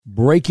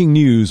Breaking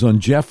news on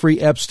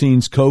Jeffrey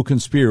Epstein's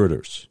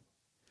co-conspirators.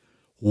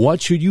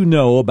 What should you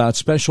know about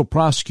special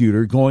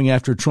prosecutor going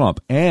after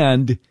Trump?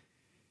 And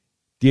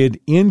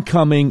did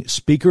incoming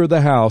Speaker of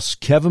the House,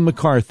 Kevin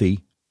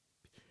McCarthy,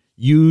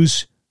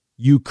 use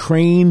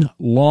Ukraine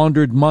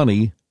laundered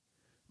money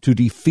to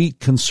defeat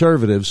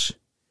conservatives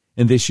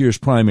in this year's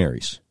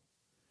primaries?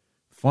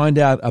 Find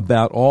out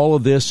about all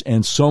of this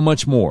and so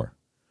much more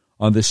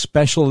on this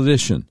special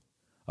edition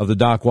of the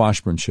Doc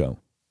Washburn Show.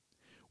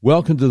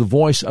 Welcome to the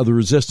Voice of the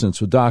Resistance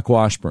with Doc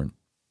Washburn.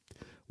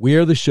 We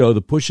are the show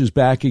that pushes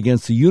back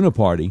against the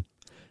uniparty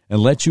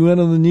and lets you in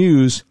on the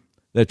news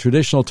that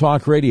traditional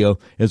talk radio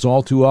is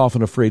all too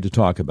often afraid to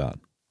talk about.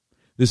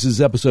 This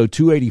is episode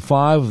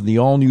 285 of the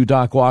all-new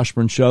Doc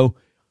Washburn Show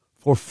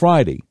for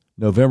Friday,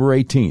 November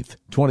 18th,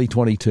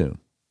 2022.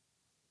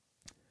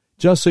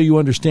 Just so you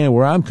understand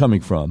where I'm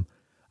coming from,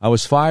 I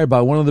was fired by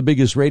one of the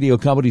biggest radio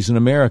companies in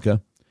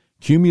America,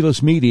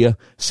 Cumulus Media,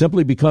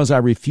 simply because I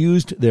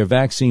refused their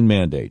vaccine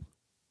mandate.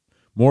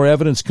 More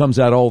evidence comes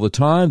out all the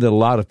time that a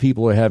lot of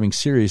people are having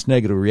serious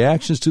negative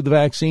reactions to the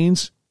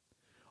vaccines.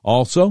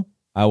 Also,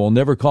 I will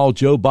never call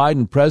Joe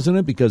Biden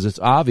president because it's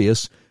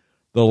obvious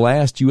the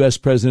last U.S.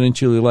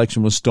 presidential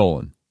election was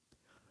stolen.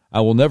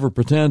 I will never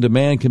pretend a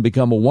man can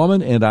become a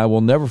woman, and I will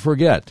never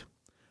forget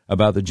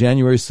about the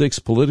January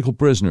 6th political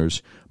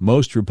prisoners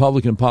most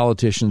Republican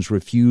politicians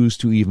refuse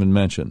to even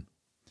mention.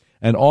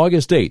 And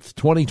August 8th,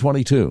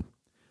 2022,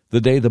 the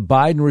day the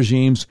Biden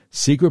regime's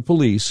secret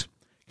police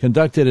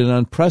conducted an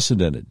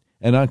unprecedented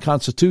and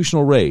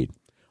unconstitutional raid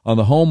on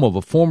the home of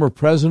a former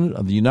president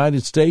of the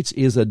United States,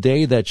 is a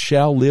day that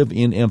shall live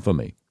in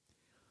infamy.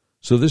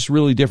 So this is a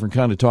really different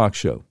kind of talk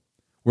show.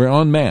 We're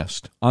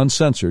unmasked,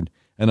 uncensored,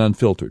 and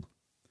unfiltered.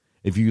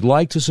 If you'd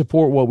like to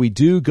support what we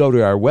do, go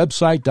to our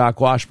website,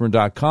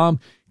 docwashburn.com,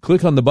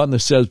 click on the button that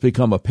says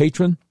Become a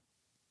Patron,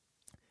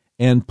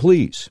 and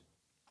please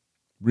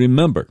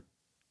remember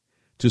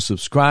to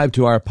subscribe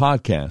to our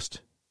podcast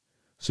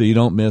so you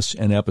don't miss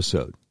an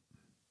episode.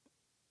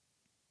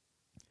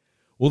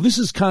 Well, this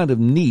is kind of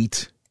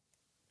neat.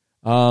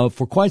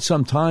 For quite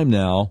some time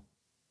now,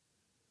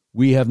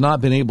 we have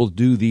not been able to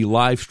do the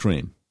live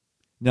stream.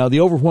 Now, the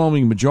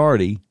overwhelming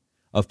majority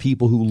of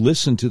people who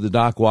listen to the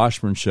Doc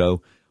Washburn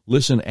Show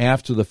listen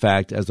after the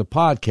fact as a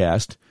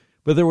podcast,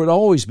 but there would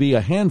always be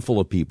a handful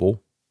of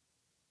people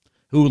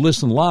who would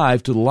listen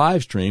live to the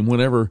live stream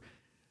whenever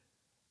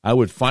I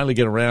would finally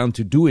get around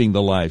to doing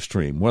the live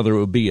stream, whether it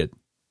would be at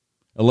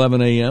 11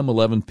 a.m.,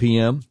 11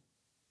 p.m.,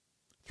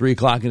 3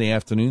 o'clock in the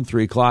afternoon,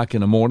 3 o'clock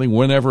in the morning,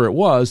 whenever it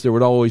was, there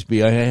would always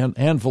be a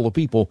handful of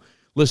people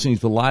listening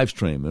to the live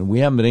stream. And we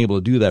haven't been able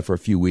to do that for a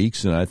few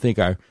weeks, and I think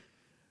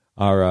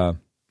our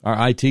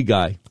IT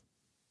guy,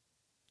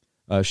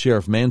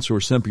 Sheriff Mansour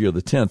Sempier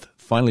X,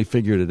 finally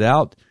figured it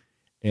out,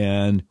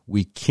 and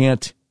we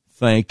can't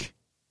thank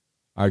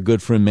our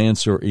good friend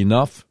Mansour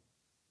enough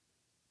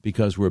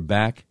because we're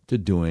back to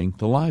doing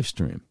the live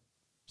stream.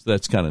 So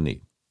that's kind of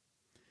neat.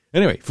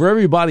 Anyway, for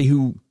everybody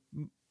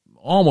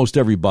almost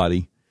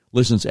everybody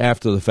listens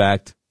after the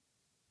fact,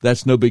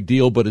 that's no big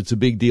deal, but it's a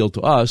big deal to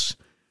us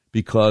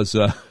because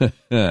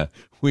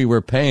we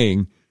were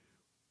paying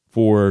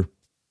for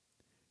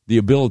the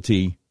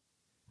ability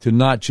to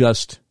not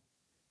just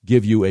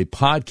give you a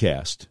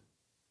podcast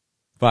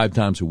 5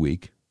 times a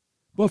week,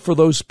 but for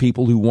those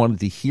people who wanted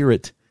to hear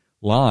it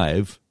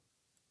live,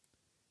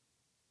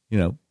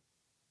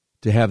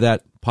 to have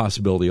that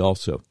possibility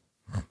also.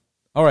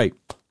 All right.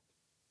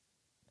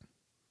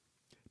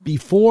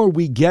 Before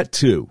we get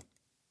to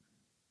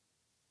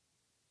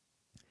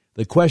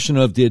the question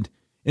of did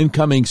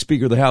incoming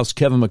Speaker of the House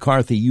Kevin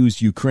McCarthy use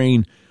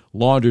Ukraine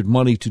laundered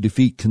money to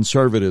defeat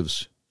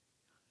conservatives,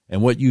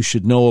 and what you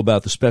should know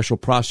about the special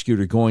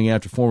prosecutor going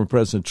after former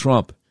President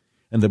Trump,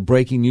 and the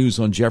breaking news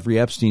on Jeffrey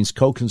Epstein's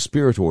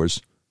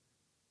co-conspirators,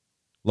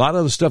 a lot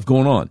of other stuff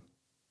going on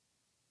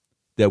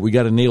that we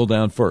got to nail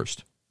down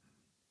first.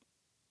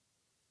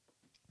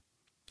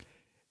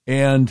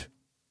 And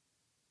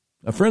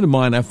a friend of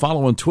mine I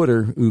follow on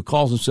Twitter who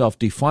calls himself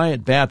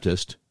Defiant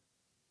Baptist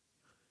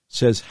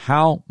says,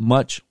 how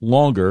much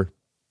longer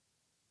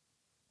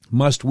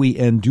must we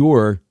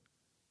endure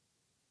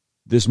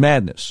this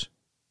madness?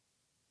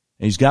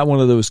 And he's got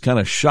one of those kind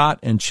of shot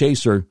and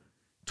chaser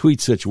tweet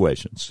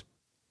situations.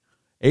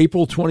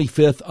 April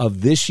 25th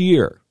of this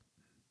year,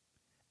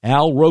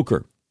 Al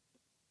Roker,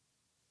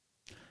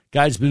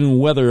 guy's been doing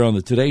weather on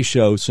the Today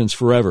Show since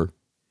forever,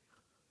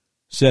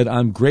 said,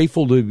 I'm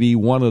grateful to be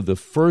one of the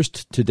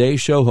first Today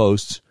Show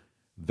hosts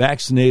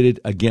vaccinated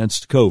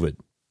against COVID.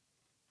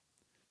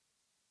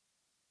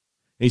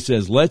 He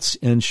says, let's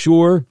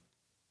ensure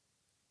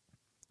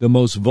the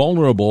most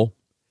vulnerable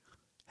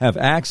have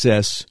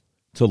access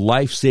to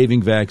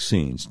life-saving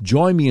vaccines.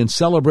 Join me in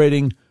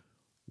celebrating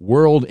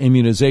World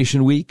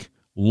Immunization Week,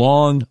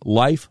 Long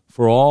Life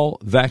for All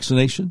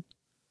vaccination.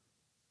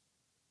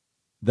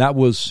 That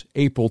was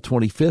April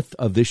 25th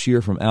of this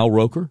year from Al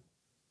Roker,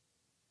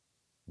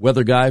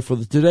 weather guy for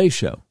the Today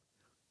Show.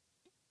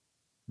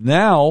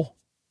 Now,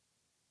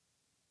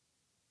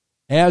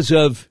 as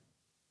of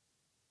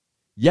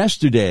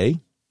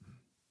Yesterday,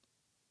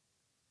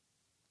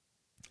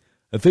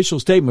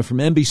 official statement from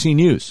NBC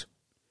News.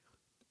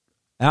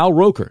 Al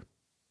Roker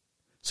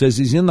says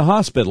he's in the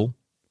hospital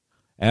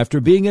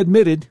after being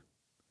admitted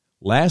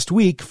last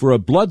week for a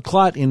blood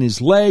clot in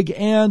his leg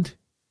and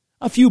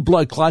a few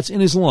blood clots in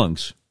his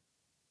lungs.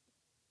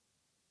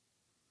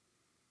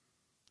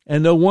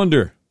 And no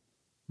wonder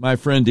my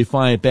friend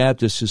Defiant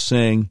Baptist is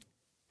saying,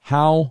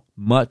 how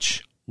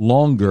much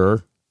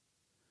longer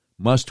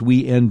must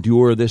we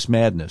endure this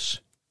madness?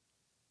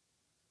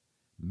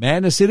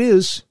 Madness it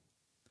is.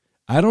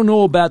 I don't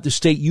know about the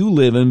state you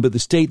live in, but the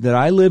state that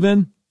I live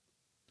in,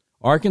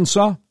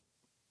 Arkansas,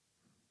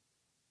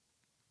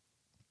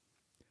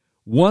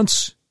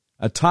 once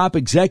a top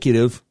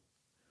executive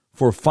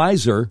for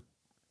Pfizer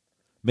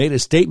made a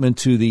statement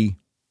to the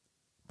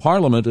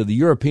Parliament of the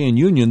European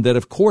Union that,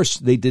 of course,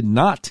 they did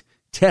not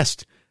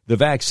test the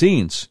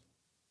vaccines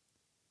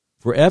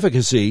for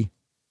efficacy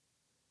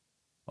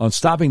on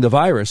stopping the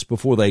virus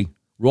before they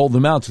rolled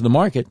them out to the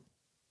market.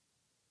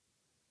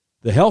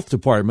 The health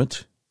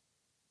department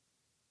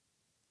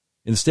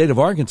in the state of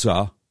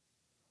Arkansas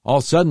all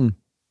of a sudden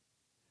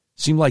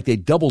seemed like they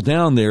doubled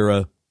down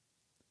their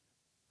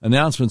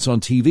announcements on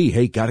TV.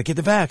 Hey, got to get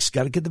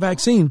the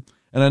vaccine.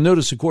 And I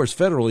noticed, of course,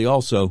 federally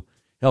also,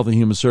 Health and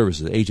Human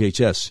Services,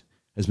 HHS,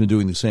 has been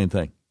doing the same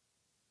thing.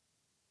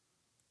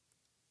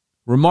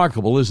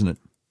 Remarkable, isn't it?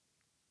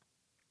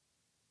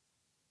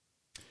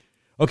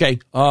 Okay,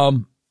 got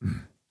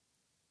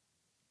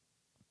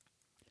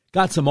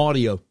some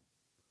audio.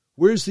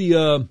 Where's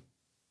the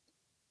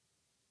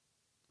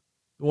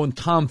one,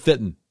 Tom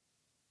Fitton?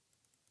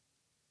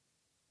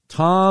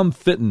 Tom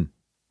Fitton,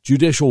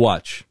 Judicial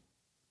Watch.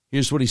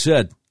 Here's what he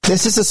said.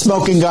 This is a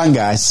smoking gun,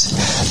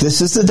 guys. This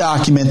is the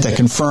document that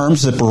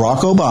confirms that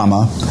Barack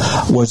Obama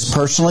was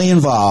personally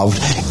involved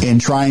in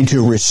trying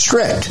to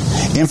restrict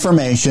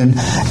information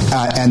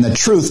and the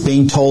truth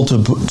being told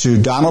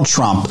to Donald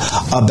Trump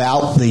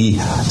about the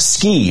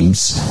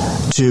schemes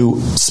to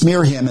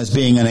smear him as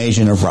being an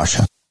agent of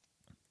Russia.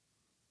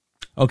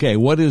 Okay,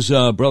 what is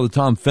Brother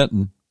Tom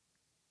Fitton,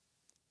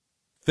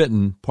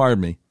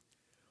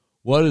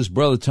 what is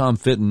Brother Tom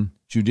Fitton,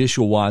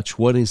 Judicial Watch,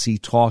 what is he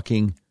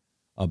talking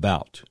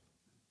about?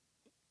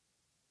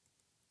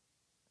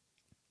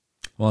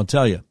 Well, I'll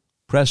tell you,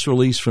 press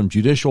release from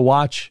Judicial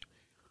Watch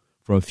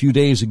from a few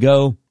days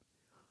ago.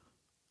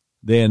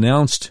 They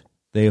announced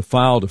they have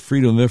filed a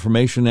Freedom of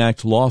Information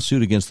Act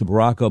lawsuit against the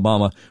Barack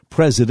Obama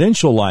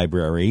Presidential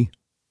Library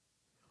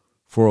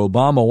for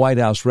Obama White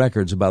House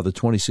records about the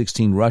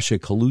 2016 Russia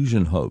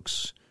collusion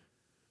hoax.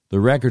 The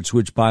records,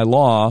 which by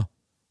law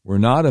were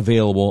not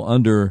available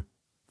under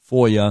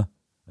FOIA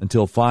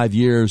until 5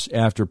 years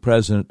after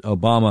President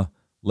Obama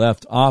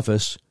left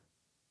office,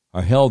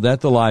 are held at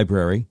the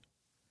library,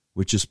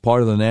 which is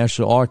part of the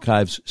National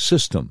Archives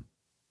system.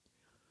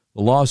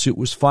 The lawsuit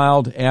was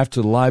filed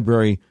after the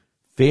library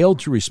failed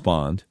to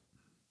respond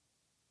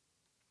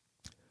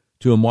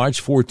to a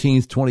March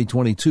 14,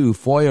 2022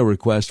 FOIA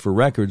request for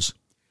records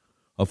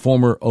of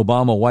former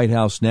Obama White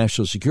House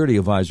National Security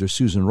Advisor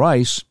Susan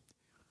Rice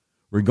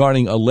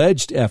regarding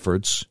alleged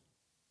efforts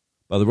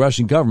by the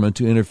Russian government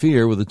to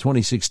interfere with the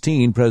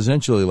 2016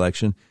 presidential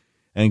election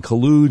and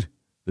collude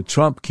the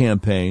Trump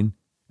campaign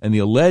and the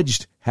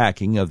alleged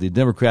hacking of the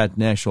Democrat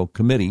National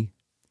Committee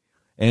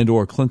and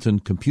or Clinton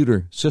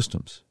computer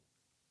systems.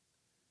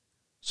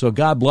 So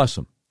God bless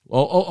them. A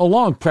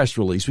long press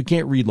release. We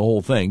can't read the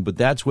whole thing, but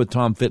that's what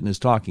Tom Fitton is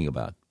talking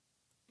about.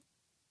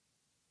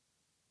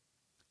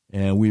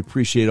 And we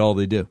appreciate all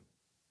they do.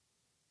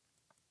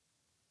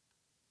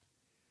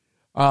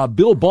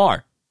 Bill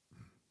Barr.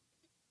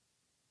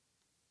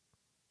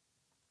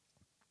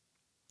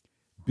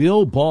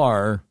 Bill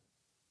Barr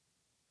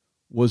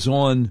was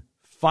on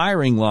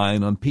Firing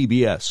Line on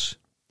PBS.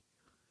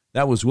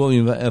 That was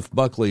William F.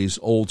 Buckley's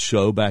old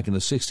show back in the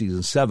 60s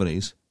and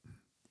 70s.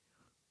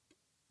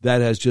 That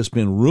has just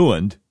been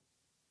ruined.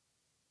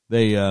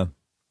 They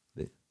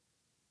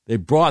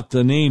brought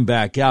the name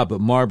back out, but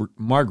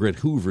Margaret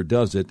Hoover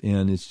does it,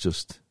 and it's a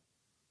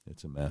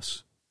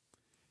mess.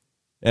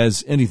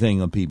 As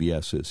anything on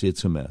PBS is,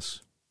 it's a mess.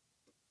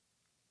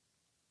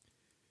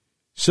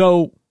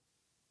 So,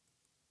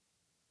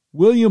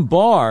 William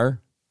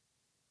Barr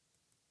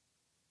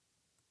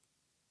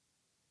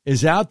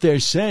is out there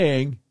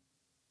saying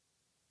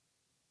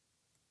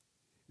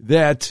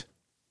that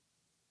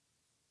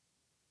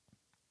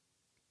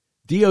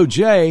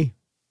DOJ,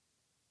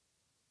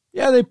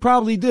 yeah, they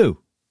probably do.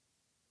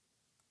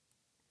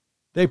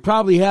 They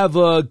probably have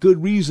a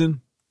good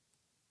reason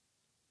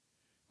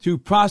to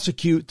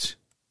prosecute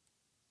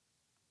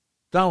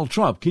Donald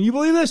Trump. Can you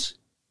believe this?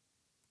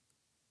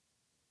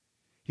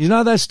 He's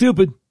not that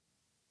stupid.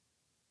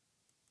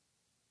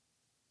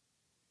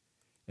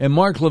 And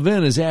Mark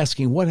Levin is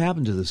asking, what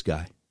happened to this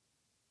guy?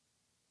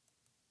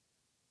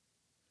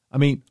 I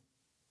mean,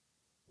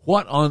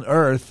 what on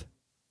earth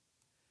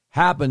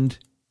happened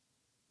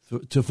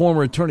to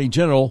former Attorney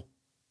General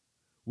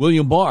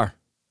William Barr?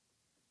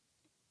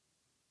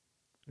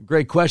 A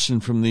great question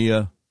from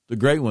the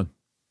great one,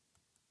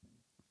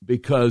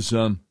 because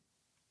there's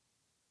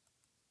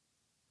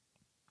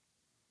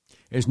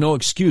no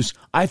excuse.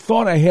 I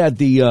thought I had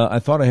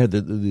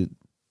the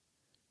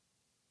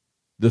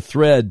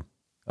thread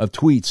of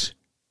tweets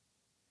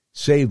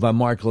saved by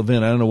Mark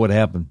Levin. I don't know what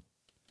happened.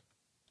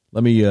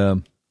 Let me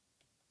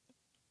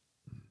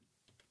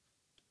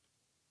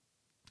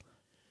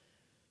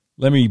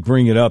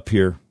bring it up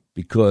here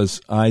because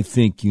I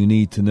think you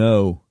need to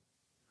know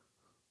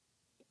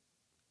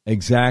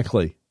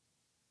exactly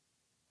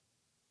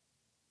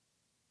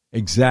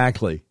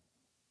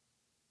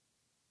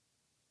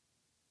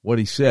what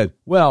he said.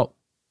 Well,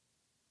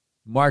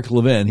 Mark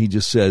Levin, he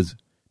just says,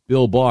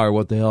 Bill Barr,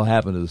 what the hell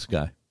happened to this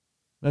guy?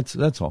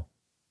 That's all.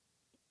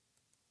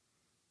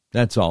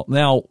 That's all.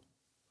 Now,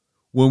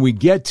 when we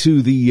get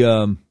to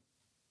the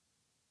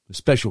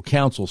special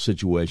counsel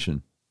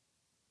situation,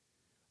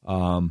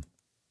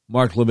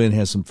 Mark Levin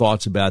has some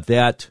thoughts about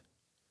that.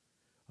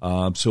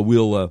 So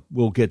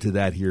we'll get to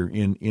that here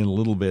in a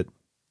little bit.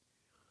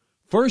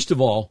 First of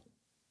all,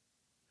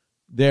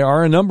 there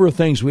are a number of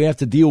things we have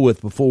to deal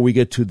with before we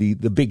get to the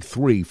big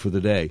three for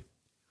the day.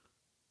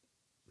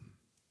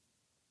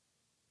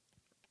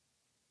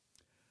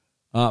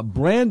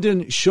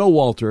 Brandon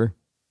Showalter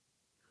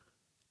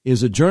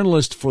is a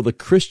journalist for the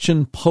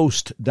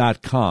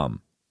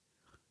ChristianPost.com.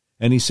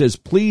 And he says,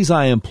 please,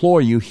 I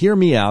implore you, hear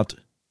me out.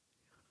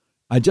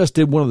 I just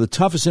did one of the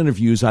toughest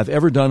interviews I've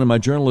ever done in my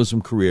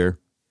journalism career,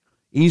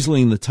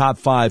 easily in the top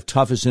 5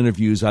 toughest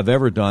interviews I've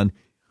ever done.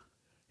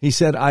 He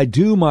said, I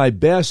do my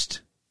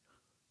best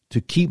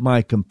to keep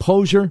my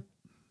composure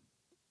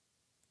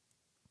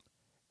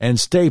and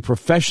stay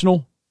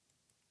professional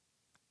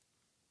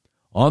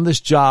on this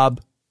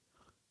job,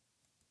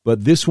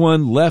 but this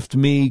one left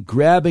me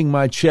grabbing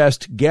my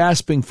chest,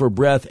 gasping for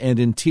breath, and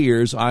in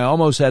tears. I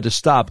almost had to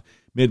stop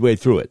midway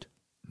through it.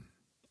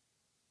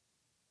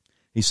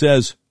 He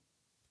says,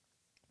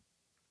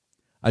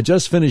 I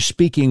just finished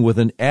speaking with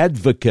an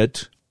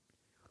advocate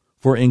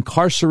for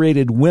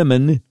incarcerated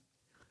women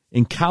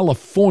in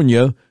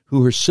California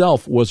who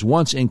herself was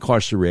once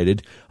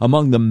incarcerated.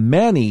 Among the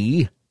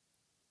many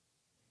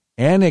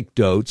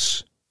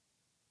anecdotes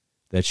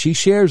that she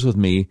shares with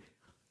me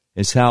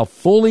is how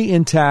fully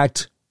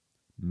intact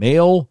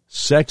male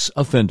sex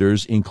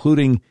offenders,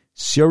 including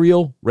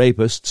serial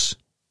rapists,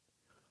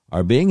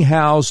 are being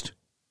housed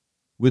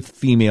with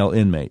female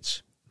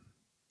inmates.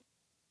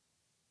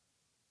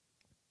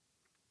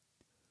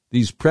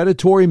 These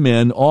predatory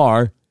men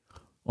are,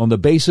 on the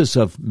basis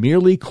of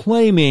merely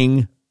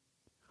claiming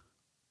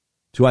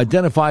to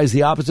identify as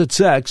the opposite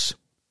sex,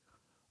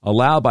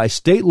 allowed by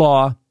state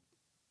law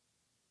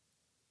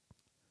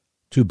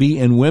to be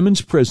in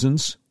women's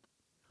prisons,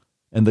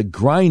 and the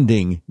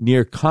grinding,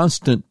 near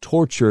constant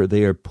torture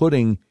they are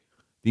putting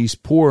these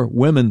poor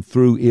women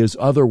through is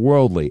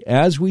otherworldly.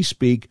 As we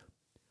speak,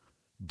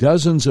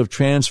 dozens of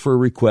transfer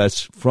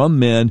requests from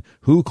men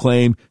who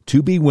claim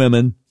to be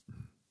women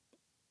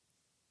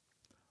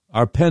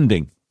are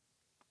pending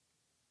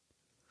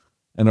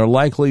and are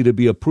likely to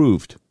be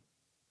approved,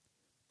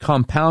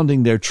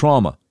 compounding their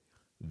trauma.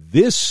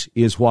 This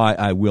is why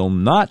I will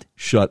not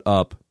shut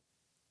up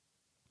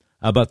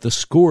about the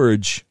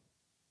scourge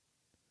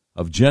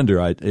of gender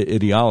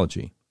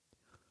ideology.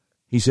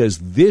 He says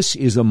this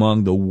is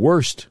among the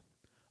worst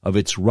of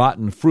its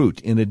rotten fruit.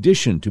 In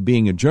addition to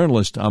being a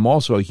journalist, I'm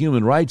also a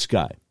human rights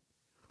guy.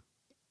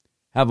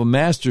 Have a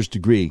master's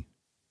degree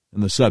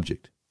in the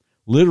subject.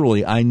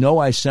 Literally, I know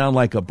I sound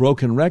like a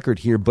broken record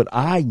here, but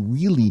I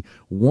really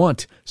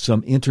want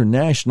some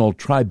international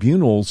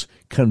tribunals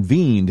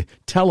convened,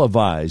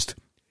 televised.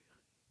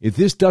 If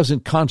this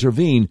doesn't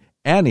contravene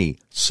any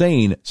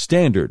sane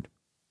standard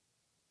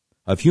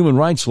of human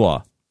rights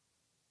law,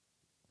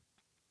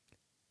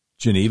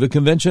 Geneva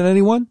Convention,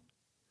 anyone?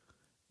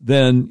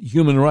 Then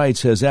human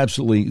rights has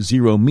absolutely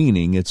zero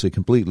meaning. It's a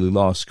completely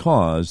lost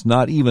cause.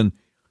 Not even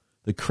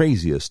the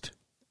craziest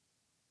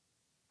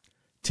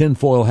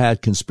tinfoil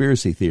hat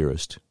conspiracy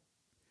theorist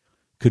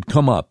could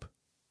come up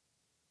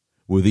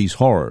with these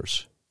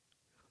horrors.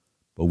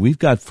 But we've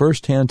got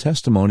firsthand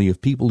testimony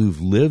of people who've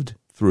lived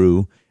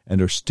through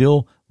and are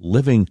still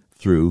living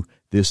through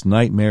this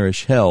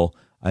nightmarish hell.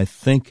 I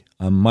think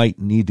I might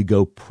need to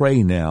go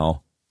pray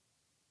now.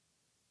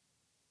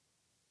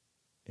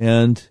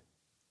 And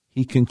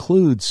he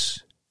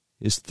concludes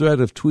his thread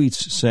of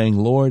tweets saying,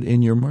 Lord,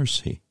 in your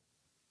mercy.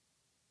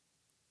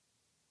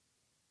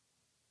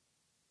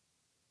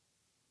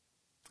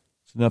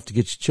 It's enough to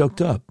get you choked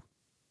up.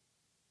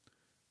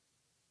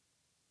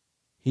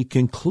 He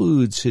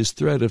concludes his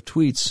thread of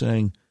tweets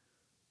saying,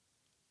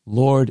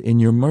 Lord, in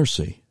your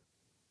mercy.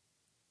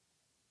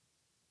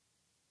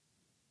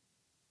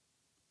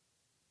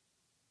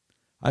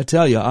 I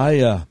tell you,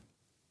 I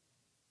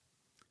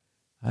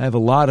have a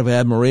lot of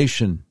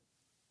admiration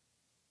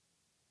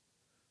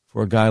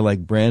for a guy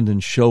like Brandon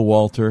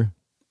Showalter,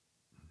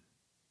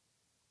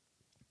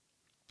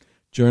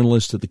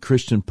 journalist at the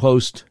Christian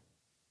Post,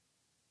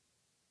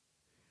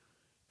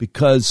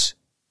 because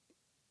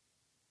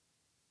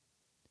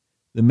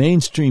the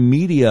mainstream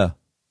media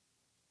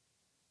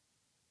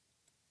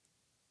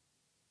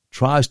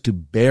tries to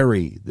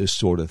bury this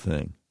sort of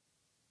thing,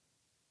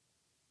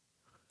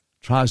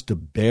 tries to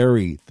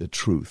bury the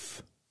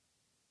truth.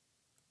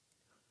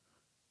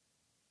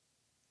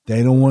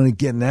 They don't want it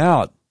getting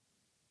out.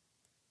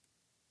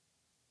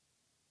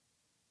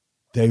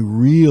 They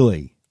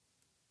really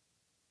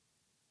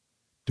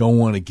don't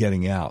want it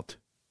getting out.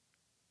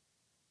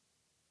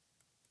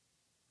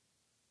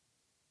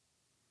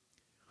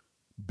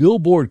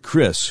 Billboard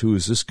Chris, who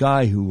is this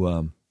guy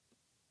who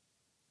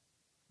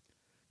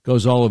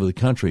goes all over the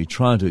country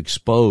trying to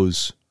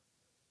expose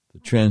the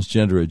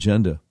transgender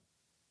agenda,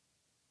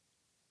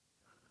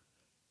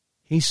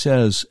 he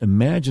says,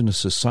 imagine a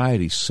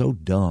society so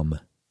dumb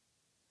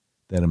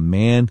that a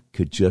man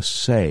could just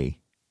say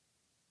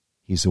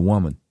he's a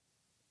woman.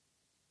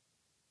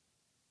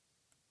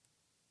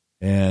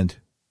 And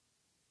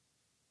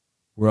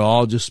we're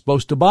all just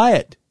supposed to buy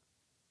it,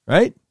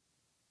 right?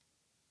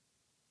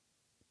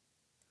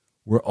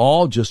 We're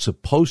all just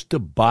supposed to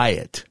buy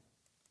it.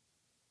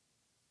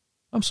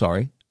 I'm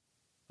sorry.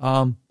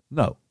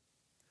 No,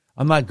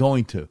 I'm not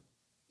going to.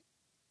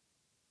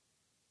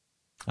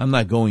 I'm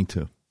not going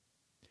to.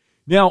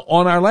 Now,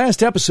 on our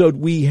last episode,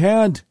 we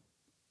had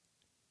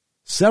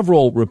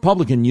several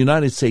Republican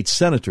United States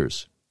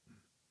senators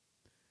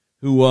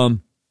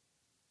who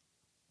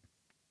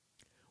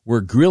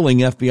were grilling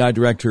FBI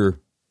Director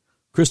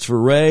Christopher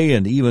Wray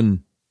and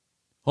even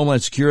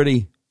Homeland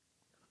Security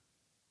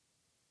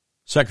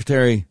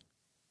Secretary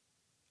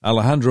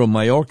Alejandro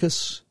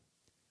Mayorkas.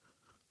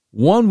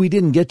 One we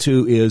didn't get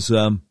to is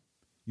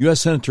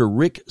U.S. Senator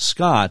Rick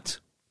Scott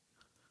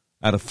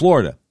out of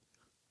Florida.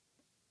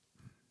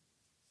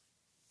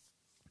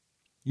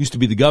 Used to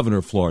be the governor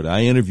of Florida.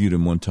 I interviewed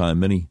him one time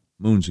many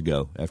moons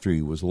ago after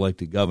he was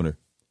elected governor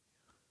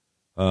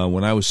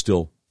when I was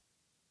still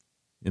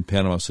in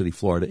Panama City,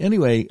 Florida.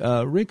 Anyway,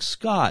 Rick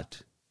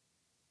Scott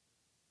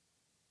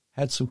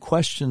had some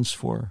questions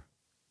for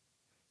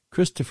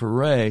Christopher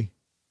Wray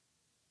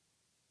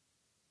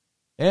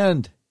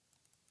and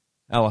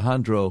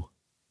Alejandro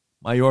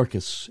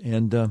Mayorkas.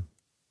 And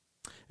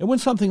it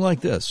went something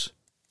like this.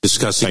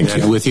 Discussing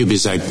that with you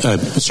because I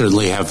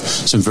certainly have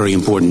some very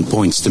important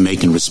points to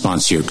make in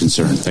response to your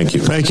concern. Thank you.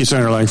 Thank you,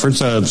 Senator Langford.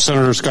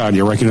 Senator Scott,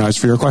 you're recognized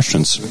for your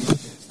questions.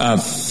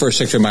 First,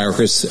 Secretary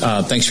Mayorkas,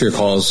 thanks for your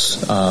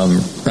calls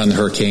around the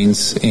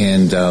hurricanes,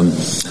 and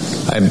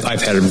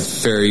I've had a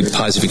very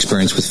positive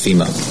experience with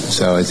FEMA.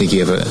 So I think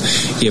you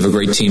have a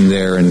great team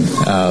there, and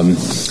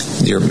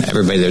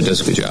everybody there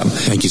does a good job.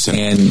 Thank you,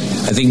 Senator. And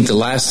I think the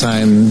last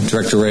time,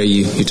 Director Wray,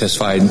 you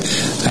testified,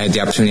 I had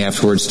the opportunity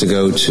afterwards to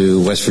go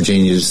to West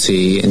Virginia to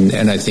see,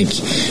 and I think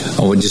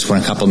I would just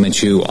want to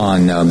compliment you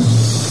on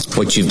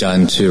what you've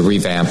done to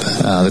revamp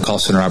the call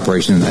center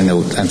operation. I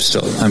know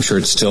I'm sure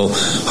it's still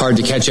hard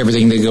to catch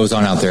everything that goes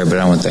on out there, but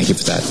I want to thank you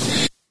for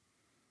that.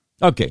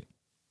 Okay.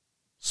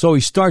 So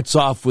he starts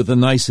off with the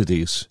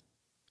niceties,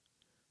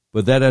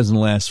 but that doesn't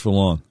last for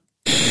long.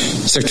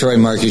 Secretary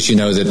Marcus, you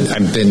know that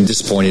I've been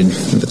disappointed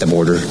with the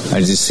border.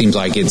 It just seems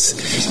like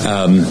it's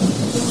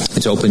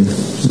open.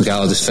 We've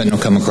got all this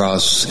fentanyl come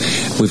across.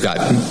 We've got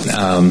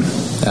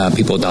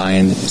people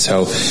dying.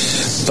 So,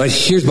 but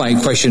here's my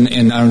question,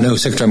 and I don't know,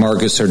 Secretary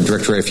Marcus or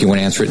Director Wray, if you want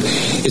to answer it.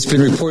 It's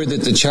been reported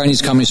that the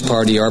Chinese Communist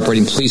Party are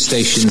operating police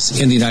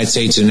stations in the United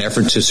States in an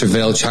effort to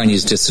surveil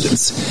Chinese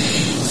dissidents.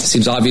 It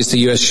seems obvious the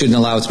U.S. shouldn't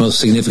allow its most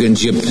significant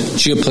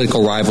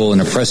geopolitical rival, an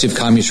oppressive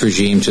communist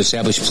regime, to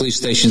establish police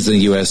stations in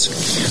the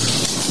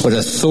U.S. What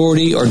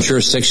authority or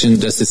jurisdiction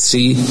does the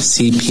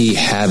CCP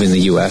have in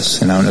the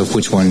U.S.? And I don't know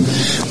which one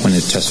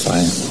to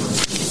testify.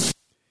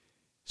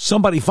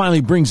 Somebody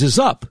finally brings this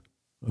up,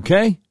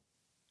 okay?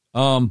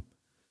 I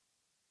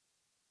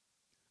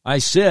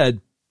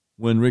said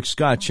when Rick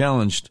Scott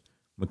challenged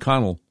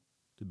McConnell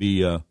to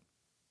be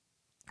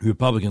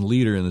Republican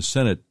leader in the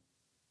Senate,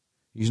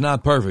 he's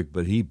not perfect,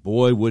 but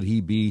boy, would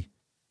he be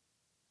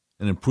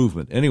an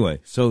improvement. Anyway,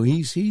 so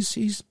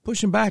he's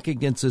pushing back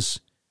against this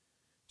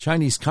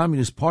Chinese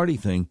Communist Party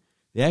thing.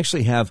 They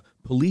actually have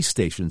police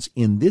stations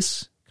in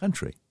this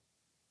country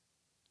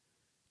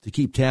to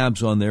keep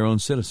tabs on their own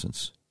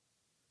citizens.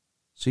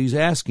 So he's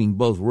asking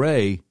both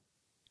Wray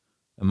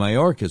and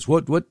Mayorkas,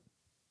 what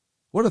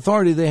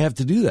authority do they have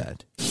to do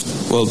that?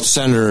 Well,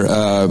 Senator,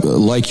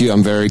 like you,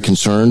 I'm very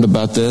concerned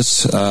about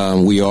this.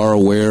 We are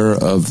aware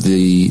of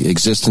the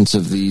existence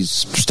of these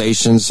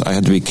stations. I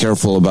had to be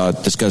careful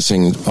about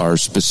discussing our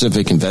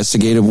specific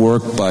investigative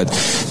work, but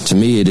to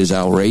me it is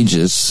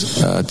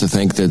outrageous to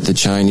think that the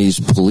Chinese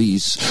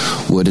police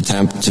would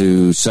attempt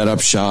to set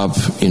up shop,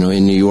 in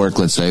New York,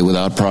 let's say,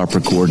 without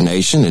proper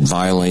coordination. It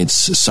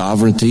violates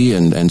sovereignty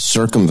and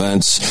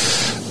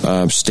circumvents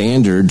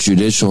standard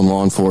judicial and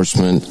law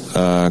enforcement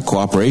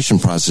cooperation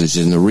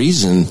processes. And the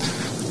reason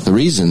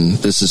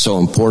this is so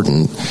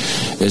important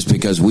is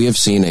because we have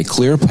seen a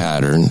clear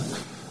pattern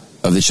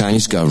of the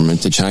Chinese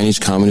government, the Chinese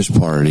Communist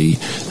Party,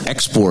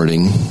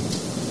 exporting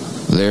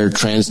their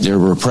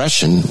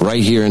repression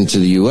right here into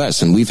the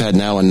U.S. And we've had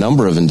now a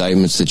number of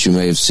indictments that you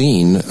may have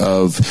seen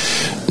of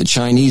the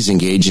Chinese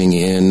engaging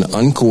in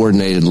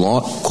uncoordinated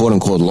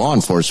quote-unquote law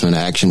enforcement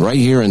action right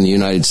here in the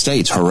United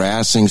States,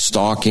 harassing,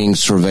 stalking,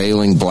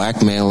 surveilling,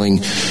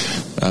 blackmailing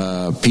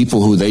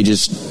people who they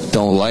just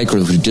don't like or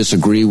who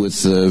disagree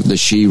with the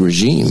Xi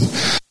regime.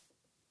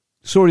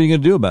 So what are you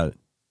going to do about it?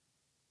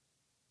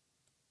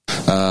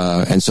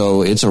 And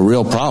so it's a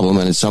real problem,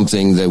 and it's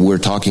something that we're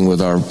talking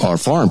with our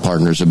foreign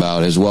partners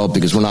about as well,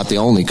 because we're not the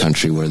only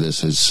country where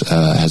this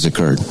has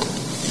occurred.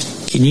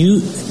 They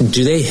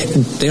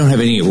don't have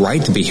any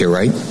right to be here,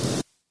 right?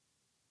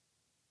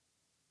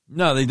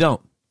 No, they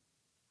don't.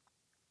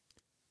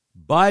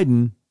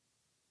 Biden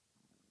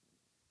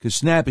could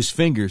snap his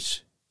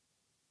fingers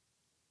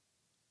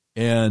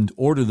and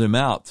order them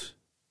out,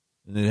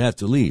 and they'd have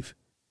to leave.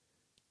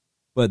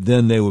 But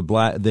then they would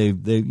they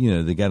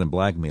got him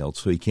blackmailed,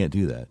 so he can't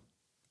do that.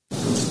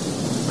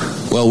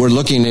 Well, we're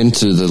looking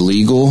into the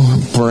legal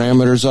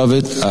parameters of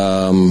it,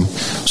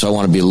 so I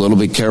want to be a little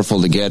bit careful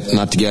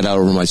not to get out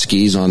over my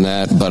skis on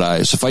that.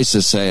 But suffice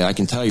to say, I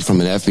can tell you from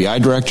an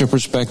FBI director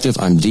perspective,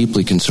 I'm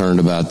deeply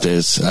concerned about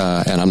this,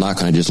 and I'm not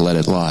going to just let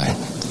it lie.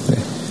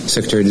 Okay.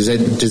 Secretary, does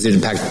it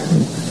impact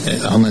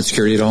Homeland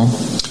Security at all?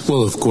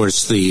 Well, of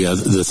course,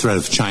 the threat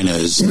of China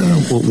is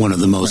one of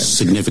the most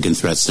significant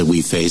threats that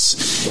we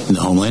face in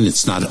the homeland.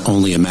 It's not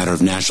only a matter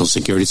of national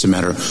security; it's a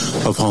matter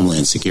of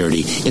homeland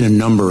security in a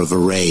number of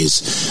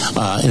arrays,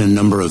 in a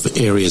number of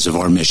areas of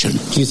our mission.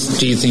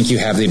 Do you think you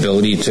have the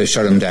ability to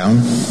shut them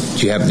down?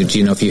 Do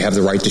you know if you have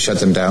the right to shut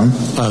them down?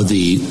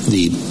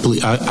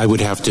 I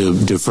would have to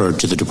defer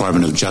to the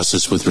Department of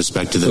Justice with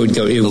respect to the.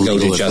 It would go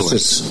to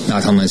Justice,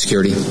 not Homeland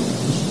Security.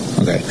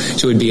 Okay,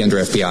 so it would be under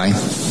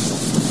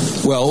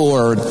FBI. Well,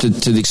 or to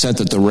the extent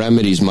that the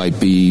remedies might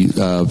be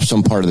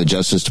some part of the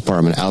Justice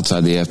Department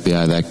outside the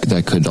FBI,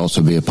 that could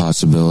also be a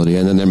possibility.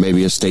 And then there may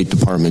be a State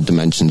Department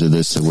dimension to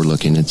this that we're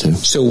looking into.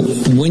 So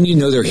when you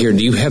know they're here,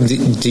 do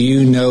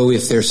you know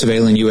if they're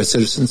surveilling U.S.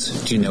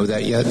 citizens? Do you know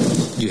that yet?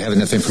 Do you have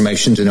enough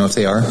information to know if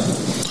they are?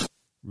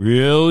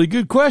 Really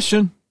good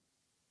question.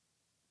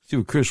 See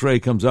what Chris Wray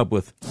comes up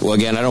with. Well,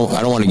 again, I don't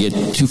want to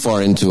get too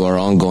far into our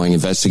ongoing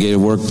investigative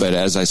work, but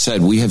as I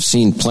said, we have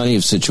seen plenty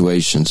of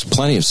situations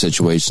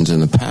in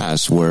the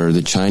past where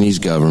the Chinese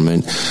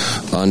government,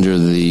 under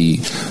the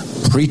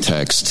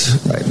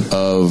pretext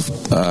of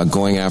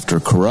going after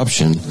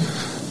corruption,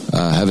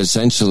 have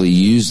essentially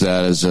used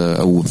that as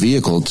a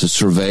vehicle to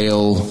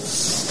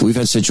surveil. We've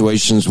had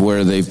situations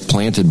where they've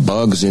planted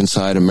bugs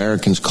inside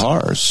Americans'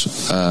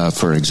 cars,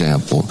 for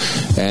example.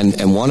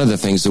 And one of the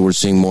things that we're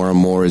seeing more and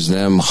more is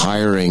them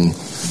hiring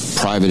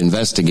private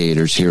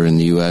investigators here in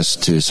the U.S.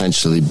 to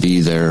essentially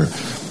be their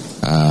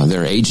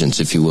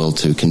agents, if you will,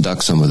 to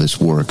conduct some of this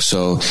work.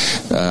 So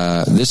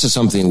this is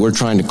something we're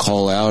trying to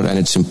call out, and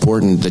it's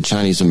important that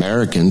Chinese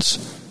Americans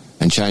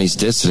and Chinese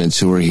dissidents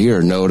who are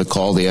here know to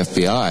call the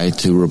FBI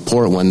to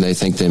report when they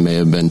think they may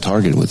have been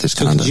targeted with this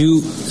conduct.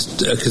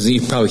 Because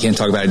you probably can't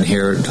talk about it in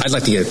here, I'd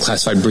like to get a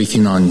classified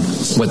briefing on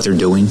what they're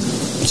doing.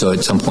 So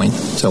at some point,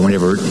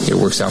 whenever it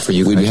works out for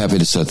you, we'd be happy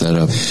to set that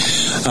up.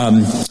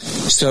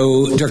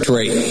 So, Director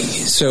Wray,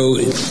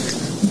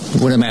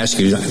 what I'm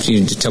asking you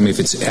need to tell me if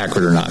it's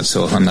accurate or not.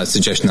 So I'm not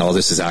suggesting that all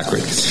this is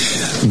accurate.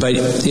 But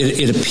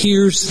it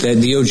appears that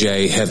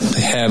DOJ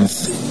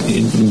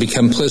have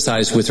become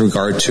politicized with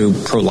regard to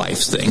pro-life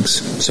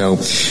things. So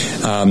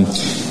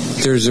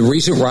there's a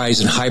recent rise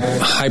in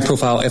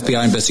high-profile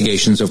FBI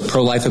investigations of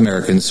pro-life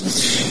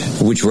Americans,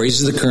 which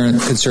raises the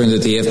current concern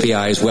that the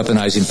FBI is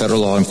weaponizing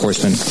federal law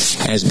enforcement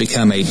and has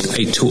become a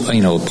tool,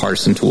 a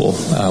partisan tool,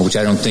 which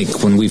I don't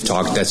think when we've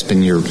talked that's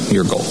been your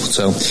goal.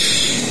 So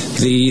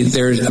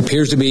there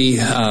appears to be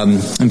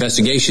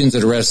investigations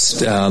that arrest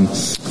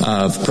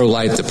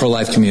the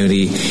pro-life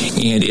community,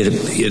 and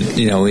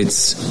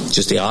it's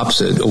just the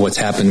opposite of what's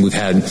happened. We've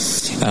had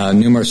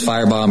numerous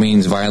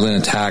firebombings,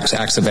 violent attacks,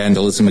 acts of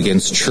vandalism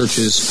against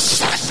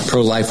churches,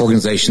 pro-life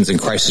organizations, and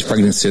crisis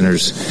pregnancy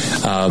centers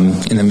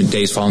in the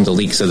days following the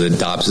leaks of the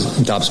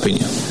Dobbs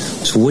opinion.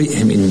 So,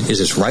 is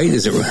this right?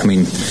 Is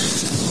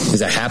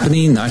that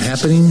happening? Not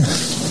happening?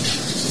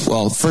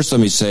 Well, first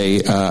let me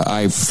say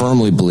I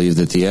firmly believe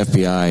that the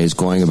FBI is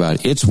going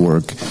about its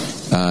work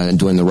and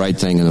doing the right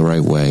thing in the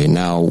right way.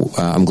 Now,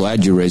 I'm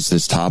glad you raised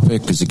this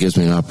topic because it gives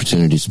me an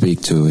opportunity to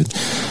speak to it.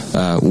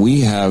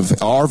 We have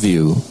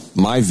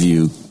my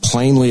view,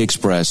 plainly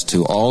expressed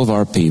to all of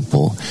our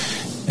people,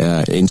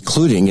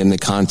 including in the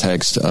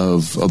context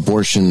of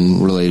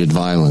abortion-related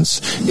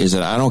violence, is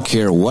that I don't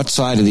care what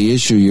side of the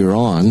issue you're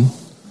on,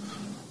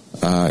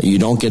 you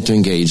don't get to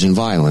engage in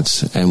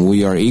violence, and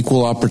we are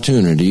equal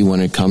opportunity when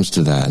it comes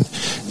to that.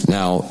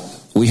 Now,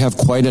 we have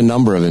quite a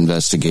number of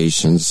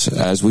investigations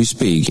as we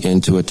speak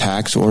into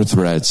attacks or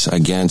threats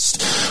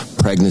against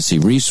pregnancy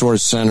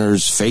resource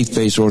centers,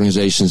 faith-based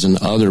organizations, and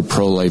other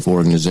pro-life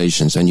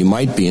organizations. And you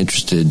might be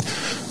interested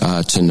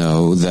to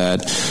know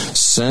that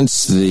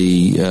since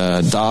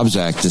the Dobbs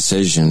Act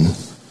decision,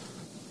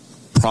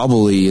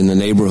 probably in the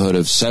neighborhood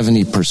of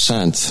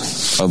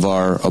 70% of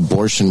our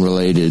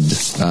abortion-related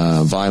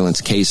violence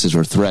cases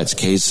or threats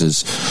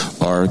cases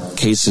are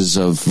cases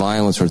of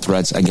violence or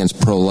threats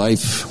against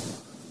pro-life.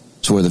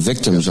 So where the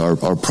victims are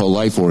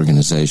pro-life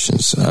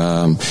organizations.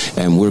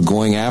 And we're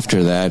going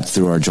after that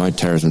through our joint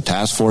terrorism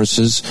task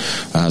forces,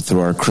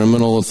 through our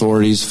criminal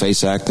authorities,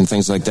 FACE Act and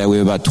things like that. We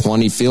have about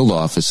 20 field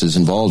offices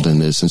involved in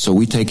this. And so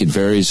we take it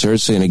very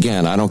seriously. And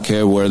again, I don't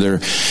care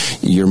whether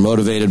you're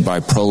motivated by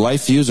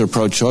pro-life views or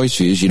pro-choice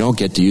views, you don't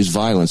get to use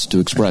violence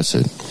to express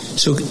it.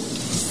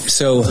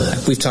 So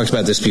we've talked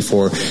about this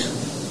before.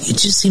 It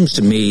just seems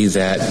to me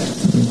that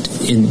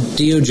in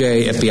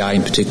DOJ, FBI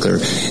in particular,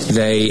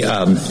 they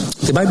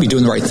might be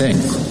doing the right thing,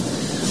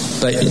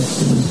 but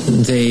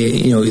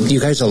you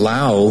guys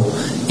allow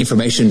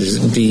information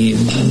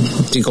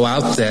to go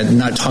out that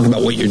not talking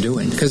about what you're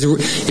doing. Because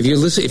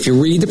if you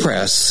read the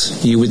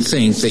press, you would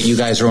think that you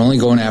guys are only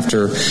going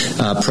after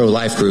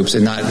pro-life groups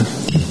and not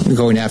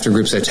going after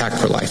groups that attack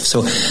pro-life.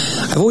 So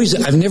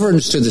I've never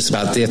understood this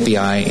about the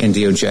FBI and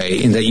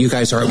DOJ, in that you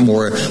guys are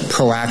more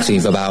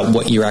proactive about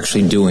what you're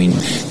actually doing.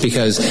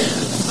 Because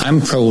I'm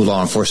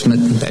pro-law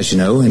enforcement, as you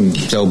know,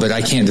 but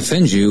I can't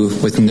defend you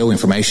with no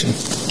information.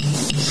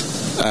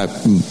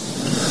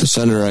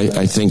 Senator,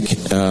 I think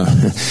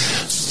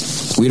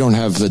we don't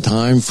have the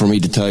time for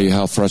me to tell you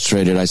how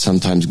frustrated I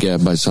sometimes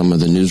get by some of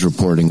the news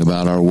reporting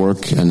about our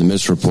work and the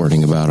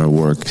misreporting about our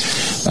work.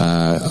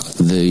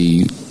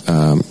 The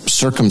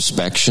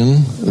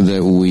circumspection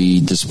that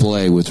we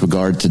display with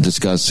regard to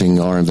discussing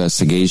our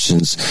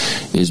investigations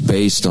is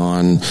based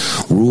on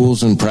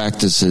rules and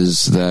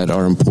practices that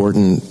are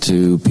important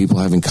to people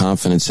having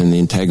confidence in the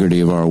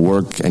integrity of our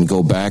work and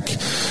go back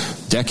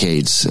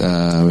decades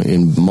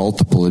in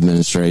multiple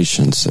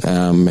administrations.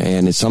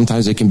 And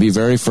sometimes it can be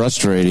very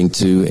frustrating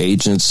to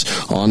agents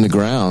on the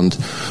ground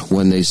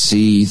when they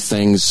see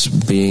things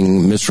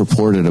being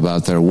misreported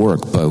about their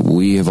work. But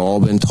we have all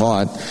been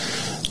taught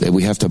that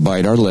we have to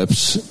bite our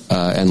lips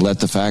and let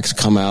the facts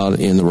come out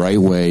in the right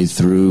way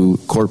through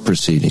court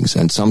proceedings.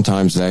 And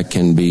sometimes that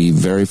can be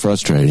very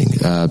frustrating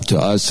to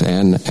us,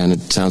 and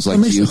it sounds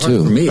like to you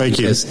too. Thank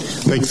you.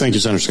 Thank you,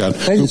 Senator Scott.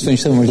 Can I just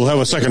finish something? We'll have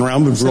a second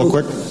round, but real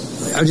quick.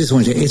 I just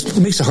want to say, it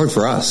makes it hard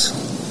for us,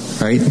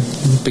 right?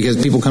 Because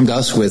people come to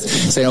us with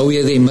saying, oh,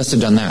 yeah, they must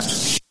have done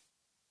that.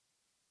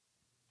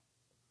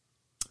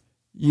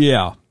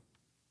 Yeah.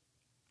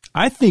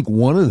 I think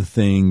one of the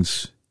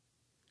things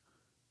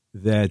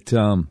that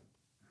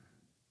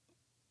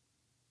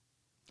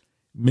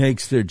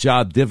makes their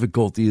job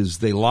difficult is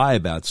they lie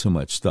about so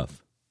much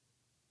stuff.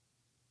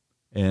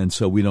 And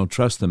so we don't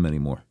trust them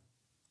anymore.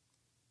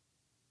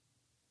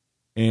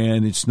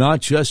 And it's not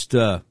just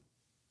the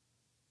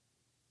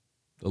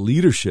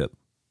leadership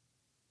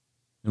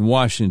in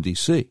Washington,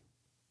 D.C.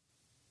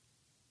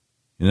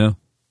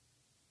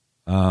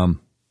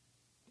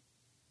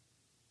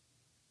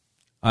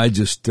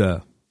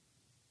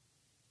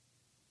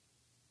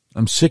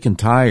 I'm sick and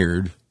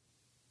tired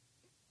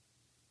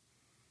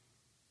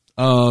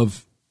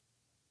of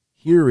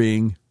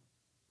hearing,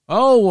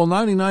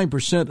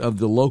 99% of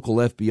the local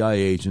FBI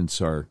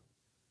agents are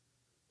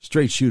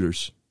straight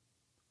shooters,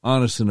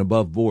 honest and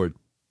above board.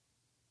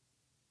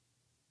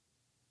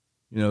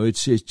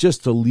 It's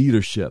just the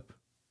leadership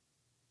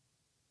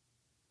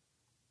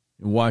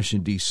in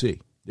Washington, D.C.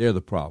 They're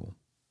the problem,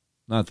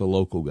 not the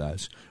local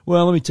guys.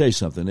 Well, let me tell you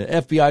something. The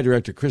FBI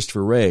Director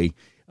Christopher Wray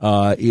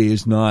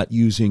is not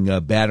using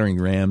battering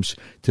rams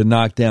to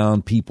knock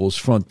down people's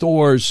front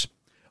doors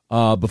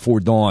before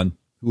dawn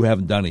who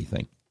haven't done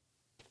anything.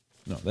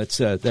 No, that's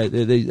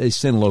they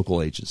send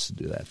local agents to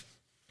do that.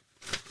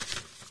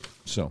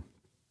 So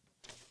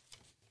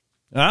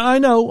I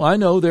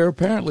know there are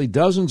apparently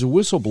dozens of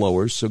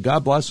whistleblowers, so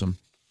God bless them.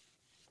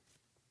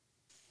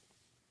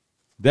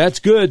 That's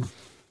good.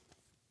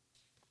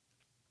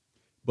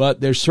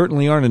 But there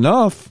certainly aren't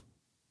enough.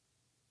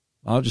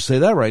 I'll just say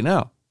that right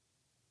now.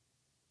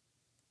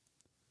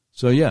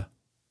 So, yeah.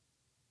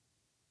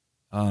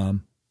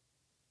 I'm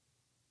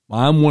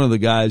one of the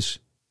guys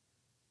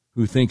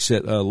who thinks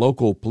that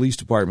local police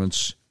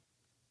departments,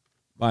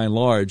 by and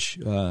large,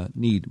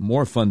 need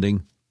more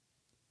funding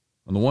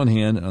on the one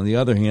hand. On the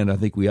other hand, I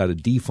think we ought to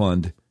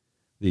defund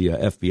the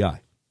FBI.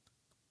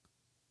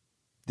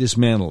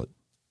 Dismantle it.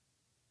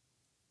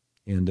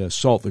 And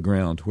salt the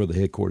ground where the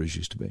headquarters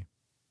used to be.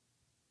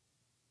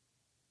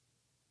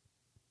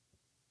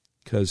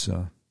 Because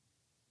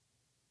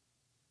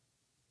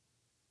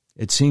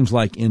it seems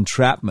like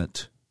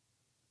entrapment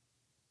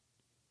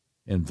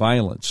and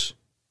violence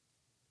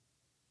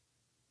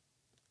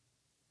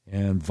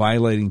and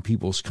violating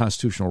people's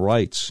constitutional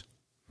rights,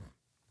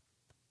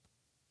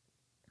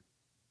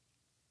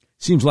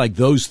 seems like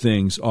those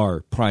things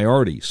are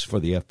priorities for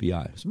the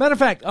FBI. As a matter of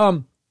fact,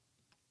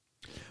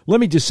 let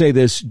me just say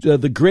this.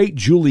 The great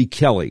Julie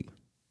Kelly,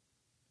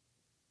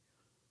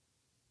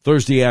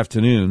 Thursday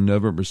afternoon,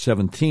 November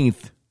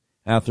 17th,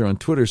 out there on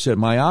Twitter, said,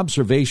 my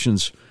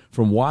observations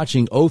from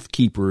watching Oath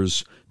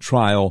Keepers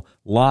trial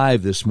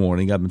live this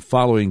morning. I've been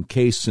following the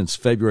case since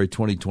February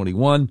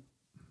 2021.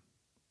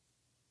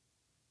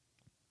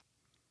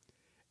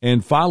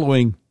 And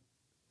following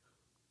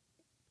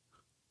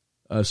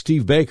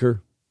Steve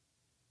Baker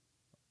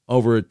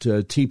over at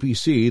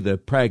TPC, the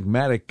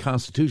pragmatic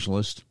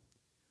constitutionalist,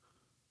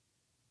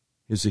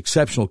 his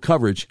exceptional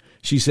coverage,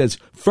 she says,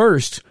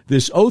 first,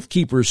 this Oath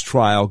Keepers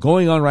trial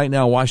going on right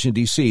now in Washington,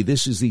 D.C.,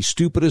 this is the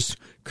stupidest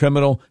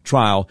criminal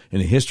trial in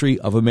the history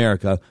of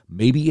America,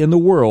 maybe in the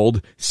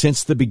world,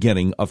 since the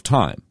beginning of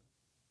time.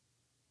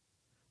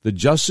 The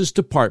Justice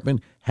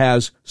Department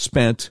has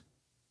spent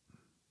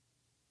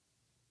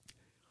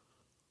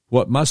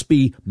what must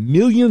be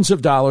millions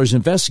of dollars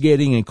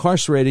investigating,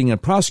 incarcerating,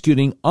 and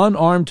prosecuting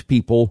unarmed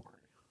people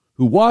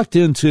who walked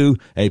into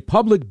a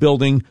public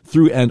building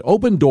through an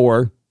open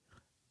door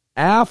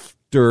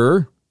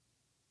after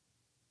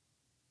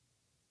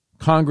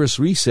Congress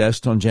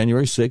recessed on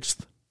January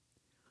 6th.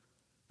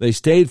 They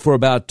stayed for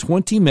about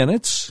 20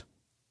 minutes,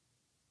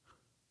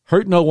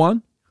 hurt no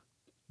one,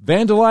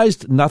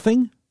 vandalized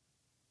nothing.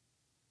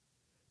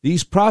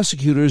 These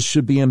prosecutors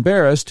should be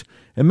embarrassed.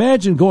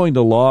 Imagine going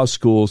to law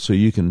school so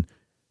you can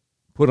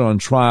put on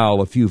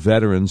trial a few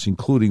veterans,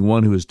 including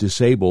one who is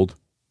disabled,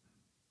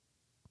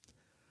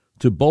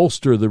 to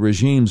bolster the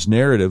regime's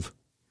narrative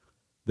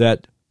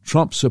that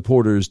Trump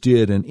supporters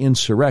did an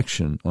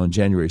insurrection on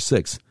January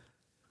 6th.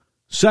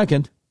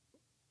 Second,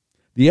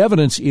 the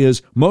evidence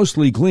is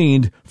mostly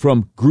gleaned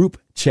from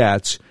group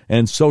chats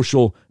and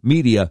social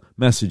media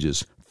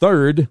messages.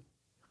 Third,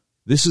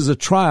 this is a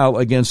trial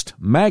against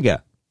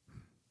MAGA.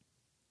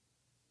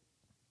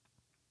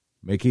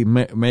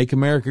 Make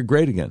America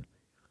great again.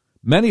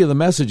 Many of the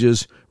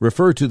messages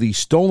refer to the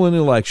stolen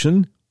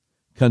election,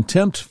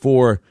 contempt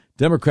for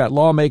Democrat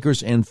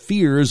lawmakers, and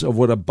fears of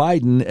what a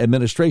Biden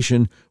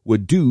administration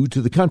would do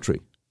to the country.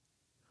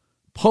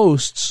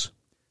 Posts,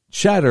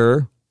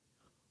 chatter,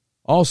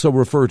 also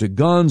refer to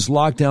guns,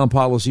 lockdown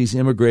policies,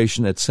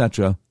 immigration,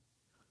 etc.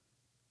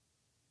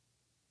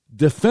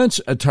 Defense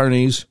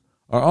attorneys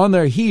are on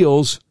their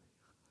heels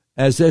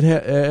as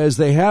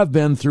they have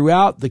been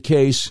throughout the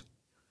case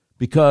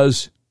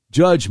because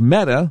Judge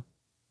Mehta,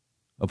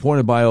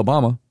 appointed by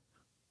Obama,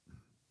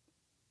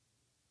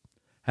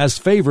 has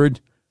favored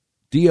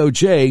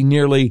DOJ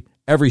nearly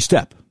every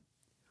step.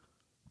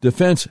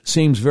 Defense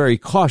seems very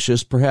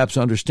cautious, perhaps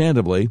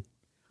understandably.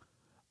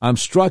 I'm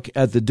struck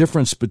at the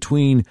difference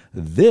between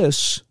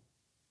this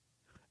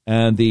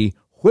and the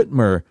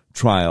Whitmer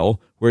trial,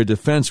 where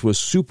defense was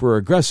super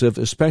aggressive,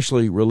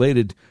 especially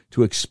related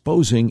to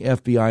exposing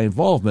FBI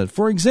involvement.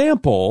 For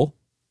example,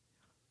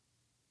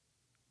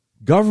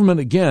 government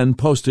again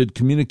posted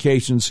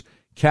communications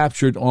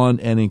captured on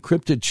an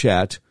encrypted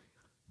chat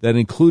that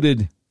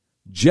included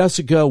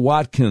Jessica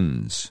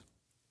Watkins,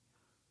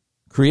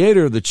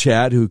 creator of the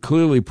chat, who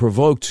clearly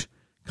provoked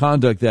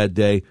conduct that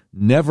day,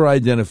 never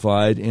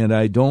identified, and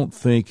I don't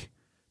think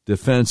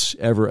defense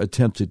ever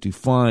attempted to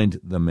find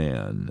the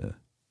man.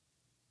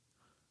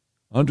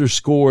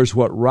 Underscores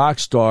what rock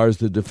stars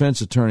the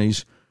defense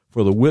attorneys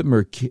for the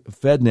Whitmer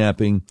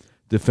Fednapping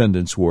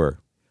defendants were.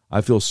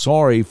 I feel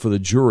sorry for the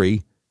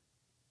jury.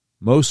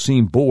 Most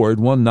seem bored.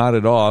 One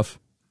nodded off.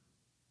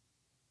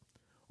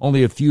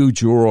 Only a few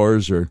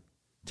jurors are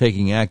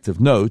taking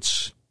active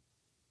notes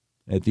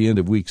at the end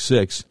of week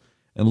 6.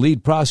 And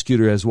lead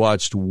prosecutor has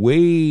watched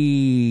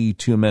way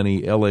too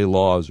many L.A.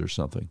 laws or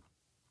something.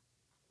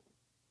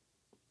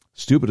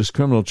 Stupidest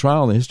criminal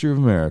trial in the history of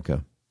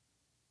America.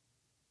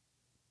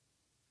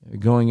 They're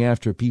going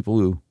after people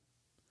who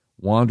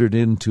wandered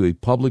into a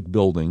public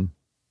building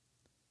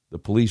the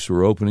police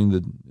were holding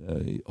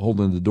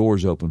the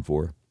doors open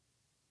for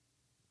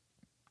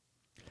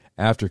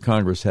after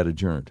Congress had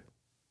adjourned.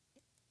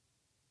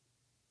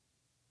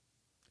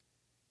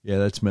 Yeah,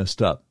 that's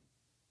messed up.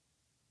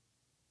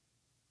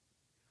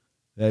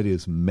 That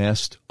is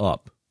messed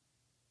up.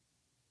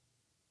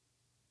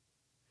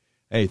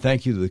 Hey,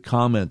 thank you to the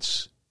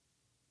comments,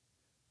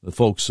 the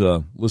folks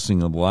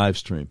listening on the live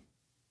stream.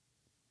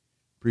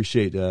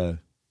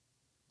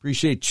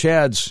 Appreciate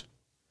Chad's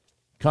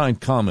kind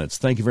comments.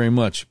 Thank you very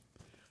much.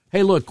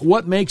 Hey, look,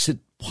 what makes it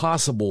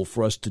possible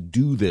for us to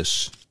do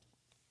this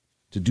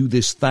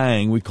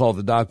thing we call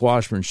the Doc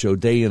Washburn Show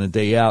day in and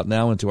day out,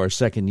 now into our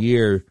second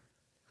year,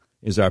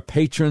 is our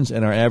patrons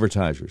and our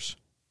advertisers.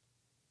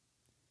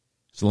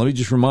 So let me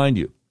just remind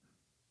you,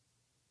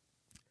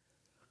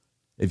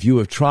 if you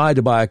have tried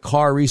to buy a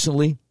car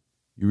recently,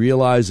 you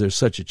realize there's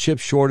such a chip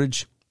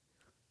shortage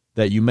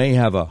that you may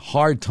have a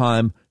hard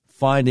time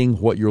finding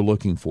what you're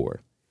looking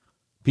for.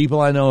 People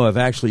I know have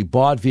actually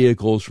bought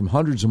vehicles from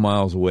hundreds of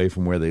miles away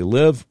from where they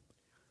live.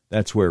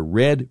 That's where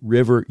Red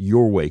River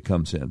Your Way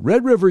comes in.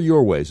 Red River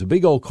Your Way is a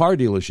big old car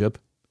dealership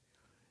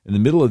in the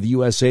middle of the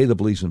USA that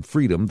believes in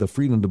freedom, the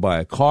freedom to buy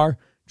a car,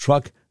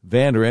 truck,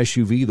 van, or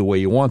SUV the way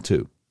you want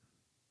to.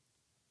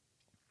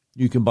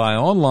 You can buy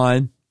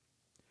online,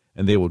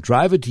 and they will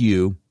drive it to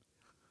you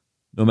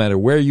no matter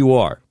where you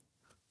are.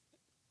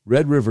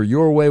 Red River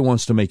Your Way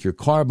wants to make your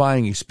car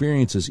buying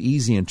experience as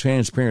easy and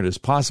transparent as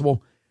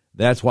possible.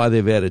 That's why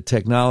they've added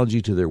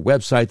technology to their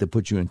website that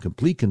puts you in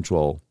complete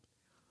control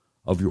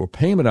of your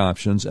payment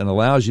options and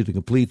allows you to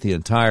complete the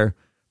entire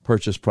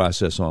purchase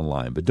process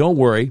online. But don't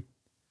worry,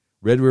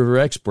 Red River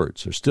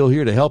experts are still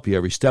here to help you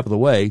every step of the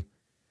way.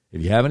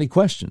 If you have any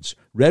questions,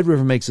 Red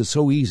River makes it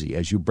so easy.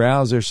 As you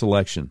browse their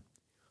selection,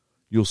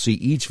 you'll see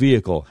each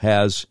vehicle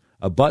has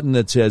a button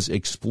that says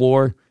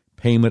Explore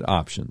Payment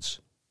Options.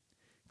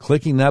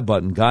 Clicking that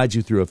button guides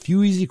you through a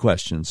few easy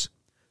questions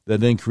that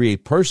then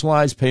create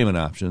personalized payment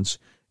options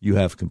you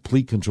have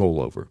complete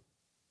control over.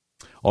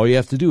 All you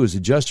have to do is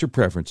adjust your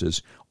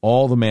preferences.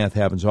 All the math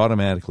happens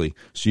automatically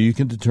so you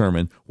can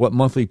determine what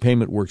monthly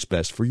payment works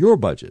best for your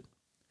budget.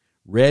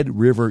 Red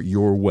River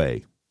Your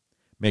Way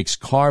makes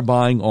car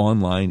buying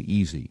online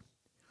easy.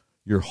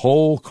 Your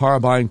whole car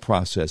buying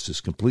process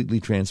is completely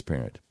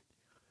transparent.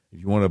 If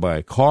you want to buy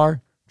a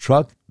car,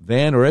 truck,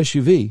 van, or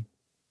SUV,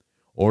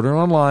 order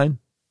online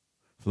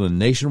from the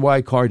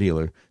nationwide car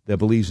dealer that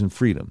believes in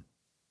freedom.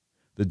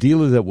 The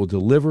dealer that will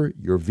deliver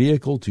your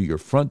vehicle to your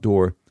front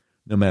door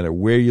no matter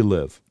where you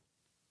live.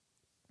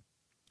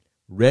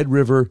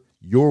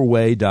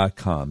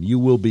 RedRiverYourWay.com. You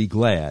will be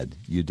glad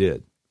you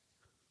did.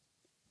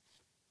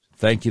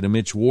 Thank you to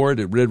Mitch Ward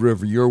at Red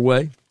River Your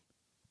Way.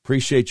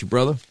 Appreciate you,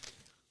 brother.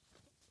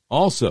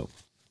 Also,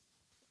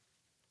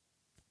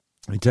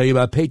 I tell you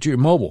about Patriot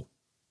Mobile.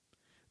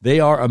 They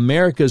are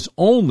America's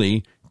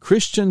only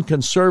Christian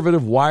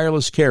conservative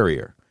wireless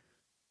carrier.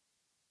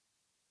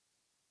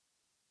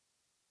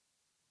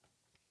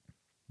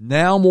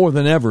 Now more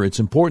than ever, it's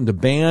important to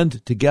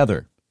band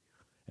together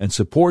and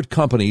support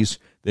companies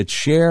that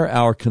share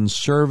our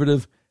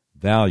conservative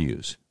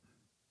values.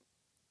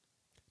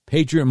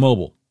 Patriot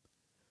Mobile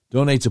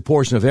donates a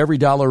portion of every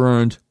dollar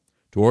earned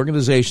to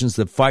organizations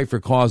that fight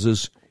for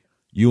causes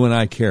you and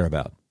I care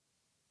about.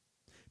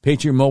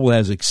 Patriot Mobile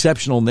has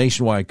exceptional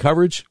nationwide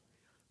coverage.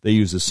 They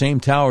use the same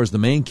towers the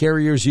main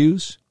carriers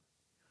use.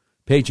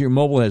 Patriot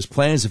Mobile has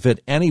plans to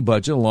fit any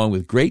budget along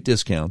with great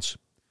discounts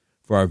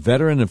for our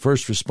veteran and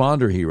first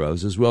responder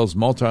heroes as well as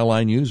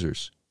multi-line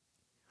users.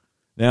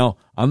 Now,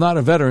 I'm not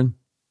a veteran.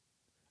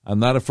 I'm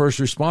not a first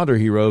responder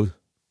hero,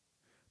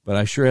 but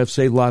I sure have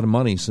saved a lot of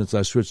money since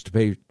I switched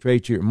to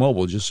Patriot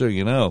Mobile, just so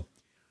you know.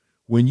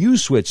 When you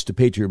switch to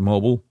Patriot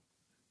Mobile,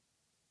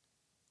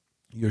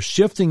 you're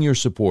shifting your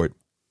support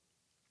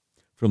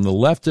from the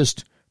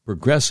leftist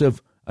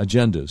progressive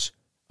agendas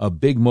of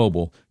Big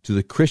Mobile to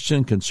the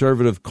Christian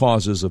conservative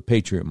causes of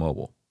Patriot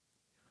Mobile.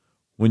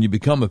 When you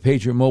become a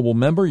Patriot Mobile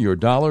member, your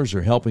dollars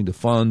are helping to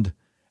fund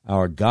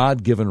our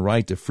God-given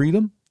right to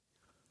freedom.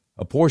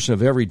 A portion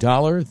of every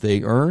dollar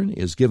they earn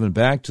is given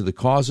back to the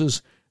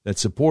causes that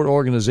support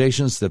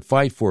organizations that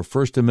fight for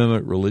First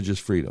Amendment religious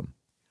freedom,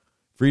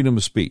 freedom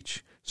of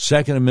speech,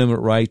 Second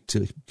Amendment right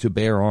to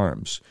bear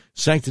arms,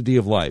 sanctity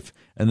of life,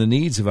 and the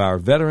needs of our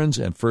veterans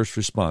and first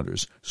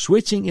responders.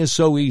 Switching is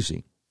so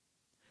easy.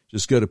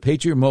 Just go to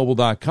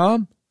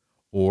patriotmobile.com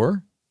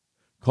or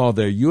call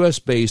their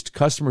U.S.-based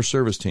customer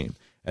service team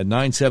at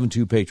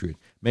 972-PATRIOT.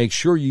 Make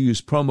sure you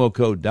use promo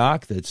code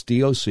DOC, that's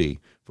DOC,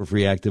 for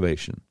free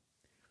activation.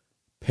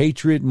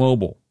 Patriot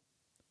Mobile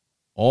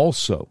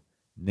also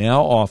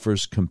now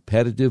offers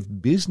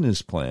competitive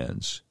business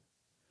plans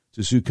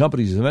to suit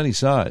companies of any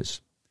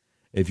size.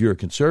 If you're a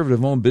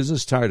conservative-owned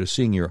business tired of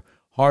seeing your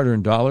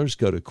hard-earned dollars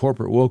go to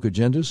corporate woke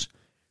agendas,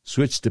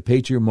 switch to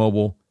Patriot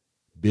Mobile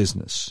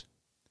Business.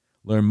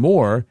 Learn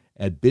more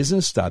at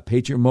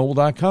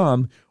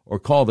business.patriotmobile.com or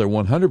call their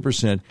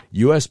 100%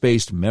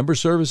 U.S.-based member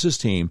services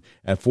team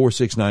at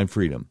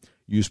 469-FREEDOM.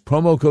 Use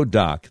promo code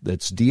DOC,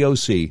 that's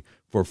DOC,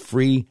 for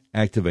free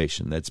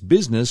activation. That's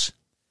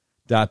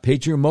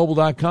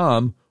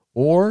business.patriotmobile.com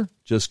or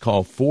just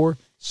call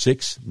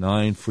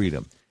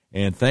 469-FREEDOM.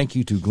 And thank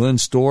you to Glenn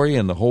Story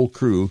and the whole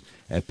crew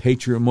at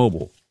Patriot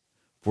Mobile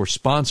for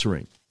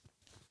sponsoring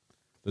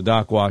the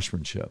Doc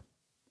Washburn Show.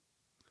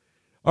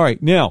 All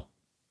right, now,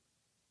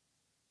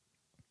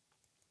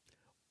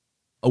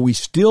 we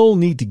still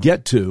need to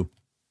get to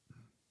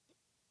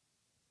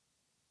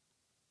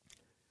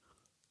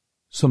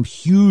some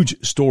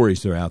huge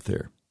stories that are out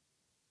there.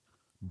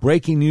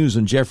 Breaking news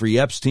on Jeffrey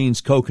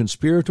Epstein's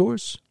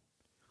co-conspirators.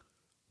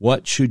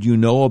 What should you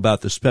know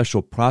about the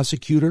special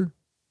prosecutor,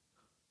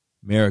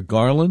 Merrick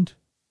Garland,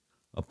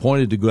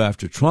 appointed to go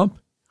after Trump?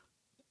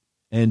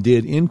 And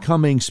did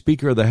incoming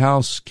Speaker of the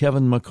House,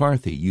 Kevin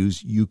McCarthy,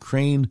 use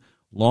Ukraine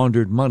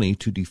laundered money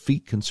to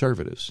defeat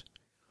conservatives?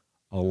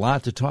 A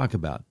lot to talk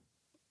about.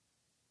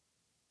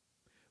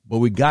 But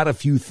we got a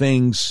few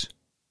things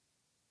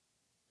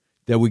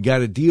that we got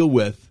to deal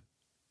with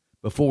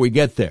before we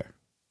get there.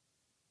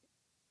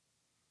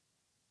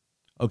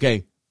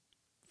 Okay,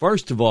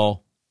 first of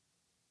all,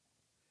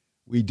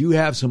 we do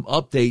have some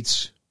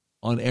updates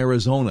on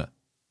Arizona.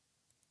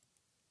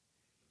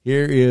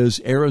 Here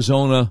is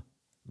Arizona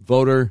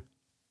voter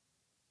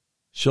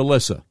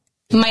Shalissa.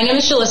 My name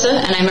is Shalissa,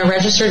 and I'm a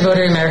registered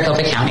voter in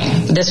Maricopa County.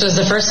 This was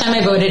the first time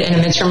I voted in a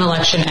midterm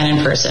election and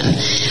in person.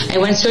 I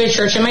went to a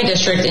church in my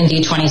district in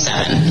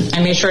D27.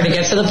 I made sure to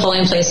get to the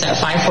polling place at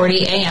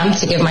 5:40 a.m.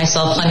 to give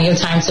myself plenty of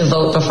time to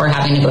vote before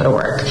having to go to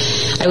work.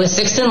 I was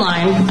sixth in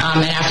line, and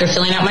after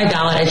filling out my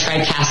ballot, I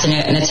tried casting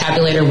it, and the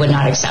tabulator would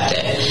not accept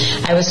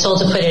it. I was told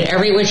to put it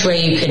every which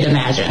way you could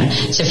imagine,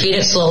 to feed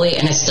it slowly,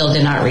 and it still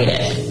did not read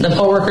it. The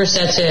poll worker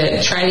said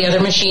to try the other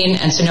machine,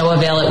 and to no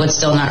avail, it would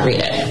still not read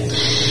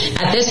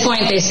it. At this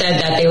point, they said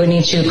that they would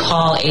need to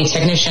call a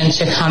technician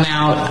to come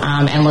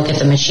out and look at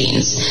the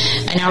machines.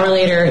 An hour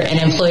later, an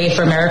employee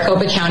from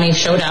Maricopa County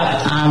showed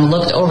up,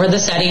 looked over the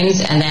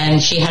settings, and then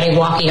she had a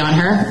walkie on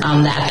her.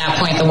 At that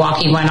point, the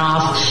walkie went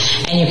off,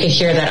 and you could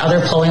hear that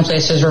other polling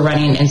places were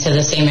running into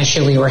the same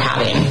issue we were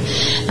having.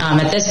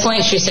 At this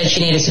point, she said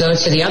she needed to go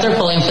to the other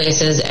polling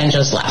places and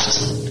just left.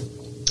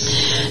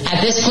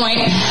 At this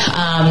point,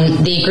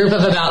 the group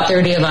of about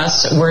 30 of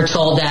us were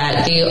told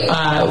that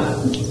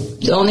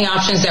the only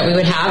options that we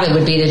would have, it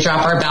would be to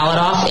drop our ballot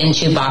off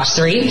into box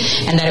 3,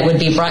 and that it would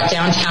be brought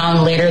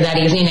downtown later that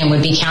evening and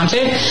would be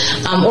counted,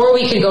 or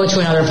we could go to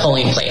another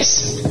polling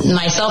place.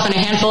 Myself and a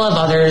handful of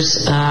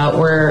others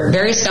were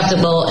very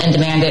skeptical and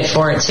demanded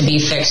for it to be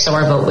fixed so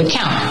our vote would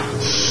count.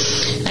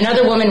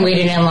 Another woman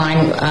waiting in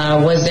line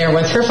was there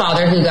with her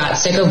father, who got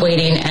sick of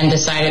waiting and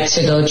decided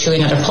to go to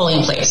another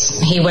polling place.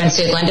 He went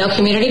to Glendale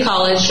Community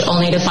College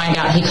only to find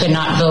out he could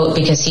not vote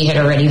because he had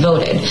already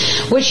voted,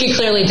 which he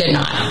clearly did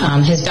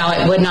not. His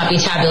ballot would not be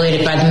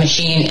tabulated by the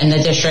machine in the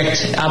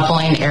district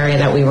polling area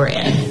that we were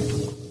in.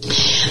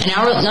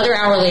 Another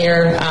hour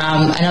later,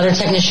 another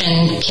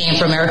technician came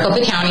from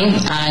Maricopa County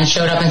and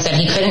showed up and said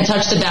he couldn't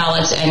touch the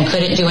ballots and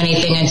couldn't do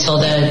anything until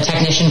the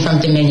technician from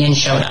Dominion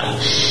showed up.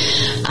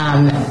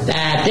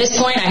 At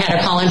this point, I had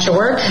to call into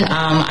work.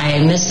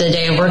 I missed the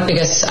day of work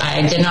because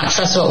I did not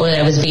trust what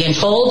I was being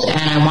told, and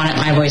I wanted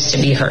my voice to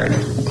be heard.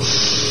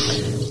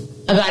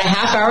 About a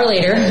half hour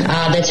later,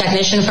 the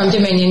technician from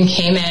Dominion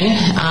came in,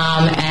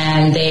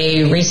 and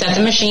they reset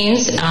the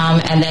machines,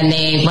 and then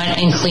they went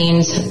and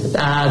cleaned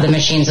the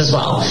machines as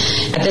well.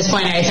 At this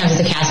point, I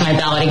attempted to cast my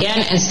ballot again,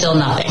 and still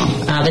nothing.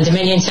 The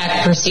Dominion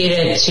tech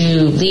proceeded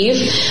to leave,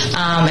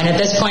 and at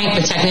this point,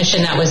 the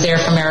technician that was there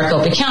from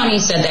Maricopa County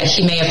said that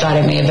he may have thought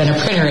it may have been a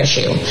printer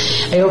issue.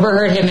 I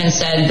overheard him and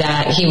said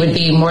that he would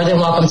be more than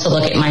welcome to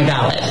look at my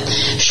ballot.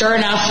 Sure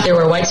enough, there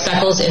were white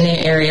speckles in the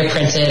area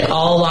printed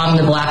all along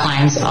the black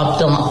lines up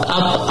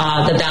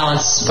the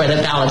ballots where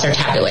the ballots are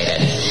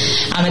tabulated.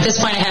 At this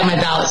point, I had my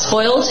ballot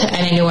spoiled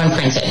and a new one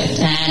printed.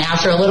 And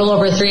after a little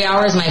over 3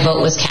 hours, my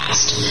vote was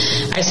cast.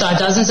 I saw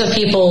dozens of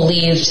people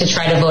leave to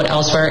try to vote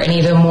elsewhere, and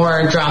even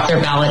more drop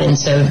their ballot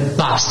into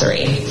box 3.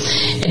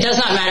 It does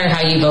not matter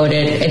how you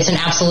voted. It's an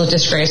absolute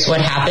disgrace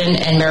what happened,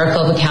 and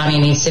Maricopa County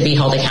needs to be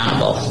held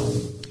accountable.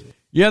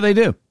 Yeah, they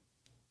do.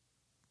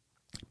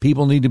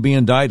 People need to be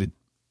indicted.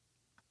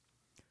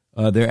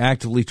 They're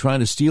actively trying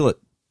to steal it.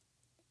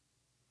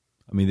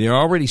 I mean, they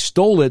already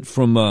stole it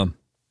from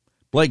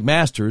Blake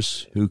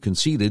Masters, who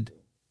conceded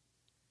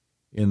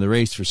in the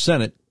race for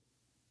Senate.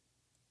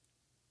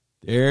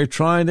 They're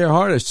trying their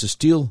hardest to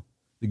steal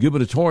the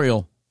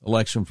gubernatorial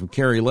election from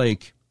Kari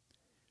Lake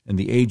and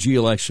the AG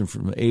election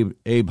from Abe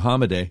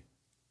Hamadeh.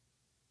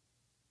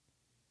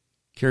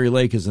 Kari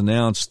Lake has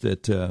announced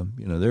that they're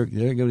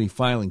going to be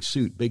filing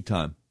suit big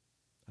time.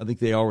 I think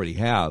they already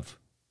have,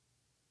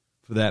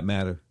 for that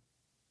matter.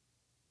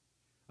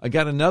 I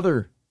got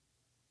another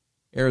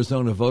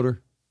Arizona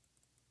voter,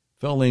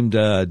 a fellow named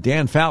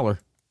Dan Fowler.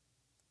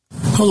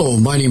 Hello,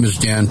 my name is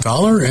Dan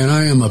Fowler, and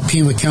I am a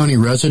Pima County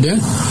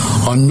resident.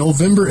 On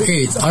November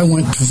 8th, I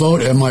went to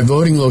vote at my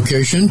voting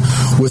location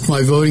with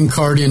my voting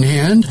card in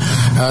hand,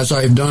 as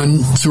I've done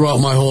throughout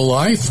my whole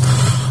life.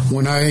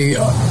 When I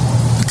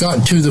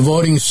got to the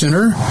voting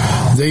center,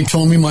 they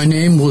told me my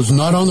name was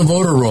not on the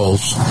voter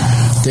rolls.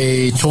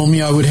 They told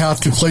me I would have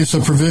to place a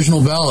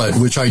provisional ballot,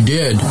 which I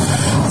did.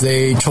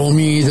 They told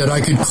me that I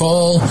could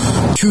call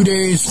 2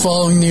 days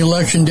following the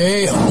election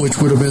day, which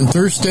would have been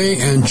Thursday,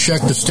 and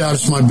check the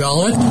status of my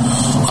ballot.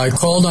 I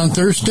called on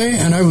Thursday,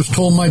 and I was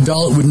told my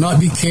ballot would not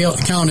be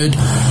counted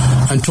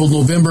until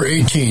November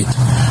 18th.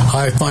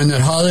 I find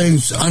that highly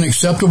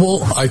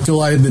unacceptable. I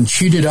feel I have been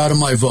cheated out of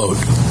my vote.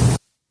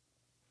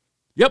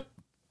 Yep.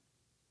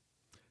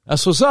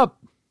 That's what's up.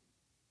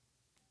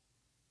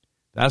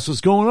 That's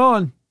what's going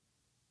on.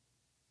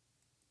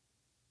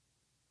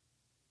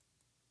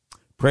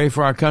 Pray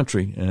for our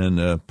country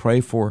and pray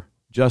for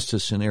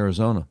justice in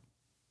Arizona.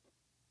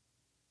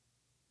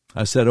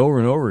 I said over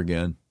and over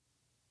again,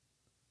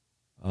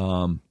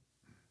 the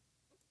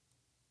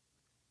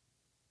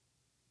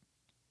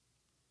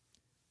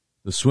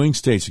swing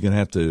states are going to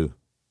have to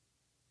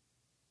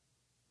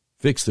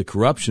fix the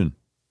corruption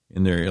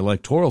in their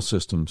electoral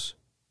systems,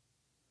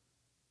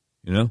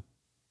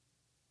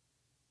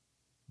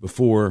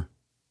 before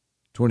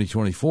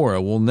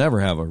 2024. We'll never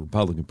have a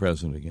Republican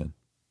president again.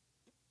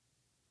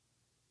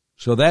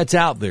 So that's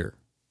out there.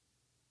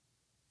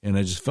 And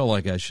I just felt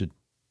like I should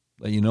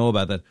let you know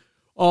about that.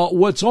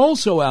 What's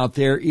also out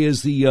there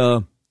is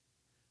the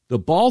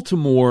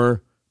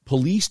Baltimore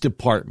Police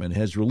Department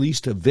has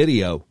released a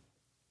video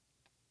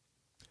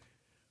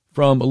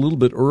from a little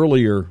bit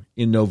earlier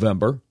in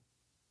November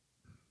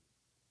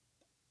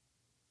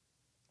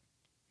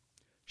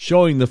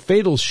showing the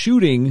fatal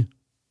shooting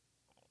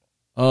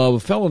of a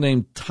fellow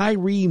named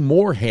Tyree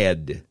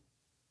Moorhead.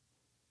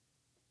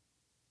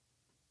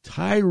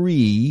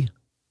 Tyree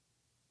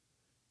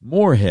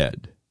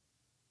Moorhead.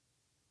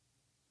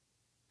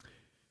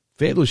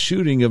 Fatal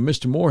shooting of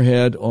Mr.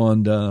 Moorhead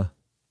on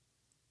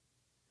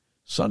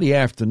Sunday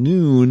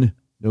afternoon,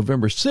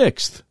 November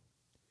 6th.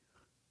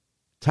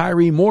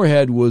 Tyree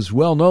Moorhead was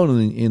well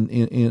known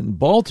in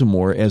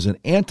Baltimore as an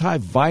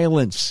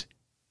anti-violence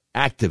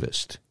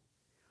activist.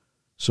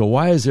 So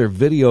why is there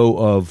video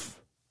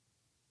of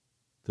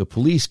the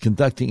police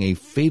conducting a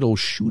fatal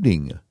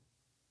shooting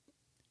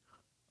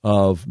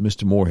of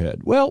Mr.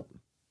 Moorhead? Well,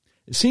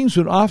 it seems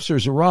when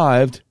officers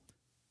arrived,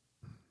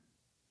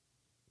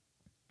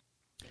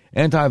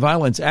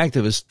 anti-violence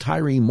activist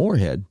Tyree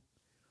Moorhead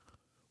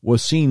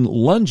was seen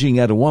lunging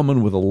at a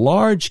woman with a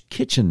large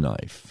kitchen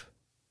knife,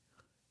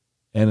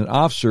 and an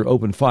officer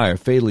opened fire,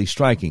 fatally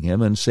striking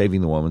him and saving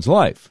the woman's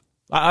life.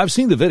 I've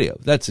seen the video.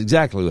 That's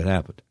exactly what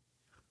happened.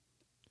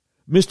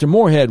 Mr.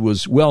 Moorhead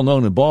was well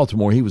known in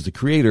Baltimore. He was the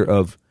creator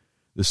of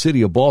the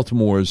city of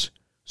Baltimore's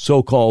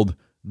so-called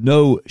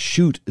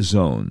no-shoot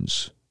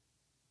zones,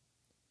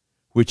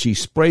 which he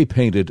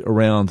spray-painted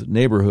around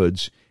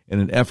neighborhoods in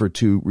an effort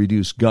to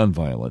reduce gun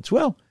violence.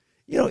 Well,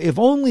 you know, if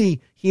only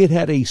he had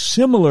had a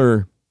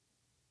similar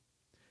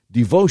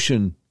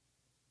devotion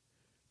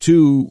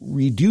to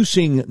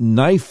reducing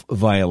knife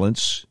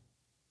violence,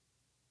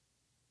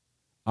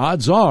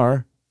 odds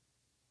are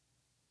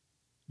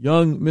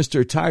young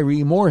Mr.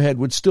 Tyree Moorhead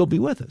would still be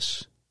with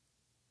us.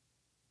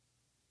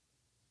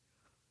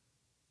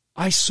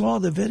 I saw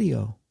the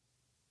video.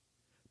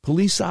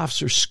 Police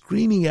officer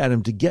screaming at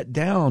him to get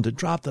down, to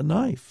drop the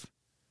knife.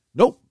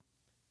 Nope.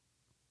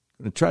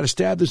 Going to try to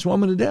stab this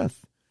woman to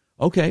death.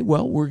 Okay,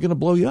 well, we're going to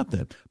blow you up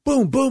then.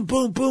 Boom, boom,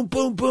 boom, boom,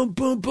 boom, boom,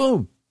 boom,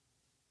 boom.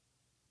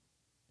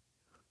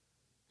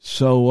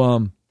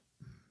 So,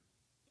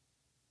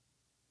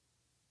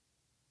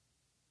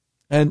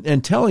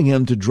 and telling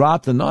him to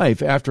drop the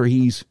knife after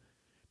he's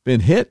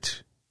been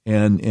hit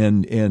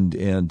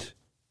and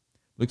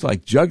looks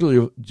like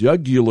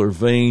jugular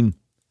vein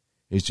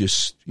is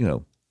just, you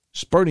know,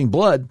 spurting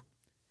blood,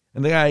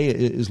 and the guy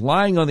is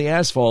lying on the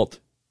asphalt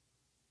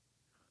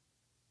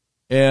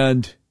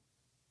and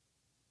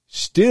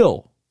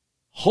still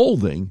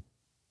holding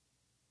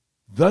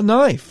the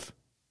knife.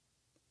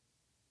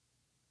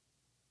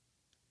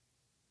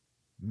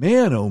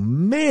 Man, oh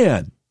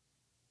man.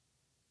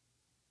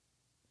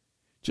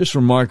 Just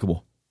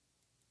remarkable.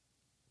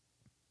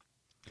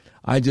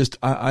 I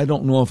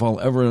don't know if I'll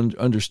ever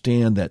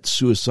understand that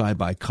suicide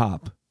by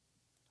cop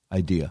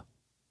idea.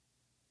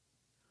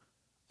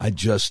 I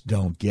just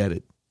don't get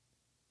it.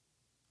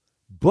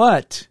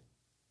 But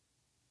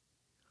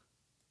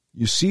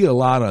you see a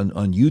lot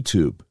on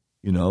YouTube,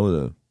 you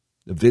know,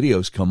 the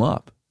videos come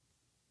up.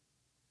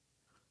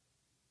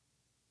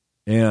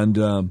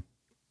 And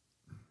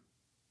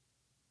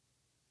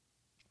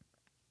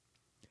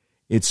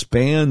it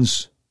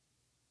spans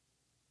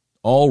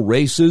all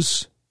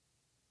races,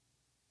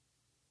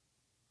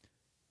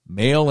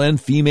 male and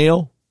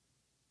female.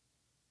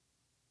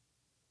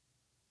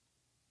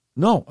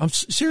 No, I'm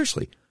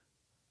seriously.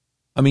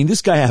 I mean,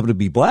 this guy happened to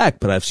be black,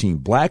 but I've seen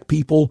black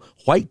people,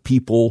 white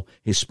people,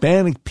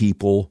 Hispanic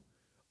people,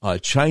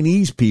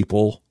 Chinese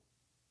people.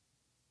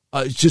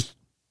 It's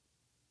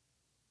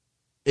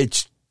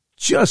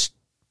just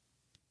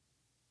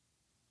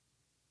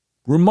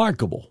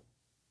remarkable.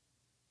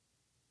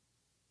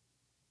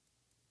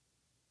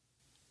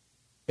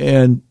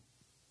 And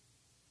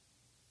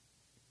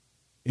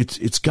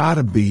it's got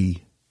to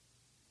be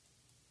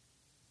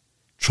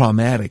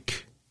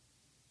traumatic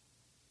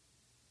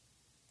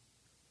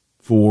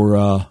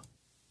for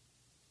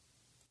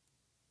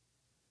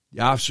the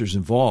officers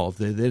involved.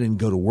 They didn't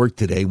go to work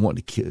today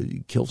wanting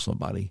to kill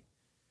somebody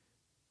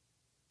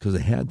because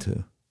they had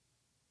to,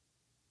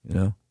 you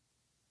know,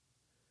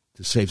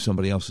 to save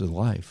somebody else's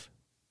life.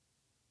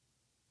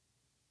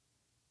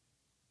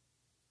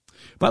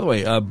 By the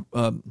way,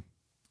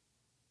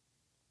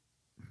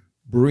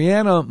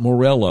 Brianna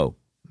Morello,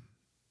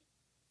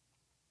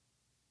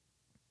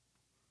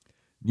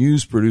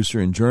 news producer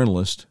and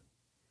journalist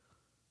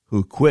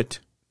who quit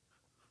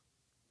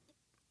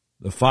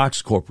the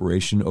Fox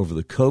Corporation over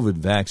the COVID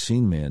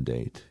vaccine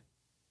mandate.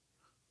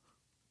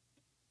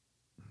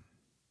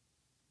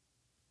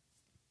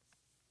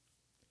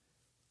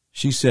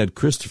 She said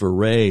Christopher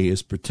Wray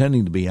is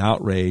pretending to be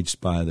outraged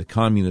by the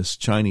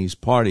Communist Chinese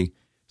Party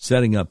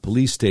setting up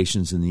police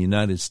stations in the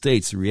United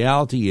States. The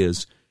reality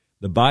is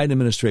the Biden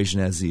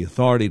administration has the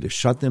authority to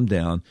shut them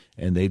down,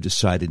 and they've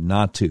decided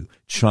not to.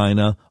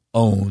 China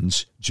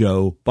owns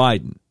Joe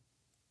Biden.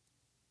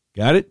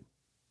 Got it?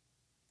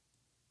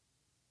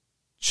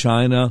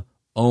 China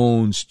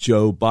owns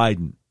Joe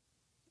Biden.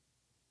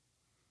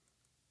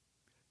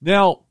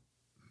 Now,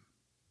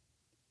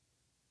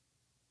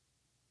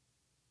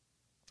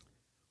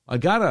 I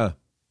got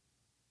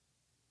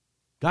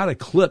a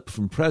clip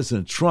from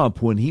President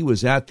Trump when he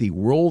was at the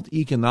World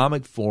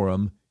Economic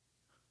Forum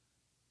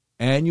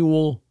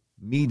annual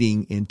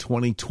meeting in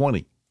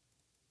 2020,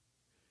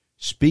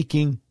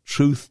 speaking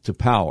truth to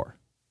power.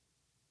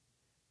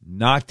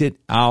 Knocked it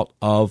out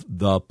of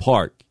the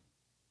park.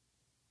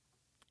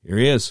 Here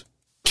he is.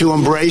 To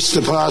embrace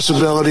the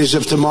possibilities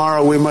of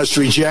tomorrow, we must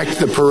reject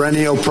the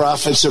perennial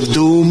prophets of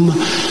doom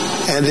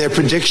and their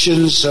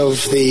predictions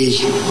of the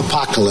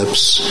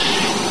apocalypse.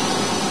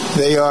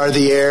 They are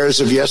the heirs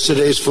of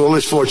yesterday's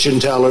foolish fortune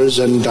tellers,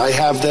 and I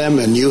have them,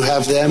 and you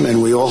have them,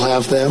 and we all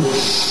have them.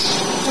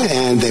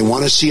 And they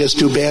want to see us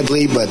do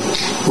badly, but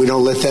we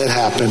don't let that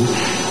happen.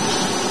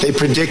 They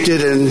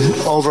predicted an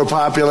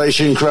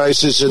overpopulation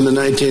crisis in the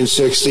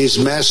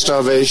 1960s, mass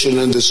starvation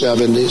in the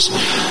 70s,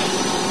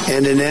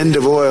 and an end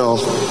of oil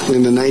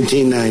in the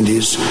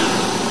 1990s.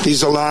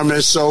 These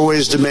alarmists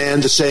always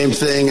demand the same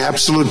thing: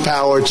 absolute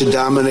power to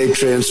dominate,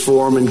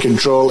 transform, and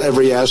control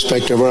every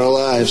aspect of our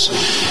lives.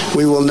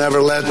 We will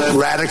never let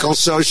radical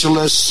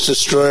socialists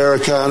destroy our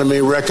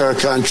economy, wreck our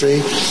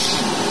country,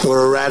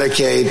 or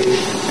eradicate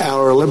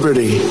our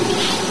liberty.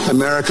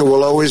 America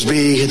will always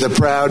be the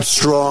proud,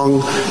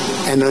 strong,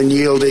 and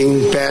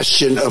unyielding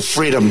bastion of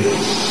freedom.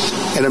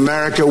 In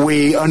America,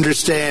 we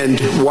understand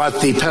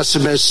what the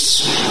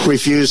pessimists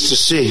refuse to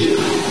see: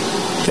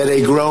 that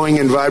a growing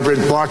and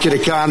vibrant market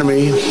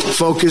economy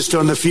focused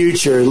on the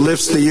future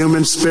lifts the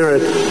human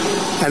spirit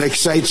and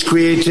excites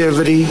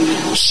creativity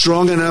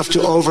strong enough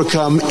to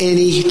overcome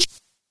any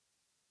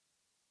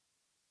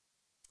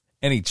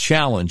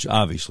challenge.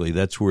 Obviously,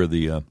 that's where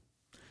the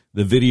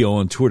video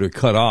on Twitter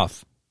cut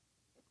off.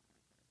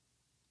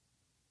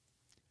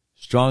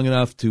 Strong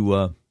enough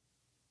to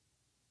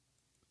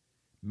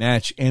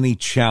match any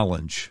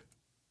challenge.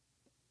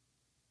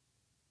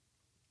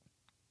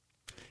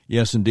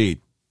 Yes, indeed.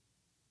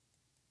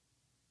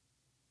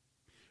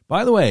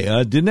 By the way,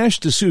 Dinesh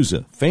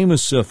D'Souza,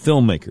 famous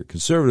filmmaker,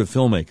 conservative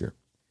filmmaker,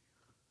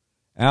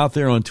 out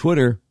there on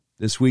Twitter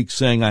this week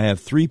saying, I have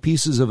 3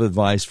 pieces of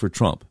advice for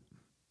Trump.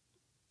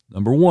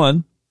 Number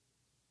 1,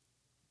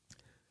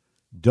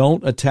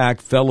 don't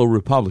attack fellow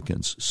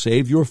Republicans.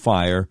 Save your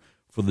fire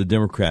for the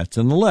Democrats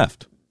and the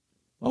left.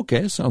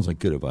 Okay, sounds like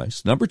good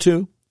advice. Number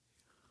 2,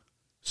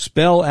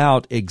 spell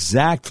out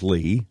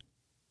exactly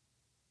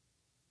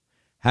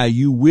how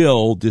you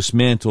will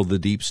dismantle the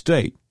deep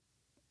state.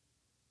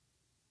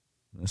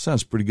 That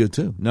sounds pretty good,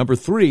 too. Number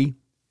 3,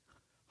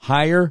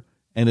 hire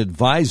an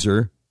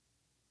advisor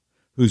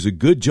who's a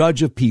good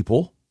judge of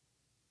people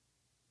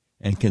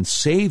and can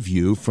save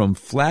you from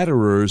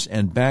flatterers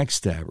and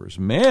backstabbers.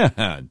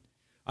 Man,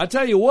 I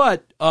tell you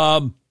what,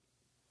 Dinesh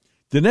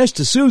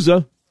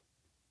D'Souza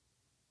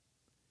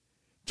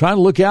trying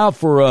to look out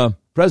for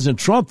President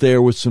Trump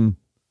there with some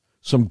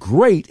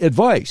great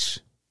advice.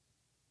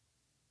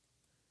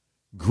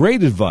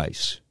 Great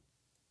advice.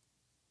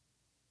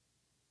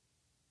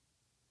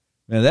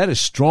 Man, that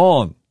is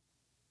strong.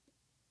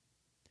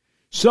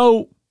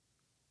 So,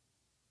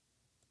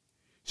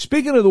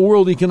 speaking of the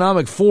World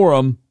Economic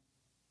Forum,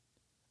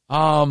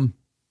 guy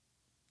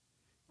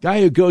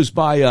who goes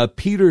by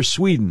Peter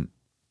Sweden.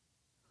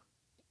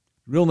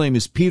 Real name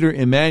is Peter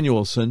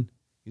Emanuelsson.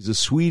 He's a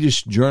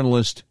Swedish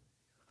journalist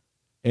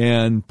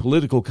and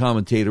political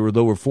commentator with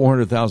over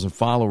 400,000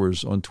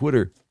 followers on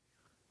Twitter.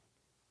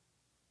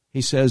 He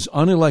says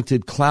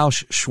unelected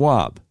Klaus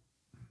Schwab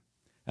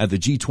at the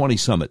G20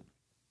 summit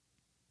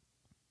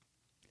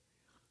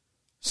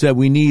said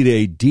we need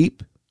a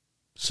deep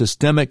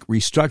systemic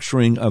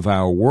restructuring of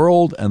our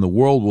world, and the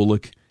world will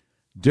look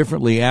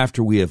differently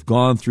after we have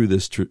gone through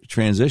this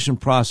transition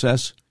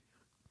process.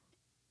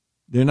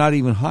 They're not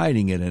even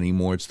hiding it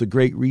anymore. It's the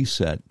Great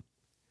Reset.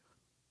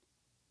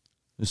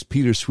 This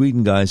Peter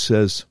Sweden guy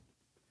says,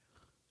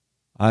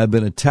 I have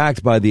been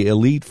attacked by the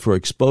elite for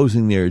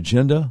exposing their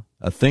agenda.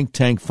 A think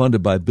tank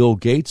funded by Bill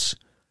Gates,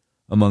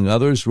 among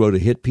others, wrote a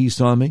hit piece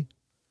on me.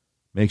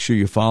 Make sure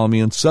you follow me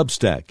on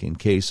Substack in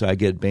case I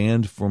get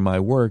banned for my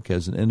work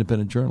as an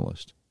independent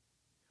journalist.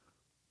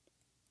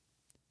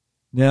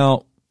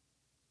 Now,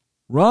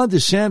 Ron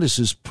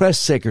DeSantis' press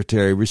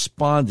secretary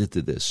responded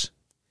to this.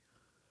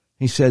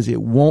 He says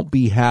it won't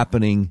be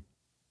happening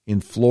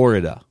in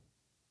Florida.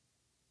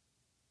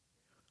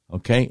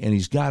 Okay, and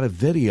he's got a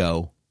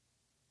video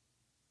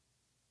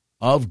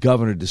of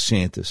Governor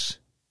DeSantis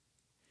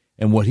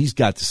and what he's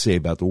got to say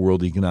about the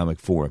World Economic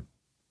Forum.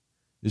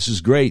 This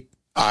is great.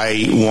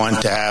 I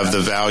want to have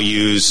the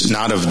values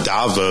not of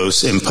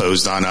Davos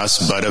imposed on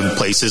us, but of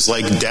places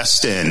like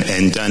Destin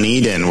and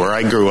Dunedin, where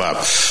I grew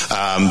up.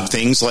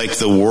 Things like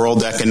the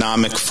World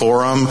Economic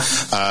Forum,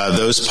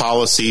 those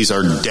policies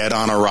are dead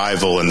on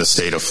arrival in the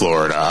state of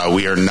Florida.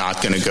 We are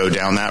not going to go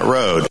down that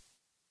road.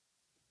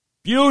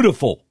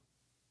 Beautiful.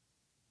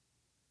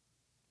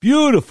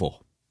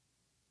 Beautiful.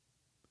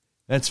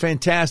 That's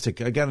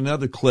fantastic. I got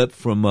another clip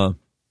from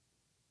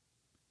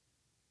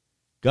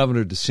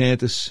Governor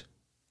DeSantis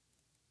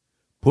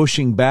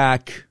pushing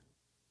back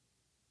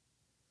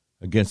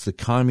against the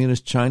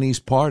Communist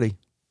Chinese Party.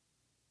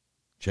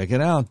 Check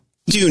it out.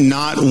 do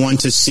not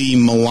want to see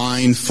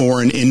malign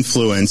foreign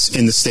influence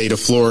in the state of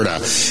Florida.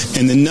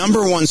 And the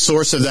number one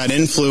source of that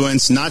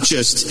influence, not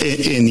just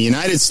in the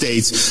United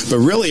States, but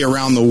really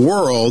around the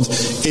world,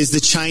 is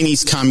the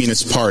Chinese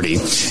Communist Party.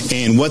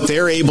 And what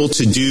they're able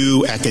to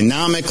do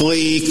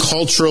economically,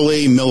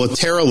 culturally,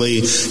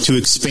 militarily to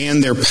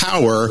expand their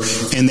power.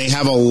 And they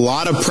have a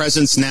lot of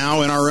presence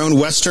now in our own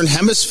Western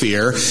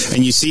Hemisphere.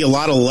 And you see a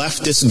lot of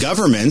leftist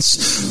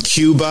governments,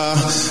 Cuba,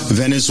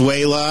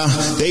 Venezuela,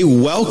 they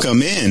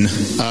welcome in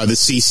the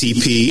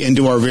CCP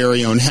into our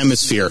very own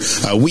hemisphere.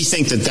 We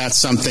think that that's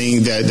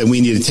something that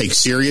we need to take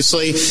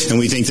seriously, and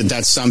we think that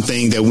that's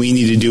something that we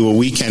need to do what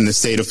we can in the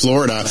state of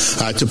Florida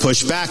to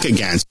push back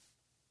against.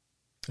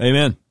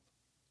 Amen.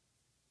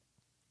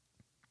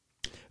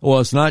 Well,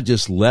 it's not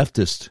just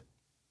leftist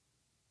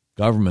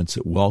governments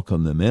that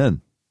welcome them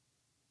in.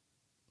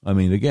 I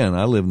mean, again,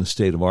 I live in the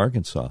state of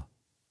Arkansas,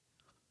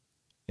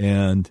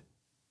 and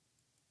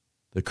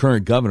the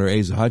current governor,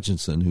 Asa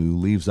Hutchinson, who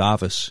leaves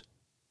office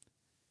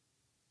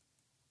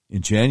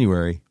in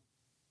January,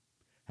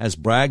 has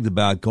bragged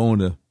about going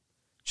to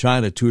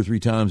China 2 or 3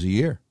 times a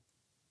year.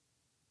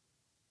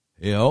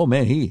 Oh,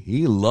 man,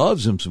 he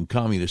loves him some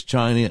communist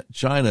China.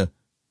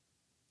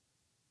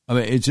 I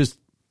mean, it's just,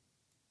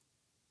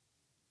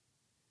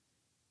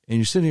 and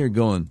you're sitting here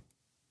going,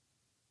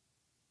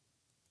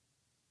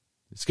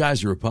 this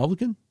guy's a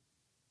Republican?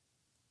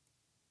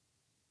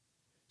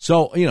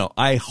 So,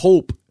 I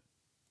hope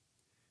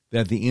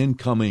that the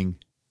incoming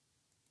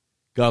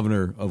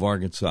governor of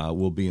Arkansas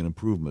will be an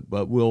improvement,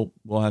 but we'll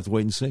have to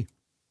wait and see.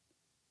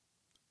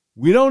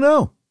 We don't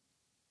know.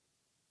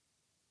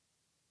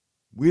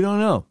 We don't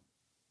know.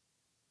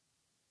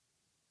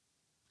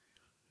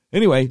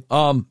 Anyway,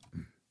 I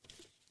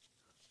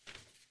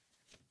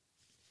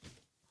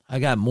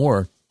got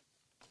more.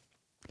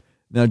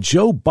 Now,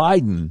 Joe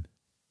Biden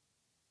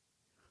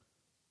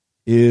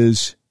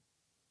is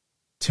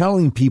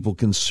telling people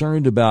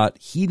concerned about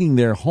heating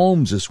their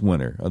homes this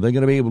winter. Are they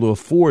going to be able to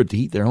afford to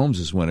heat their homes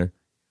this winter?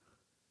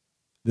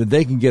 That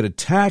they can get a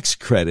tax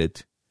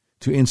credit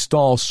to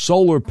install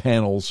solar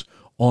panels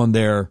on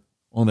their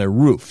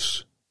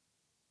roofs.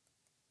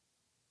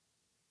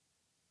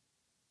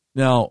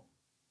 Now,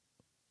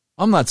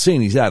 I'm not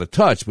saying he's out of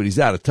touch, but he's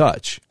out of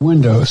touch.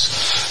 Windows,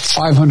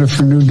 $500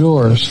 for new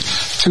doors,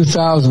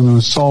 $2,000 to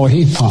install a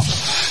heat pump,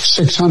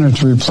 $600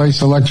 to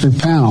replace electric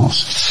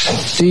panels.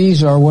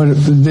 These are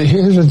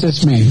here's what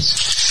this means.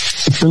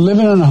 If you're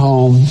living in a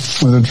home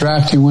with a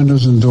drafty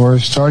windows and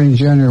doors starting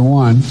January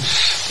 1,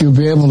 you'll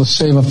be able to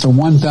save up to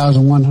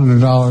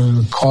 $1,100 in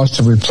the cost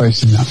of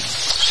replacing them.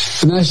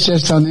 And that's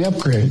just on the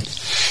upgrade.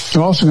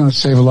 You're also going to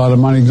save a lot of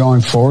money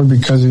going forward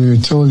because your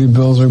utility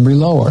bills will be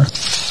lower.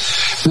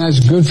 And that's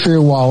good for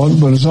your wallet,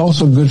 but it's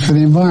also good for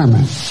the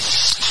environment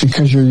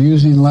because you're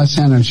using less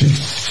energy.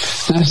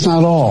 And that's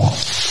not all.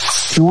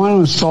 If you want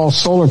to install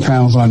solar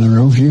panels on your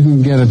roof, you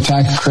can get a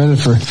tax credit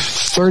for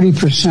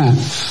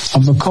 30%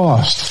 of the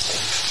cost.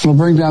 It'll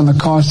bring down the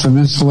cost of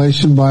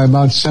installation by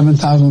about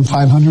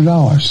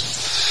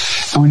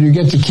 $7,500. And when you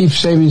get to keep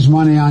savings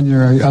money on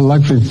your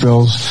electric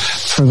bills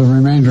for the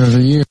remainder of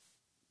the year.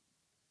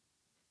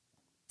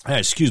 Hey,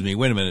 excuse me,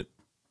 wait a minute.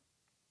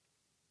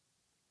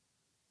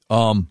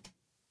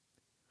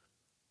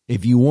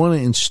 If you want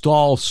to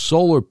install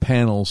solar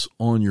panels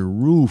on your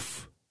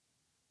roof,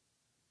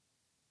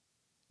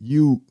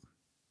 you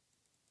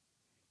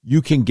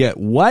can get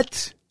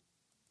what?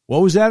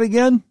 What was that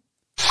again?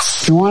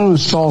 If you want to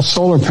install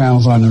solar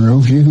panels on the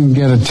roof, you can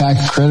get a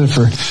tax credit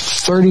for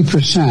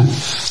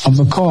 30% of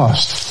the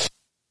cost.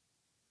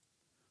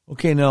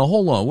 Okay, now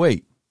hold on,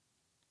 wait.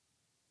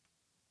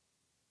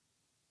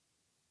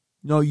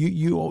 No,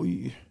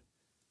 you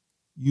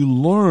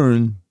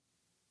learn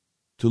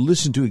to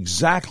listen to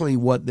exactly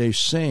what they're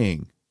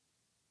saying.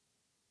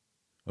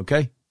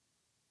 Okay?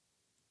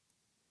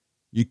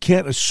 You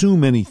can't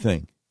assume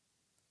anything.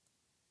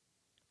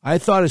 I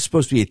thought it's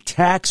supposed to be a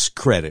tax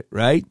credit,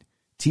 right?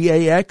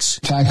 T-A-X?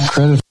 Tax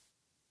credit.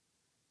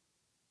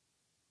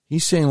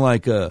 He's saying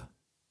like a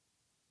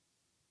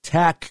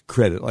tack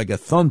credit, like a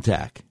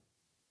thumbtack.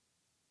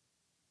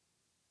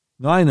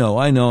 No, I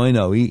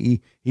know.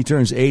 He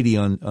turns 80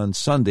 on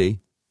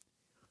Sunday.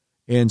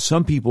 And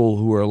some people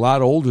who are a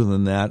lot older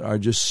than that are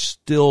just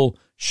still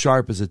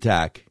sharp as a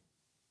tack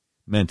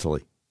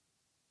mentally.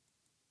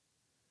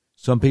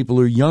 Some people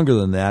who are younger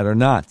than that are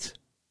not.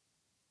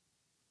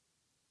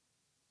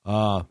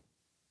 Wow.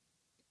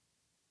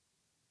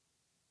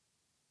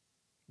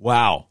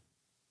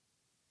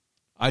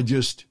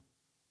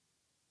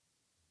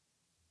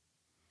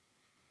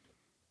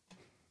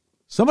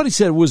 Somebody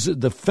said, was it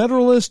the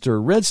Federalist or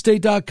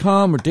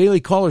RedState.com or Daily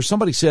Caller?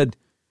 Somebody said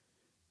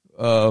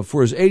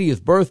for his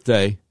 80th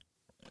birthday,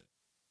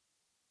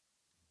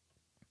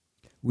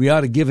 we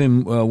ought to give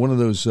him one of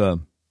those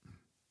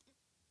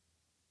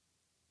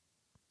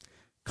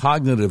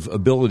cognitive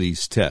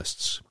abilities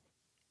tests.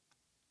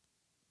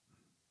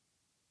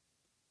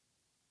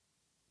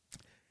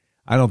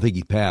 I don't think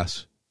he'd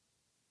pass.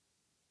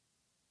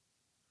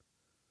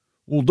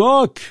 Well,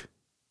 Doc,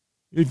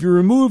 if you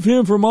remove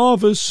him from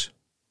office,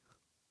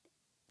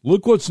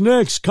 Look what's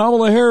next,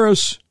 Kamala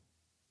Harris.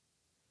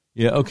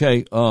 Yeah,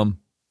 okay.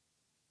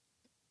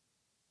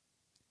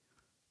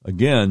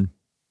 Again,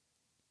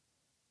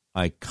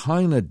 I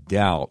kind of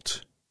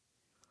doubt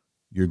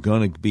you're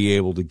going to be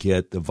able to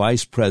get the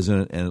vice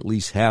president and at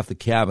least half the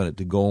cabinet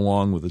to go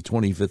along with the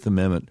 25th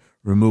Amendment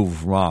removal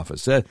from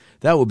office.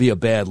 That would be a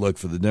bad look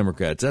for the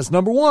Democrats. That's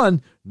number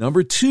one.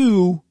 Number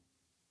two,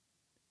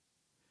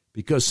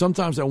 because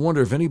sometimes I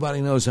wonder if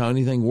anybody knows how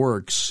anything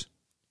works,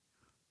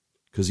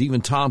 because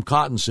even Tom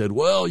Cotton said,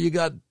 well, you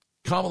got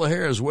Kamala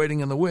Harris waiting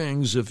in the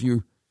wings if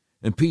you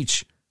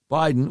impeach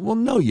Biden. Well,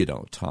 no, you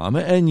don't, Tom,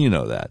 and you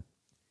know that.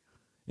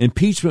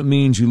 Impeachment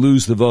means you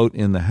lose the vote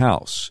in the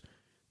House.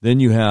 Then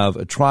you have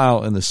a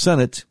trial in the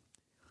Senate,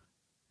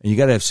 and you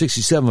got to have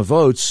 67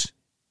 votes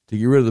to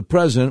get rid of the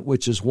president,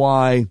 which is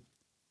why,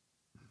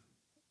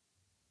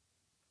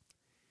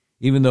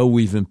 even though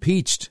we've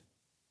impeached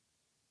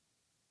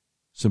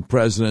some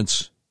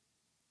presidents,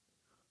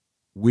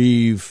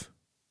 we've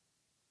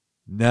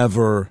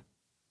never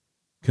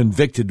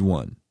convicted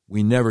one.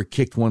 We never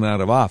kicked one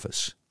out of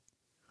office.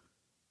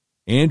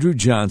 Andrew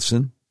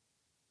Johnson,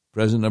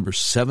 president number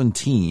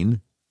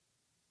 17,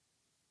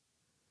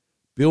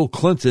 Bill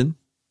Clinton,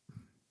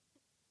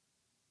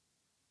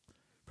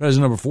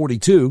 president number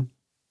 42,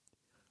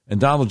 and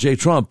Donald J.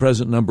 Trump,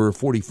 president number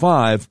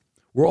 45,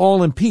 were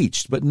all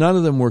impeached, but none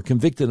of them were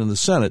convicted in the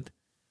Senate,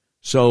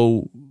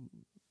 so,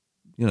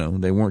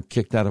 they weren't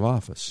kicked out of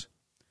office.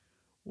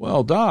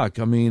 Well, Doc,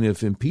 I mean,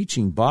 if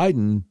impeaching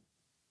Biden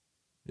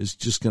is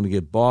just going to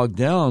get bogged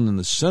down in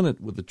the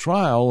Senate with the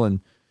trial and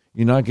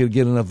you're not going to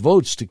get enough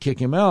votes to kick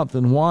him out,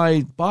 then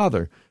why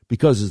bother?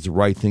 Because it's the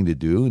right thing to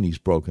do and he's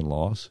broken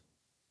laws.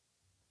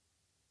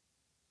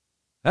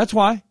 That's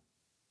why.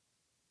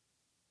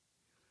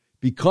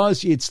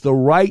 Because it's the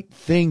right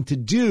thing to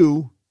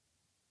do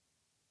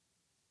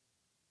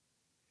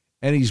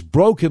and he's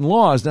broken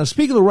laws. Now,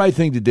 speaking of the right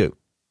thing to do,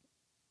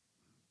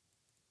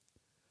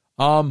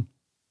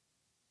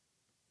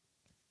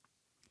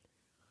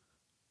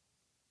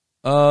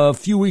 a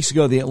few weeks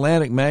ago, the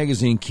Atlantic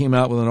magazine came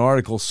out with an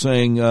article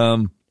saying,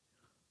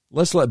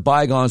 let's let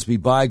bygones be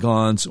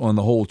bygones on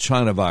the whole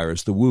China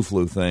virus, the Wu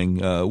flu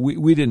thing.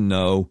 We didn't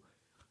know,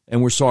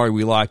 and we're sorry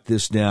we locked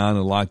this down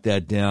and locked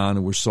that down,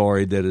 and we're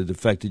sorry that it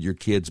affected your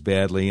kids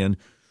badly, and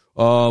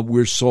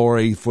we're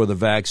sorry for the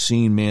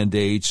vaccine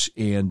mandates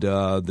and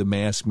the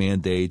mask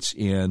mandates.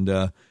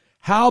 And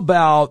how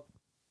about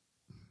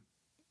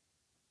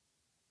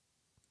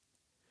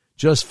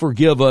just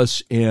forgive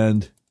us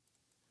and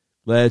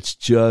let's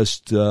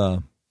just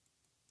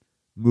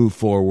move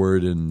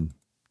forward and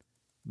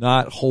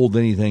not hold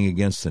anything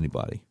against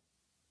anybody,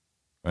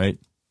 right?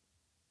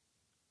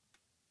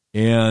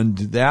 And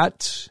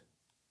that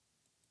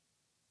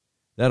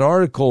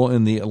article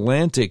in the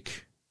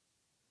Atlantic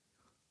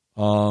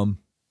really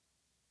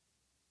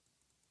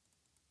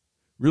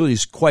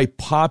is quite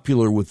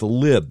popular with the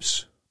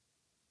libs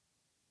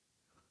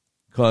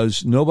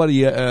because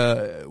nobody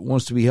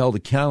wants to be held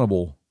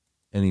accountable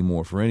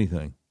anymore for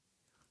anything.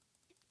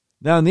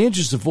 Now, in the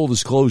interest of full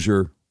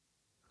disclosure,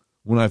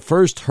 when I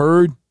first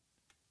heard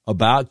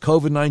about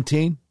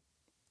COVID-19,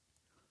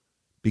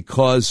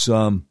 because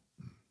a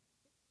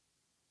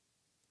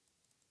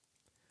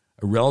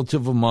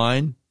relative of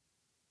mine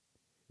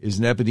is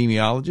an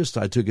epidemiologist,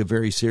 I took it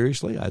very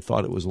seriously. I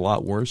thought it was a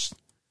lot worse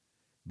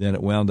than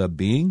it wound up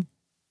being.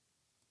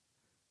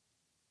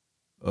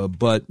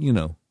 But,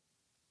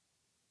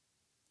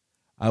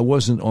 I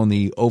wasn't on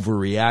the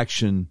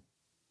overreaction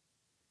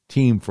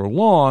team for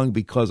long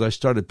because I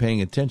started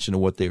paying attention to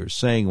what they were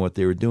saying, what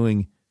they were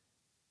doing,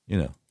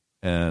 and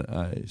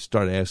I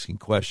started asking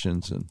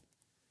questions and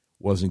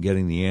wasn't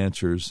getting the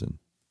answers. And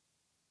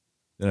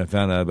then I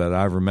found out about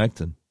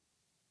ivermectin,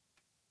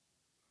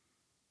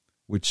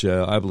 which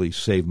I believe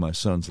saved my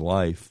son's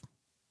life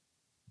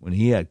when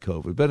he had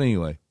COVID. But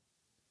anyway,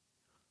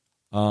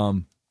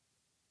 but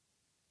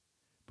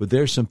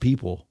there's some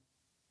people.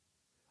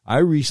 I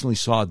recently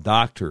saw a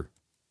doctor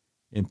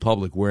in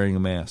public wearing a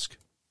mask.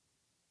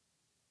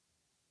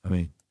 I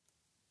mean,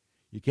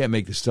 you can't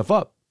make this stuff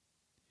up.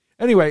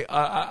 Anyway,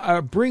 I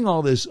bring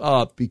all this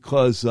up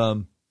because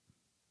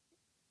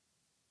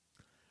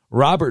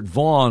Robert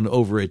Vaughn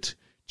over at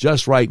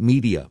Just Right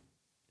Media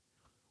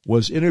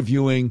was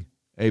interviewing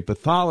a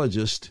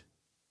pathologist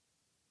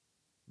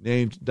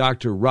named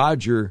Dr.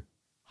 Roger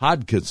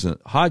Hodgkinson.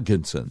 I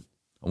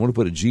want to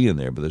put a G in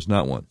there, but there's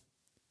not one.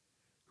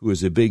 Who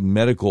is a big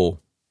medical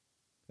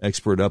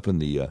expert up in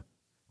the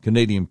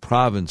Canadian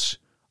province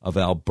of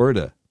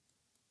Alberta.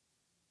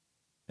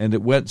 And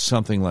it went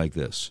something like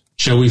this.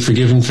 Shall we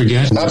forgive and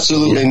forget?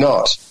 Absolutely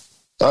not.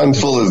 I'm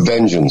full of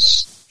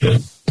vengeance.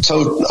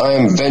 So I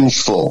am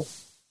vengeful.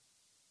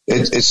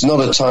 It's not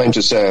a time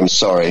to say I'm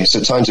sorry. It's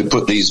a time to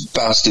put these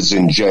bastards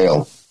in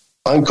jail.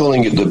 I'm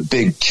calling it the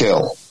big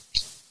kill.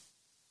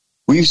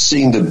 We've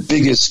seen the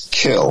biggest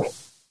kill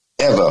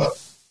ever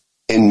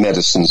in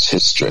medicine's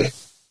history,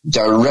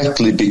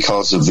 directly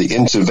because of the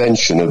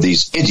intervention of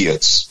these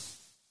idiots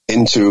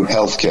into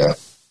healthcare.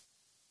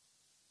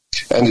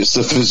 And it's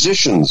the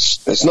physicians,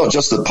 it's not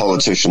just the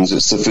politicians,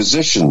 it's the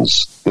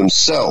physicians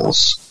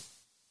themselves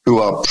who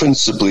are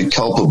principally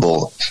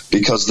culpable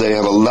because they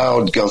have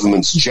allowed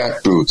government's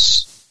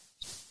jackboots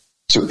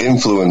to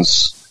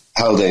influence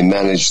how they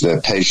manage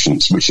their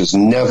patients, which has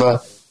never,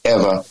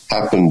 ever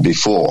happened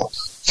before.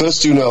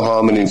 First, do no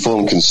harm and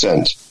informed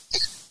consent.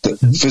 The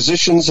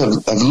physicians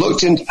have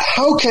looked in.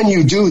 How can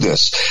you do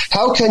this?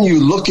 How can you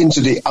look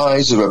into the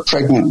eyes of a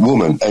pregnant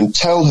woman and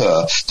tell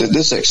her that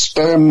this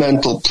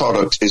experimental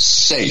product is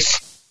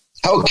safe?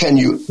 How can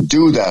you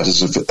do that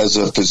as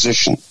a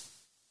physician?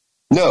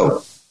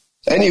 No.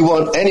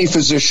 Any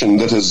physician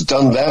that has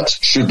done that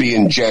should be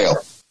in jail.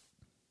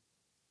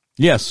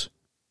 Yes.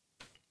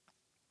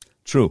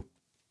 True.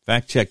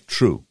 Fact check,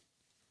 true.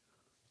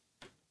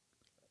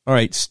 All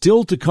right,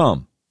 still to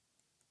come,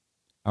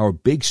 our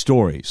big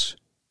stories.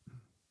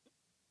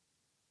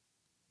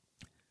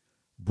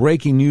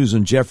 Breaking news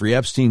on Jeffrey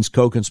Epstein's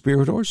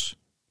co-conspirators.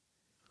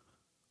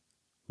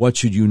 What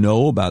should you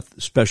know about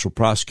the special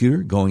prosecutor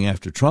going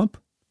after Trump?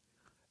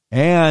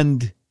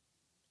 And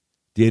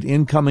did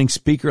incoming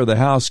Speaker of the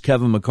House,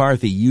 Kevin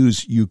McCarthy,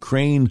 use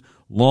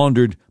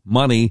Ukraine-laundered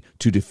money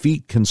to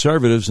defeat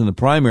conservatives in the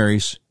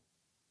primaries?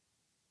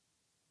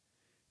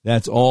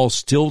 That's all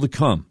still to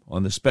come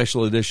on the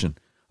special edition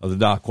of the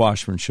Doc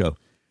Washburn Show.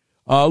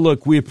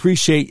 Look, we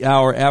appreciate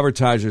our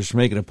advertisers for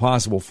making it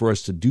possible for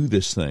us to do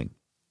this thing.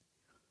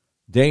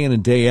 Day in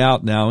and day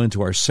out now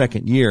into our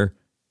second year.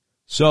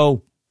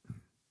 So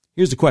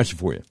here's the question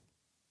for you.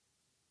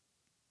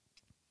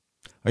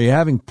 Are you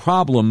having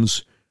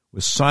problems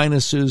with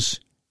sinuses,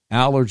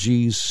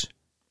 allergies?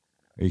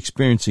 Are you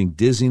experiencing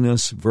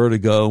dizziness,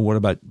 vertigo? What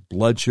about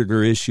blood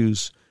sugar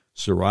issues,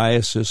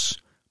 psoriasis,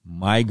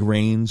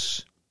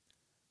 migraines,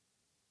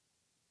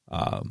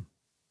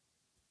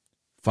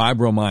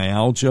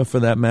 fibromyalgia for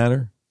that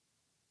matter?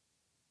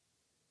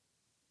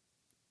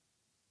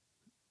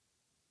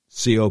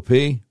 COP?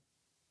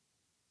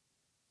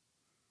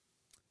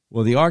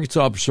 Well, the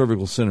Arkansas Upper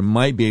Cervical Center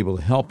might be able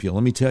to help you.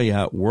 Let me tell you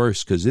how it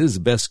works, because it is the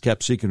best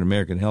kept secret in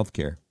American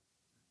healthcare.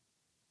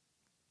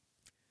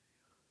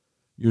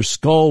 Your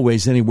skull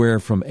weighs anywhere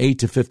from 8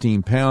 to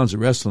 15 pounds. It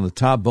rests on the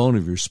top bone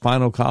of your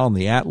spinal column,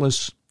 the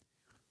atlas,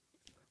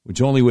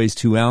 which only weighs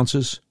 2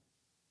 ounces.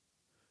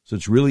 So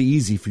it's really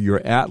easy for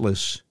your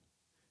atlas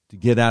to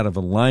get out of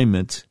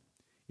alignment.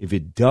 If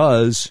it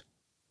does,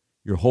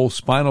 your whole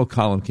spinal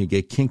column can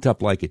get kinked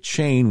up like a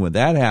chain. When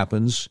that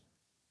happens,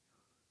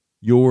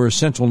 your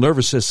central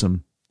nervous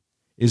system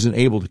isn't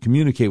able to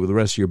communicate with the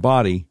rest of your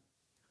body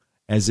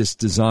as it's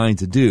designed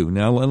to do.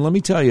 Now, let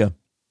me tell you,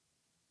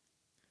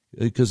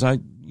 because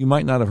you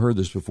might not have heard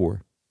this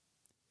before.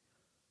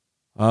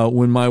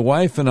 When my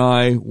wife and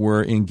I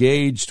were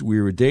engaged, we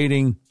were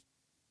dating,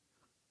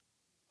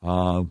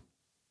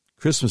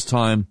 Christmas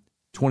time,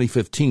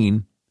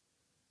 2015,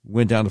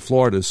 went down to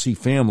Florida to see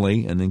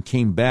family and then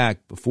came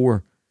back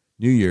before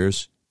New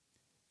Year's.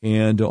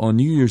 And on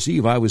New Year's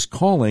Eve, I was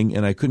calling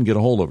and I couldn't get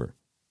a hold of her.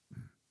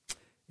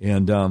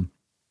 And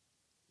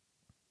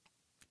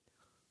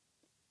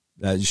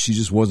she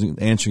just wasn't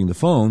answering the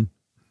phone.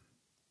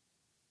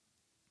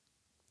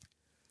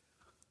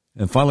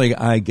 And finally,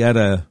 I got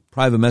a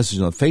private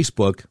message on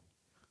Facebook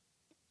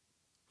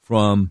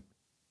from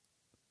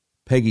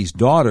Peggy's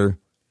daughter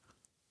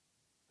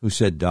who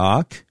said,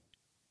 "Doc,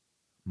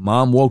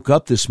 Mom woke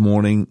up this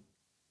morning,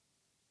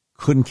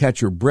 couldn't catch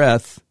her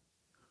breath,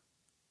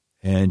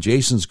 and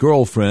Jason's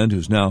girlfriend,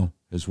 who's now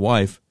his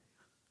wife,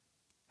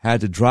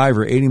 had to drive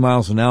her 80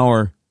 miles an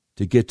hour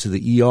to get to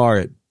the ER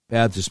at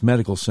Baptist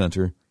Medical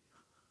Center,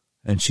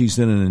 and she's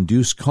in an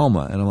induced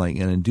coma." And I'm like,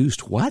 an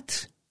induced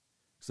what?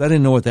 Because I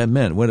didn't know what that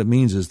meant. What it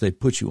means is they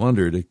put you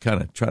under to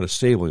kind of try to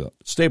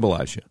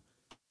stabilize you.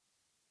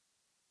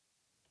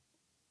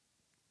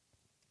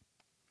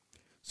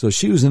 So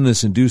she was in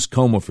this induced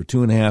coma for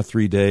 2.5,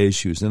 3 days.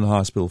 She was in the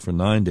hospital for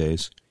 9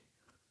 days.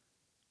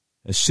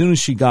 As soon as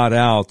she got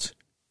out,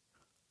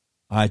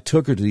 I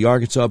took her to the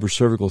Arkansas Upper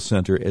Cervical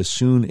Center as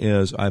soon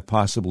as I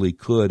possibly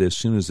could, as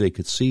soon as they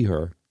could see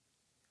her.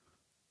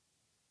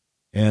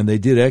 And they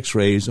did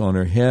x-rays on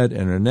her head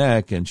and her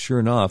neck, and sure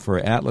enough, her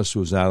atlas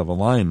was out of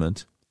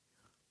alignment.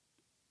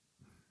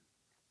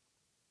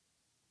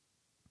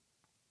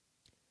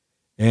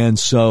 And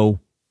so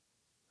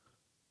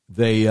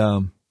they,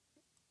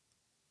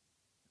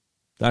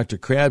 Dr.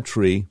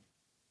 Crabtree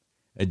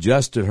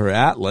adjusted her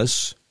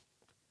atlas,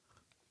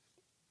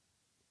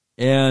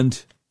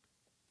 and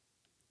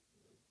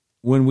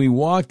when we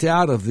walked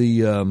out of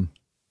the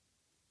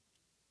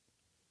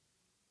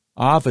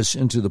office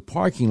into the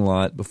parking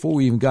lot, before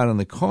we even got in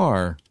the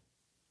car,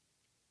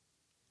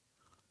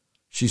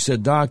 she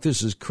said, "Doc,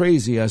 this is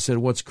crazy." I said,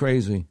 "What's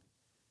crazy?"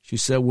 She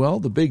said, "Well,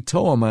 the big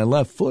toe on my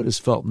left foot has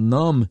felt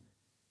numb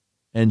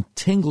and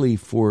tingly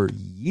for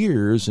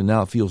years, and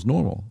now it feels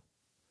normal."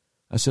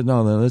 I said,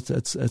 "No,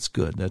 that's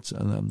good. That's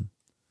I'm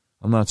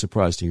not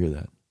surprised to hear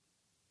that.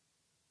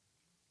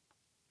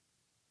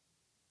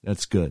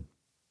 That's good."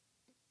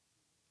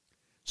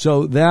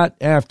 So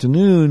that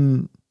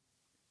afternoon,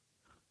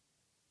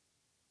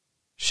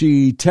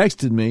 she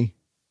texted me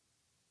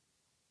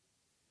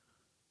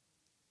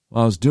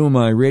while I was doing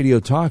my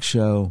radio talk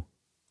show,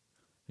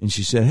 and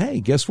she said,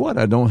 hey, guess what?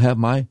 I don't have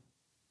my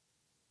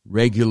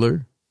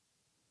regular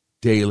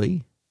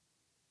daily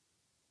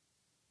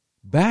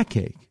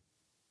backache.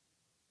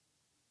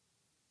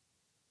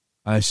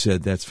 I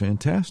said, that's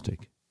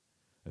fantastic.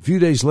 A few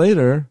days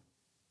later,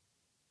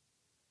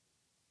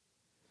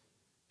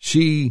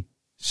 she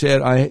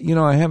said, I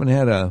haven't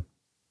had a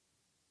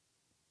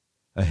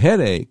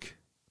headache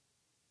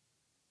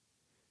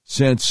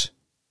since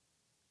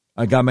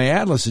I got my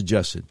Atlas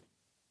adjusted.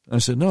 I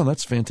said, no,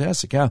 that's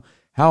fantastic.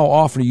 How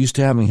often are you used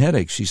to having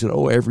headaches? She said,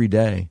 every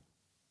day.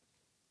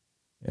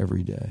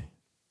 Every day.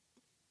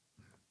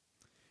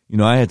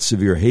 I had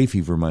severe hay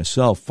fever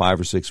myself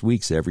 5 or 6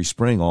 weeks every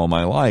spring all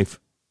my life.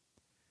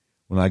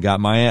 When I got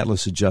my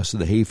Atlas adjusted,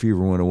 the hay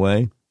fever went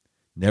away,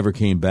 never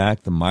came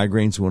back. The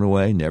migraines went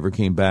away, never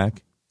came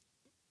back.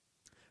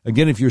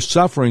 Again, if you're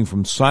suffering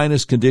from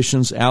sinus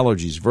conditions,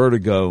 allergies,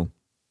 vertigo,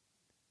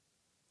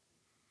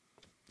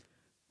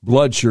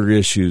 blood sugar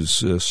issues,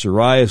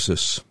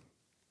 psoriasis,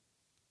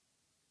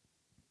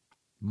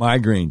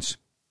 migraines,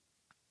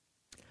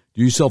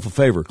 do yourself a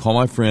favor. Call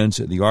my friends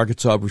at the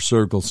Arkansas Upper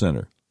Cervical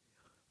Center,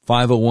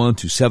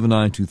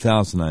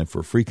 501-279-2009 for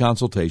a free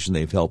consultation.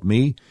 They've helped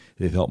me.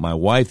 They've helped my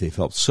wife. They've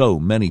helped so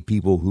many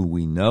people who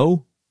we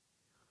know.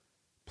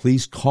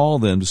 Please call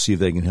them to see if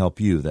they can help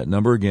you. That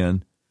number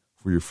again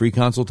for your free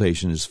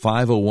consultation is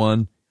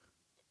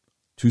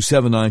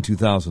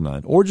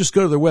 501-279-2009. Or just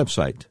go to their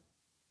website,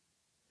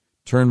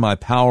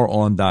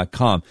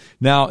 turnmypoweron.com.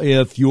 Now,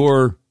 if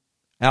you're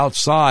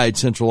outside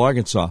Central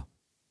Arkansas,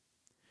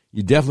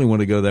 you definitely want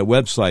to go to that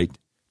website,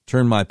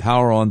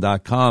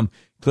 turnmypoweron.com.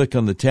 Click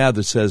on the tab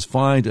that says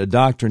Find a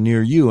Doctor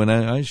Near You, and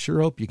I sure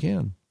hope you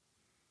can.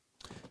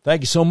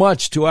 Thank you so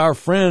much to our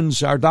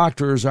friends, our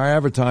doctors, our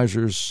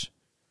advertisers,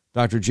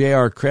 Dr.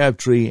 J.R.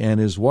 Crabtree and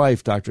his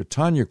wife, Dr.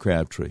 Tanya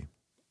Crabtree.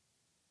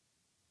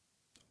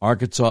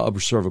 Arkansas Upper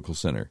Cervical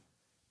Center,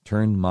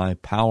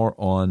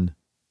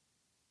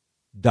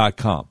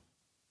 turnmypoweron.com.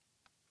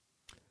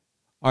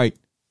 All right.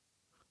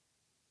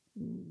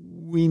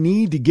 We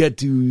need to get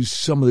to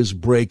some of this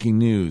breaking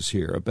news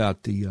here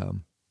about the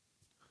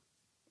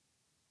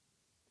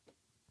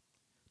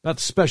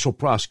special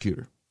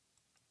prosecutor.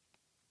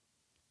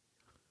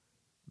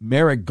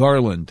 Merrick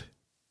Garland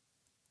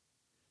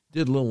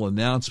did a little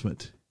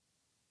announcement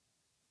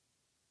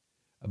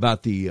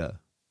about the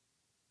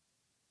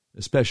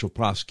special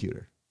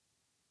prosecutor.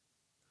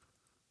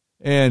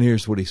 And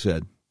here's what he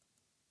said.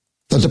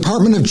 The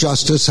Department of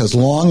Justice has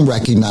long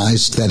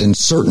recognized that in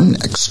certain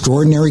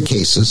extraordinary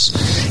cases,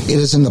 it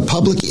is in the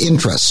public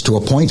interest to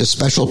appoint a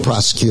special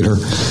prosecutor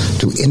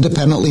to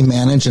independently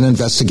manage an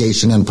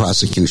investigation and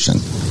prosecution.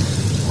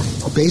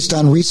 Based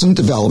on recent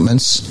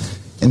developments,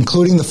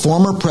 including the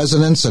former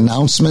president's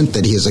announcement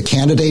that he is a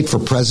candidate for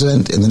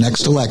president in the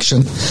next election,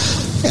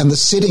 and the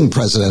sitting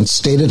president's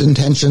stated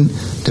intention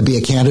to be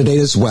a candidate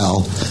as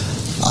well,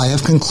 I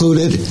have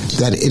concluded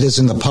that it is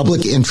in the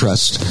public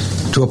interest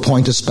to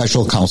appoint a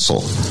special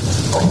counsel.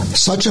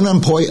 Such an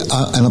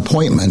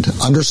appointment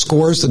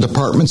underscores the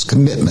department's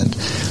commitment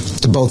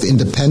to both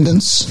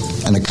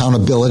independence and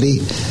accountability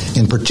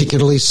in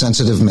particularly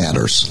sensitive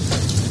matters.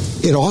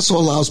 It also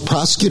allows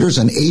prosecutors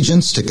and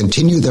agents to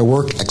continue their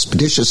work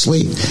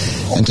expeditiously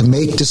and to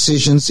make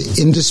decisions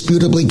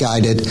indisputably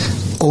guided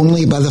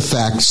only by the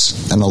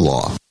facts and the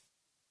law.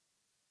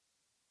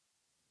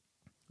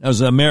 That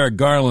was Merrick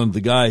Garland,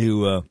 the guy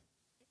who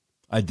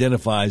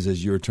identifies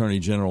as your attorney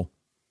general.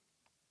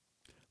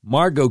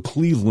 Margot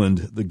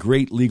Cleveland, the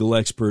great legal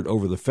expert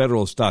over the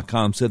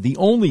Federalist.com, said the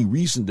only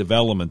recent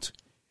development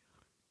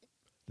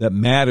that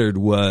mattered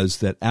was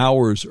that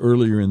hours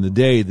earlier in the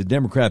day, the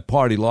Democrat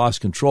Party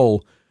lost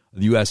control of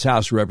the U.S.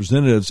 House of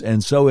Representatives,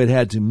 and so it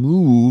had to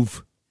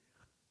move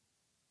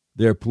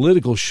their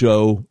political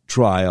show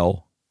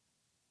trial,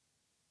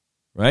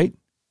 right?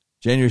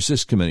 January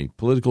 6th committee,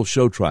 political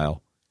show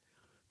trial,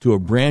 to a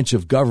branch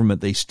of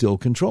government they still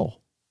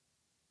control.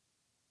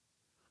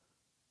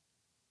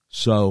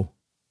 So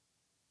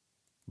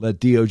let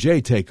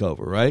DOJ take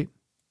over, right?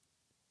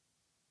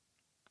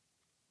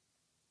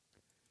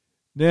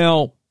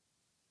 Now,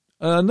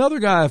 another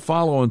guy I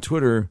follow on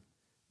Twitter,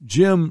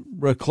 Jim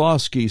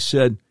Raklowski,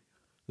 said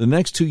the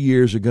next 2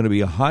 years are going to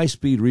be a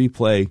high-speed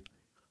replay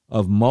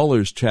of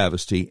Mueller's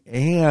travesty,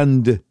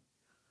 and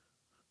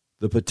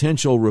the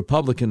potential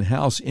Republican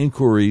House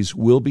inquiries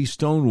will be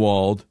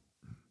stonewalled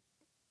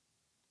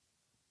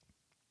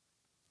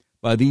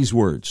by these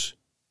words: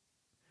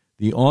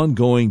 the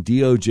ongoing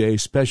DOJ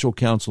special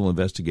counsel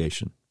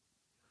investigation.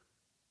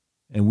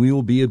 And we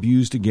will be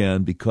abused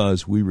again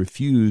because we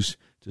refuse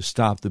to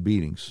stop the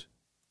beatings.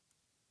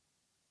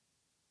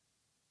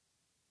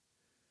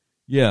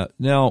 Yeah,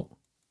 now,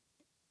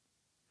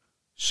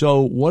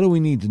 so what do we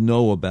need to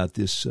know about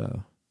this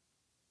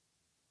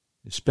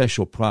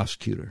special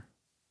prosecutor?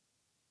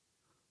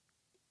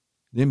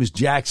 His name is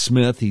Jack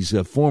Smith. He's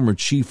a former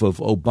chief of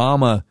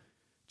Obama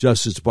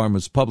Justice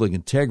Department's Public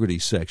Integrity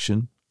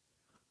Section.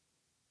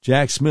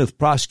 Jack Smith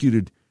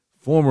prosecuted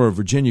former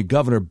Virginia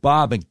Governor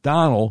Bob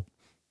McDonnell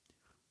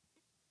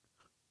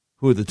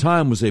who at the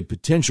time was a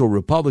potential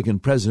Republican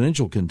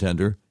presidential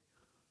contender,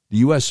 the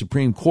U.S.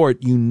 Supreme Court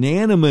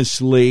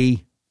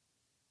unanimously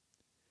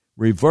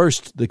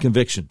reversed the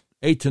conviction.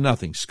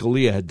 8-0.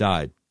 Scalia had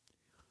died.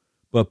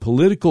 But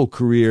political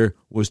career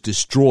was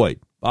destroyed.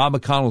 Bob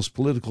McConnell's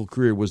political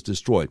career was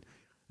destroyed.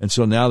 And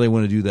so now they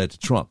want to do that to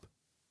Trump.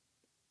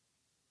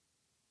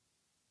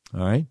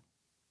 All right?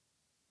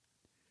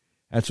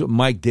 That's what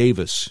Mike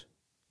Davis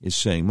is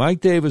saying. Mike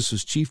Davis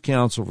is chief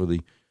counsel for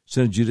the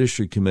Senate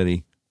Judiciary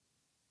Committee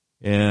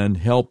and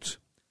helped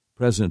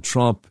President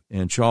Trump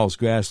and Charles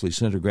Grassley,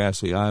 Senator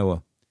Grassley,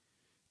 Iowa,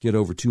 get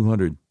over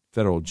 200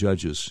 federal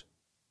judges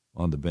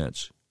on the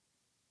bench.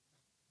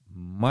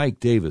 Mike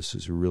Davis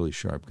is a really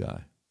sharp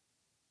guy.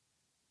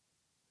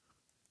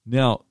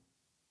 Now,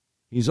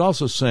 he's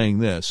also saying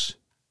this.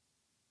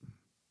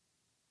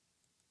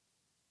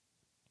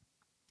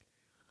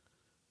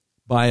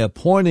 By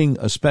appointing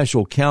a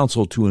special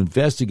counsel to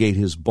investigate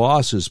his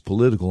boss's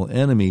political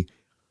enemy,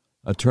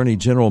 Attorney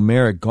General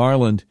Merrick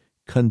Garland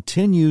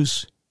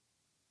continues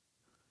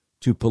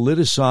to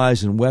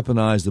politicize and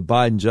weaponize the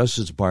Biden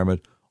Justice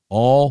Department,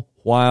 all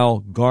while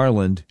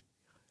Garland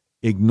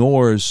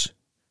ignores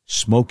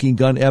smoking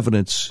gun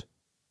evidence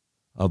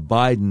of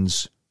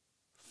Biden's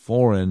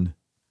foreign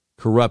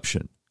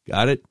corruption.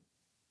 Got it?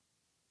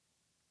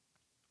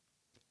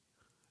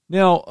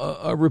 Now,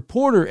 a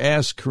reporter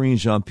asked Karine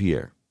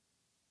Jean-Pierre,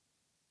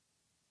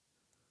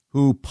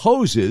 who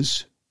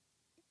poses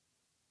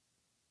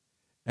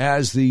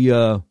as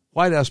the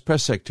White House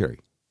press secretary.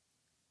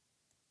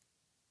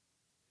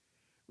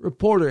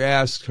 Reporter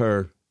asked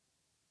her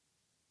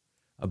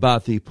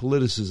about the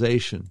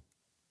politicization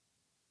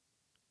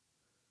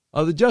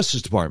of the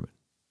Justice Department.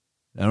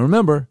 Now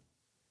remember,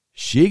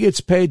 she gets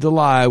paid to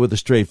lie with a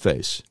straight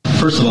face.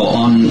 First of all,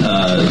 on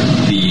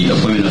the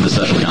appointment of the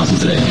special counsel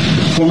today,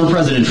 former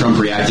President Trump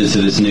reacted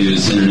to this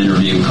news in an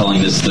interview,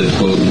 calling this the,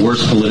 quote,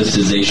 worst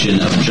politicization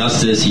of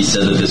justice. He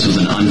said that this was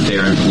an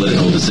unfair and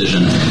political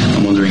decision.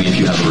 I'm wondering if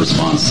you have a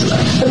response to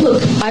that.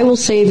 Look, I will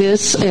say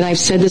this, and I've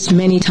said this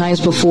many times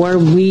before,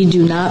 we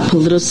do not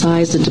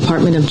politicize the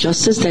Department of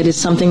Justice. That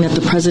is something that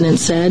the President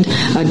said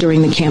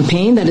during the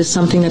campaign. That is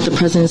something that the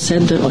President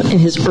said in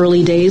his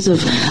early days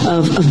of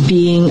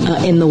being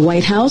in the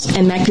White House,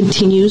 and that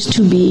continues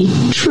to be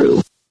true.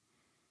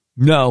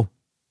 No.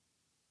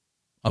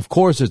 Of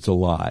course it's a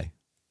lie.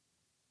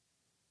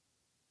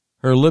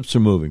 Her lips are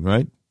moving,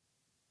 right?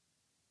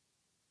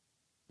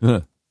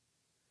 And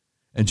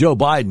Joe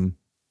Biden,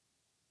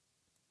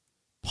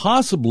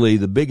 possibly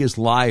the biggest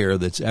liar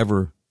that's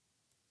ever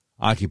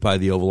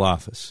occupied the Oval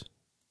Office.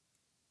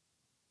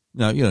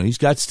 Now, you know, he's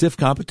got stiff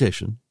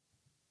competition.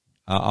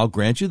 I'll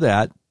grant you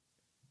that.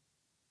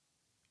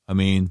 I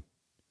mean,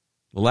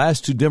 the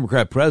last two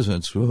Democrat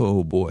presidents,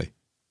 oh boy.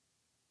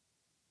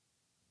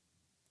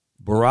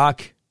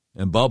 Barack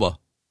and Bubba.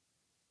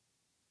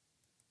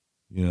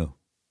 You know.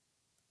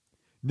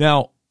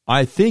 Now,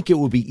 I think it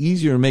would be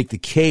easier to make the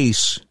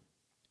case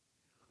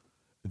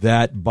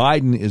that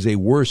Biden is a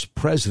worse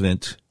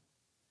president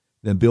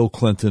than Bill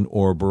Clinton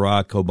or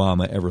Barack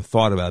Obama ever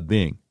thought about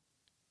being.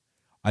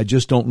 I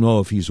just don't know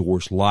if he's a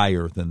worse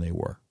liar than they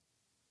were.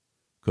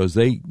 Because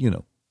they, you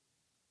know,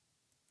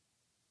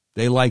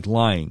 they like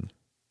lying.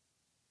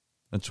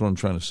 That's what I'm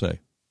trying to say.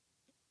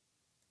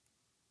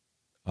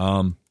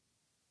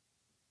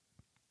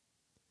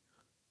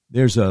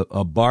 There's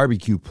a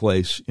barbecue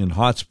place in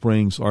Hot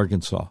Springs,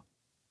 Arkansas,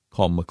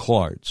 called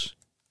McClard's.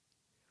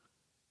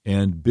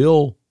 And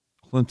Bill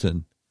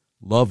Clinton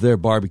loved their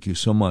barbecue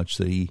so much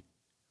that he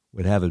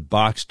would have it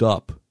boxed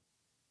up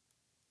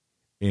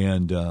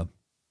and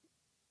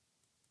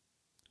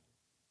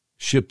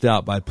shipped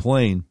out by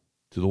plane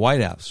to the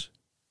White House.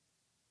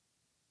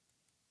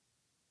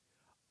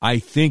 I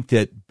think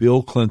that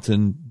Bill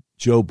Clinton,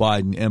 Joe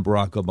Biden, and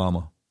Barack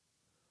Obama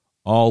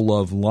all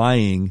love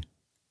lying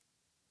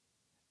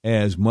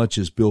as much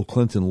as Bill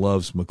Clinton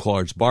loves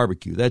McClard's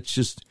barbecue. That's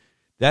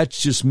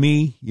just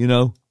me, you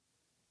know.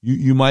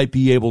 You might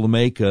be able to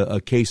make a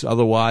case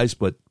otherwise,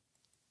 but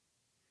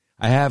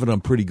I have it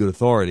on pretty good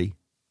authority,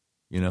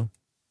 you know.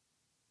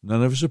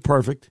 None of us are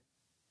perfect,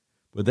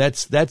 but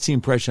that's the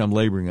impression I'm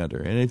laboring under.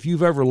 And if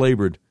you've ever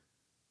labored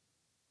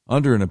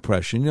under an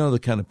impression, you know the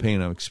kind of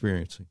pain I'm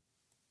experiencing.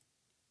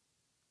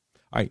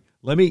 All right,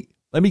 let me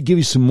give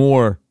you some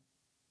more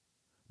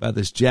about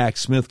this Jack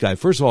Smith guy.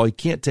 First of all, he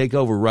can't take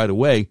over right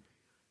away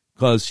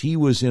because he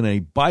was in a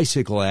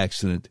bicycle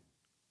accident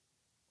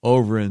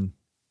over in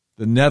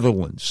the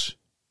Netherlands.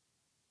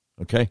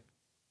 Okay?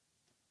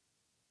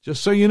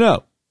 Just so you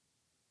know.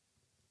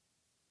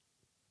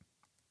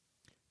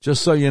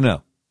 Just so you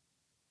know.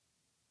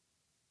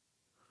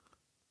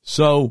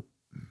 So,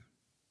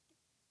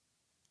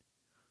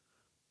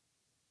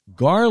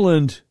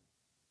 Garland,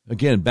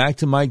 again, back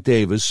to Mike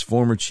Davis,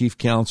 former chief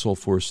counsel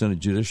for Senate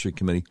Judiciary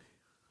Committee,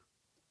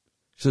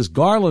 says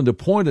Garland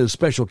appointed a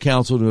special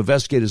counsel to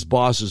investigate his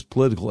boss's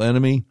political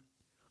enemy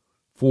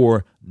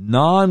for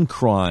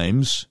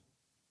non-crimes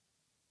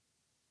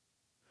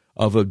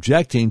of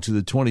objecting to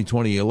the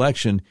 2020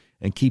 election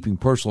and keeping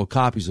personal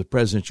copies of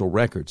presidential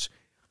records.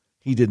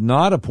 he did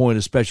not appoint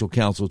a special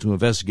counsel to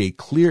investigate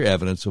clear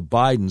evidence of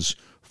Biden's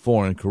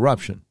foreign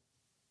corruption.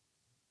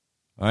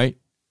 All right?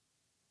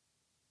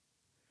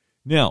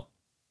 Now,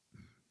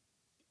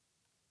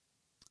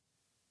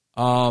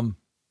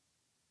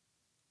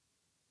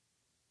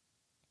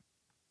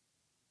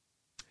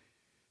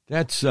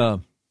 that's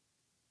a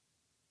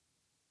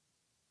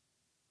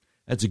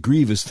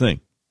grievous thing.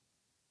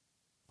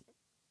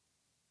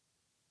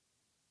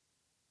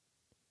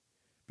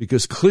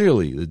 Because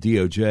clearly the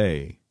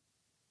DOJ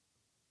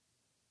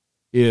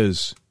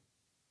is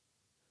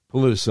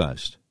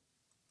politicized.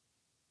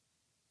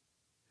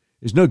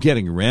 There's no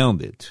getting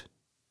around it.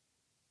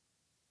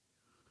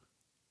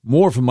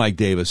 More from Mike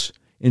Davis.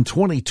 In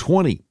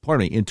 2010,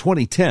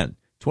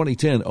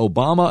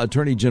 Obama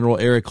Attorney General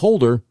Eric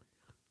Holder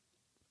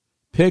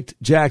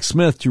picked Jack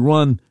Smith to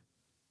run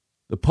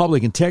the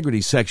public integrity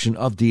section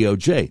of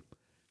DOJ.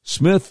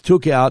 Smith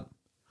took out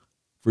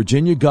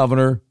Virginia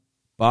Governor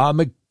Bob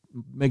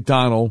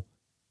McDonnell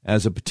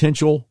as a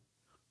potential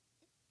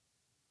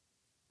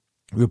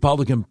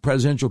Republican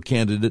presidential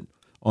candidate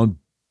on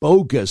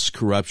bogus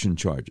corruption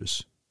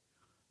charges.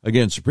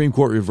 Again, Supreme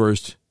Court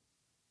reversed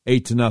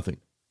 8-0.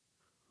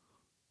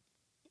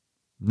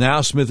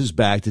 Now Smith is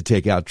back to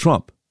take out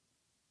Trump.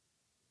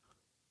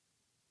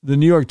 The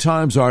New York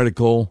Times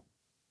article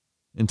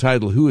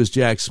entitled "Who is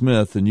Jack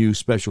Smith, the New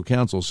Special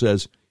Counsel?"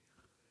 says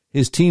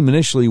his team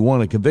initially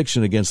won a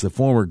conviction against the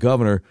former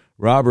governor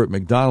Robert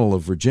McDonnell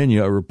of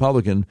Virginia, a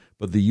Republican,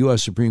 but the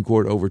U.S. Supreme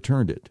Court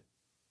overturned it.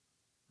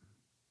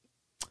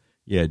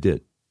 Yeah, it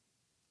did.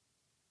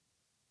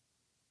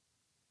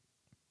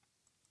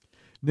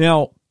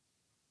 Now,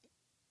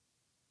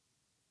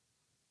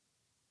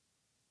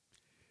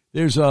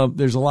 there's a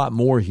lot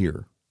more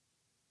here.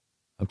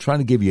 I'm trying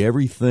to give you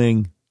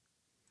everything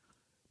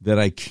that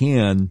I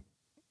can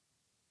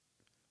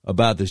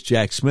about this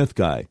Jack Smith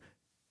guy.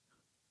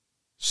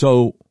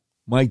 So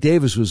Mike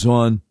Davis was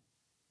on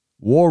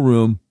War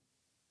Room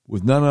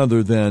with none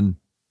other than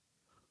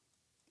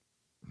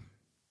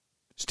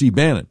Steve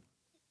Bannon.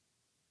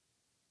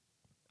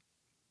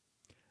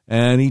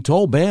 And he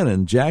told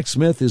Bannon, Jack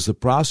Smith is the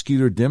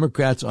prosecutor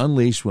Democrats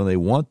unleash when they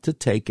want to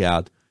take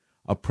out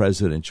a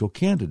presidential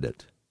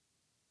candidate.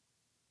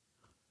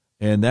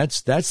 And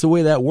that's the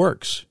way that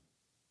works.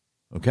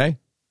 Okay?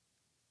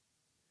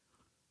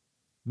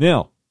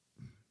 Now,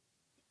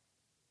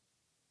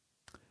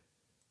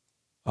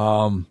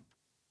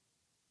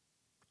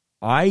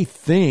 I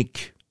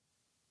think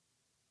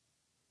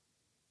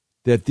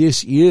that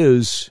this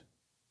is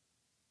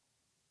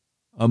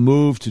a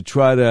move to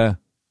try to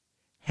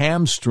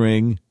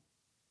hamstring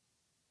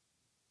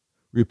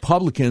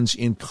Republicans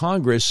in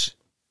Congress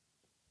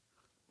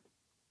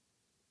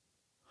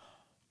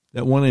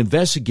that want to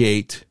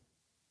investigate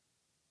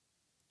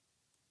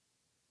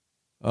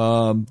the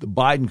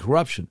Biden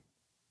corruption.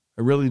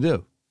 I really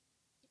do.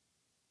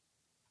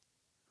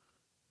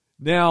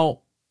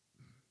 Now,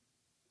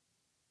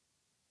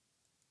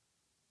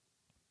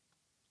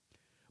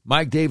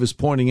 Mike Davis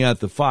pointing out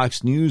the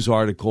Fox News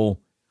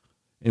article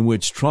in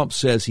which Trump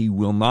says he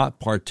will not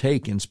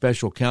partake in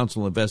special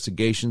counsel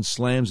investigations,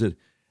 slams it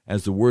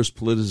as the worst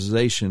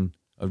politicization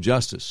of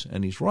justice.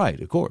 And he's right,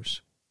 of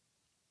course.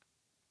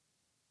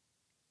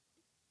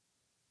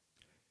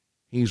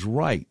 He's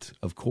right,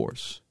 of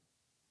course.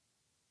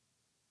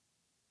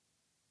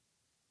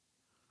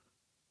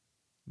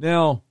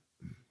 Now,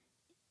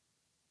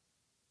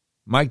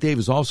 Mike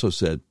Davis also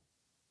said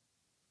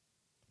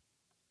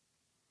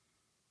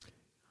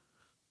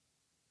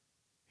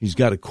he's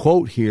got a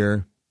quote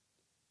here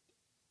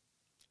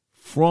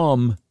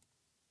from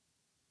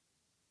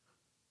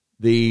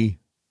the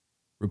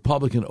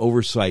Republican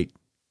Oversight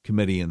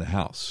Committee in the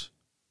House.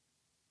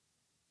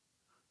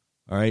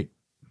 All right.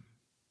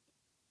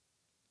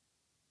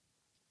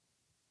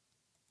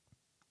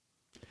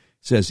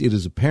 It says it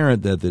is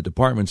apparent that the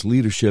department's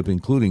leadership,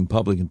 including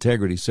Public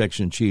Integrity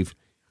Section Chief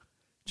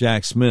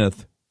Jack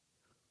Smith,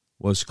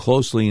 was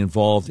closely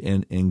involved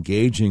in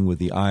engaging with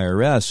the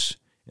IRS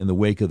in the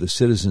wake of the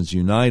Citizens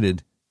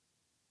United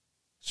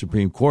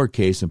Supreme Court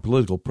case and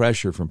political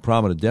pressure from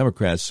prominent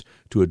Democrats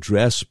to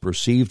address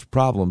perceived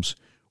problems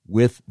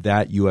with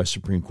that U.S.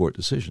 Supreme Court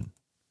decision.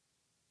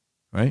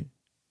 Right?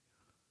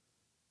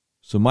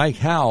 So Mike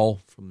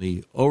Howell from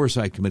the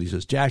Oversight Committee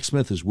says Jack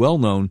Smith is well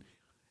known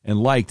and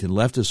liked in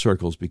leftist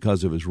circles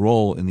because of his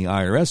role in the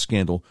IRS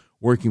scandal,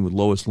 working with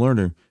Lois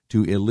Lerner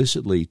to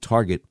illicitly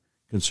target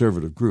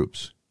conservative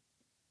groups.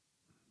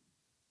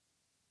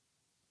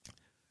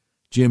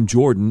 Jim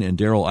Jordan and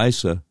Darrell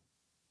Issa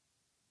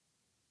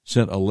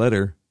sent a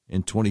letter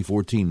in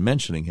 2014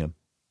 mentioning him.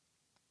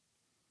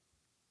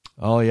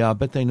 Oh, yeah, I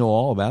bet they know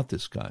all about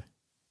this guy.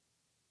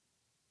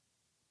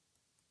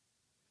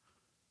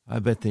 I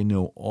bet they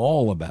know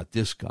all about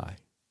this guy.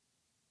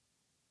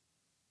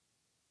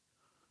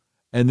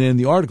 And then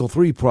the Article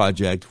 3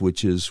 project,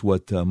 which is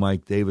what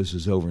Mike Davis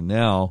is over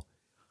now,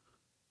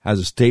 has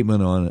a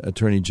statement on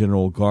Attorney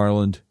General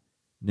Garland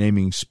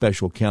naming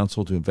special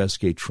counsel to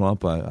investigate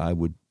Trump. I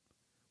would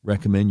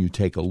recommend you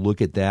take a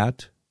look at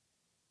that.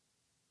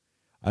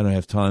 I don't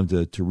have time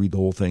to read the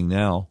whole thing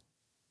now.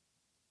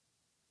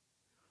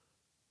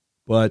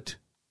 But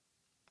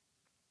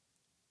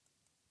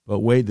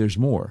wait, there's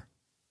more.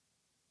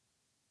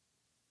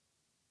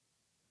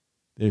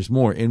 There's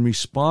more. In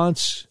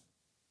response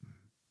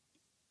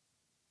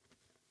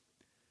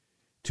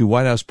to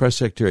White House Press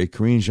Secretary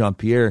Karine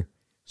Jean-Pierre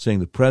saying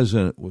the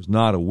president was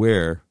not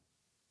aware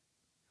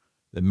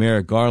that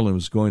Merrick Garland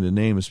was going to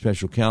name a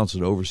special counsel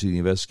to oversee the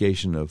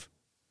investigation of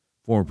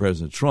former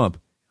President Trump,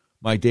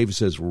 Mike Davis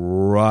says,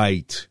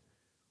 right.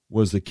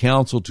 Was the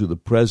counsel to the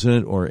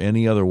president or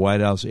any other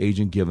White House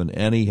agent given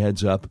any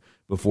heads up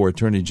before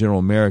Attorney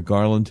General Merrick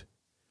Garland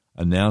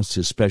announced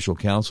his special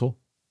counsel?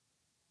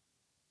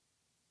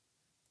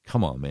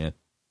 Come on, man.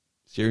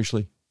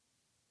 Seriously?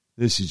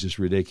 This is just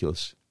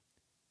ridiculous.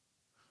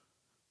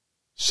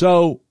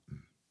 So,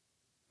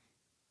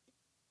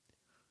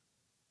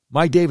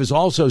 Mike Davis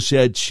also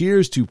said,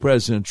 cheers to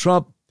President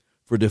Trump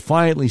for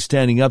defiantly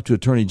standing up to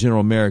Attorney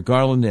General Merrick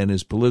Garland and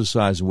his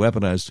politicized and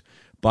weaponized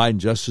Biden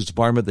Justice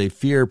Department. They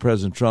fear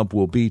President Trump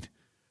will beat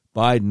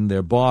Biden,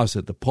 their boss,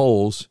 at the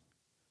polls.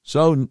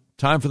 So,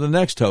 time for the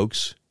next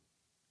hoax.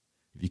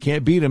 If you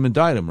can't beat him,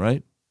 indict him,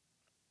 right?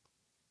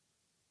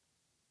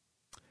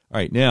 All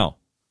right, now,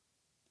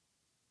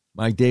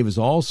 Mike Davis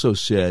also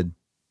said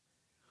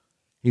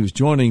he was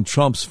joining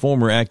Trump's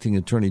former acting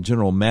Attorney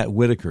General Matt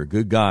Whitaker,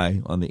 good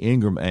guy, on the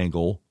Ingraham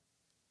angle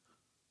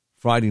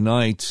Friday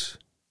night.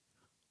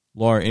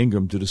 Laura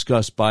Ingraham to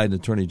discuss Biden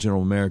Attorney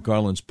General Merrick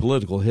Garland's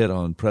political hit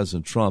on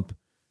President Trump,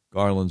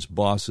 Garland's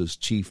boss's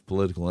chief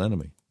political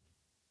enemy.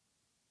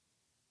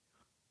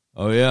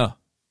 Oh, yeah.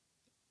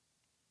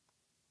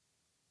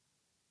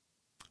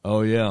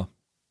 Oh, yeah.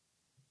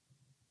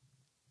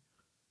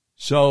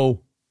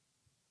 So,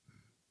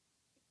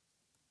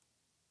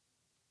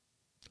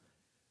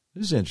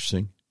 this is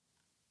interesting.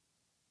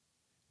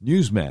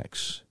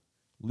 Newsmax.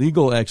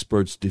 Legal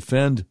experts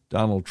defend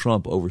Donald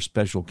Trump over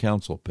special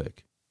counsel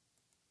pick.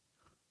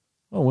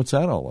 Oh, what's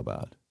that all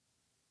about?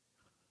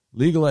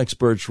 Legal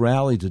experts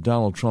rallied to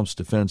Donald Trump's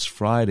defense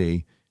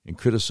Friday in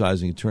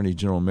criticizing Attorney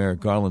General Merrick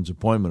Garland's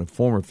appointment of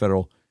former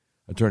federal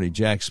attorney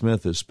Jack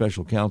Smith as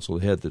special counsel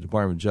to head the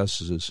Department of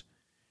Justice's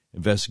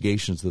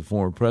investigations of the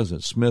former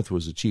president. Smith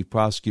was the chief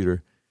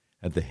prosecutor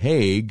at The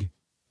Hague,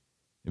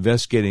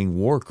 investigating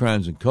war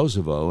crimes in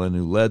Kosovo, and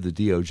who led the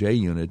DOJ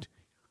unit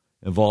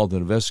involved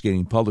in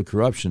investigating public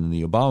corruption in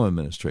the Obama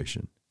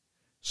administration.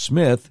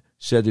 Smith,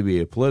 said to be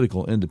a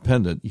political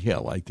independent, yeah,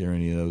 like there are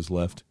any of those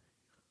left,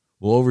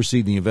 will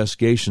oversee the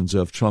investigations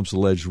of Trump's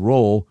alleged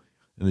role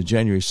in the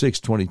January 6,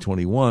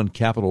 2021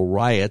 Capitol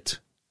riot.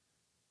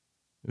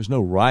 There's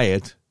no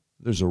riot.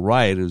 There's a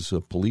riot. It's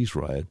a police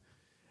riot.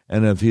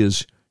 And of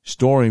his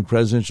storing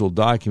presidential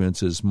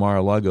documents at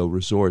Mar-a-Lago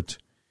Resort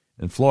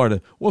in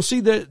Florida. Well, see,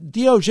 the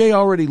DOJ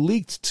already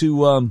leaked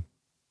to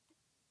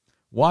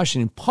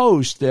Washington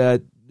Post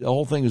that the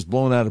whole thing is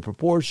blown out of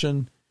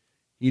proportion.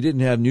 He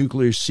didn't have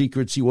nuclear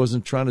secrets. He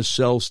wasn't trying to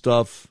sell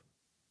stuff.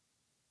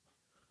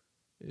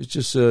 It's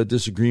just a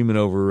disagreement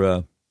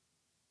over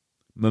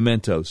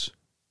mementos.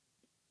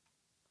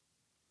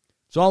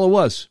 That's all it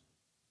was.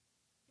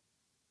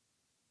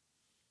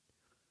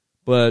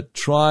 But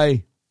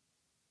try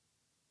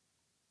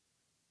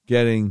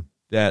getting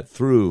that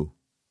through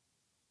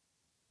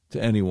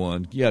to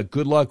anyone. Yeah,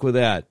 good luck with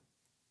that.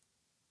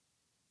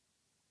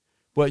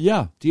 But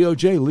yeah,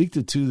 DOJ leaked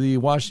it to the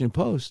Washington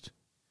Post.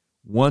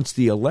 Once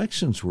the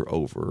elections were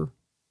over,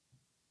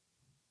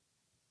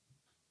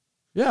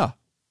 yeah.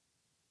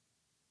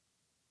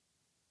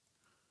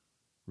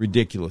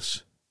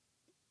 Ridiculous.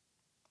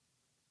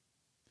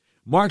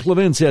 Mark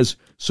Levin says,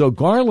 so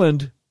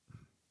Garland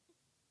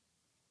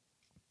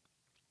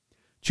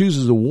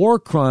chooses a war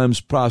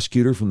crimes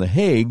prosecutor from The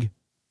Hague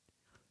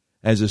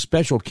as a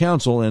special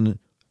counsel and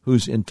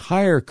whose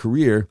entire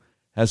career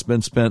has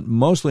been spent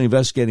mostly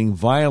investigating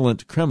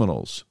violent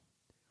criminals.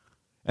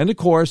 And, of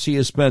course, he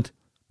has spent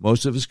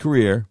most of his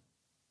career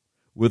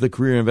with the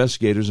career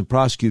investigators and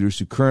prosecutors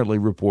who currently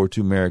report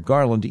to Merrick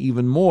Garland.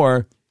 Even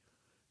more,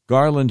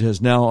 Garland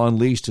has now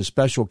unleashed a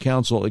special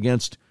counsel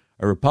against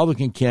a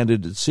Republican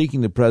candidate seeking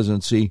the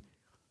presidency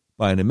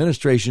by an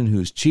administration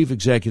whose chief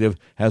executive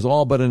has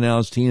all but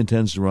announced he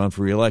intends to run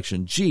for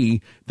re-election.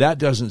 Gee, that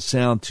doesn't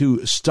sound too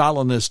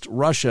Stalinist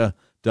Russia,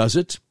 does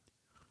it?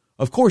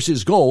 Of course,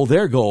 his goal,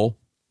 their goal,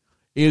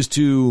 is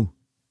to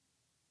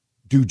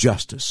do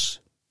justice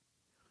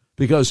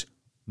because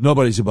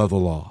nobody's above the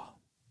law.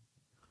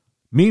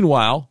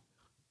 Meanwhile,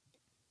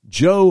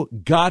 Joe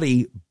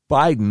Gotti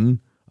Biden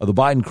of the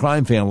Biden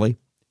crime family,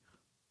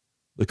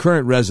 the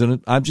current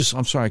resident, I'm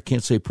sorry, I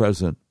can't say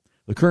president,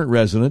 the current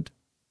resident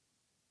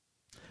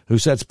who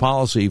sets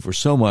policy for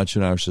so much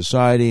in our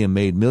society and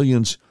made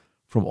millions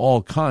from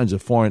all kinds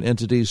of foreign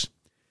entities,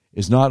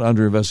 is not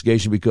under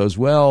investigation because,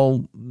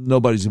 well,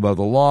 nobody's above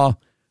the law,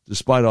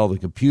 despite all the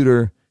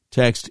computer,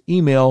 text,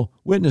 email,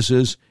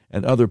 witnesses,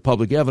 and other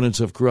public evidence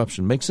of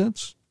corruption. Make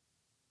sense?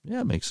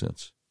 Yeah, it makes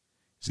sense.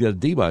 He's got a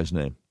D by his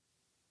name.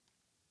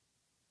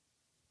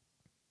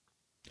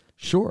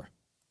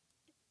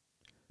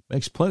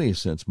 Makes plenty of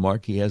sense,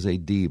 Mark. He has a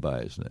D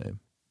by his name.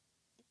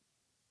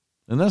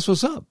 And that's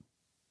what's up.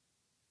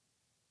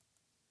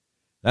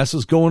 That's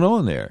what's going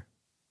on there.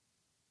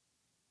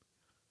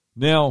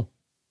 Now,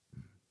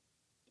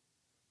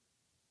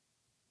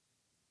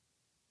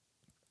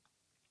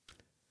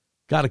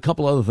 got a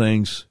couple other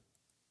things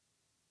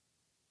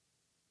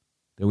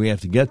that we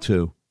have to get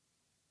to.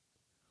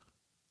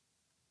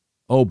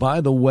 Oh, by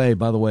the way,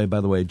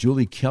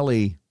 Julie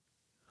Kelly,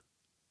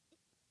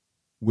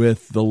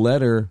 with the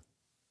letter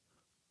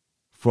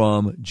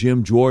from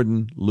Jim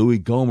Jordan, Louis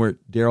Gohmert,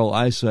 Darrell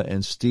Issa,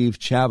 and Steve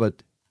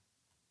Chabot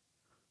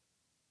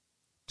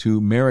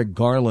to Merrick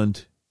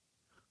Garland,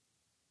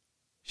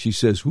 she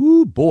says,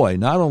 whoo, boy,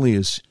 not only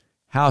is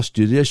House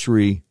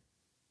Judiciary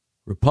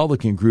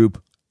Republican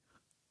group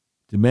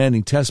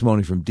demanding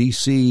testimony from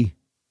D.C.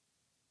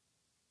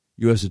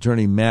 U.S.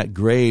 Attorney Matt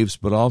Graves,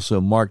 but also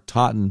Mark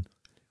Totten,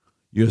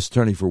 U.S.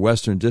 Attorney for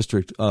Western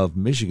District of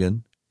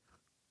Michigan.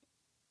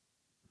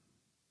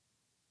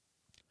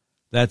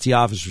 That's the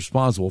office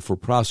responsible for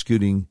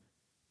prosecuting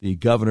the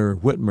Governor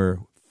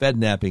Whitmer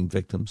Fednapping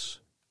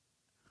victims.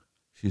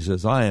 She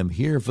says, I am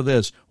here for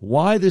this.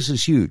 Why this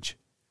is huge.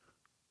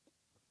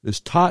 This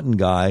Totten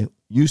guy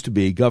used to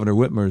be Governor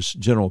Whitmer's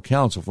general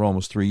counsel for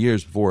almost 3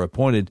 years before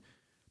appointed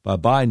by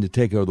Biden to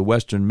take over the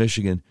Western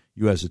Michigan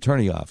U.S.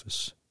 Attorney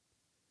Office.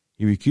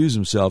 He recused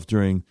himself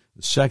during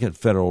the second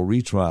federal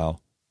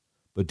retrial,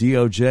 but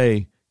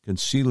DOJ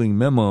concealing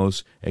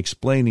memos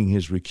explaining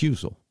his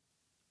recusal.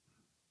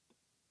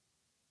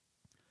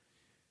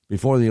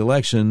 Before the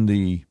election,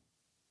 the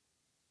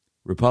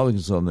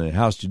Republicans on the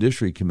House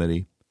Judiciary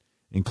Committee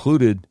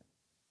included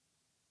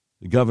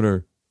the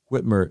Governor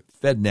Whitmer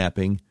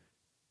Fednapping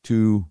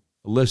to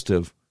a list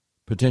of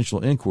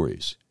potential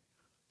inquiries,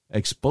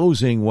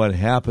 exposing what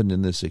happened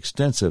in this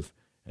extensive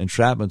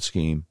entrapment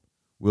scheme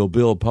will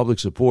build public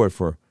support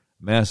for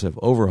massive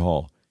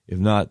overhaul, if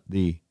not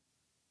the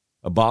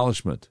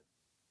abolishment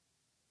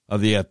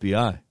of the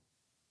FBI.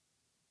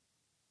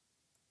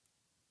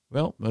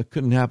 Well, that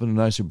couldn't happen to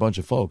a nicer bunch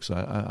of folks.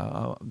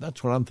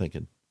 That's what I'm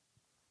thinking.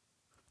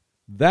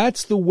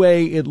 That's the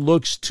way it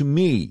looks to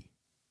me.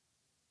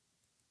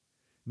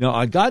 Now,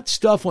 I got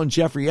stuff on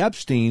Jeffrey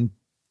Epstein,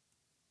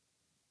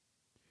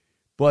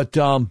 but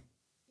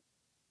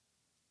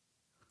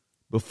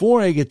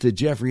before I get to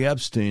Jeffrey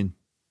Epstein,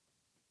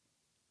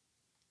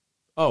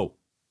 one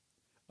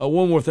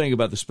more thing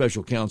about the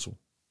special counsel.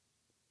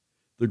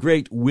 The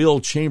great Will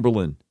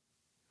Chamberlain,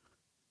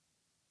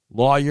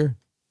 lawyer,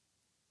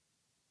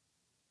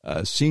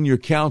 senior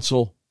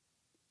counsel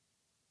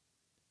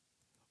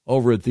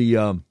over at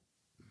the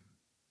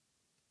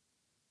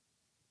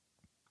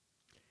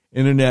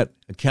Internet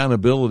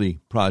Accountability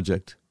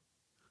Project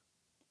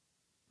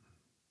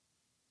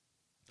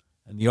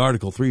and the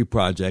Article 3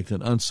 Project at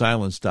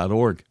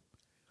unsilenced.org.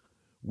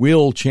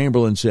 Will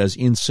Chamberlain says,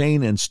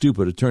 insane and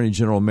stupid. Attorney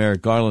General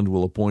Merrick Garland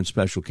will appoint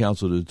special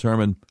counsel to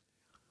determine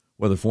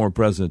whether former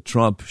President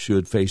Trump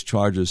should face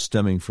charges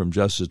stemming from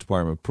Justice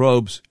Department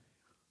probes.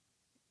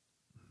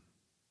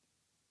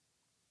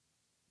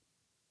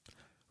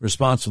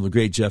 Response from the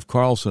great Jeff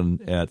Carlson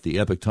at the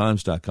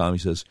EpicTimes.com. He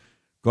says,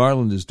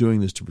 Garland is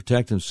doing this to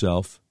protect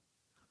himself,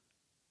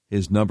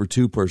 his number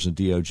two person,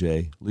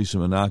 DOJ, Lisa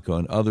Monaco,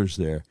 and others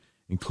there,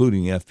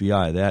 including the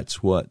FBI.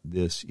 That's what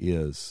this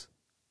is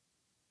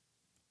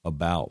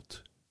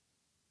about.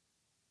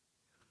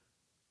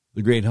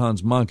 The great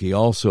Hans Monkey,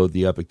 also at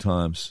the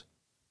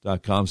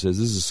EpicTimes.com, says,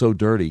 this is so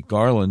dirty.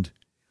 Garland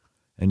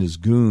and his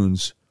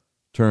goons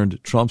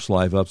turned Trump's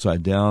life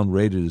upside down,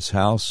 raided his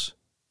house,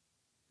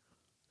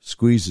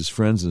 squeezed his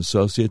friends and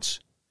associates.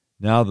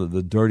 Now that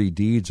the dirty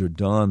deeds are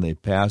done, they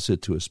pass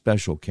it to a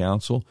special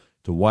counsel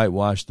to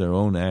whitewash their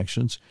own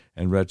actions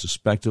and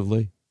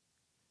retrospectively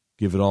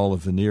give it all a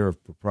veneer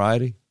of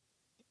propriety.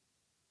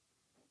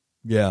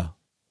 Yeah,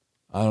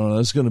 I don't know.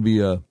 It's going to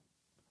be a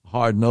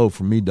hard no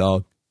for me,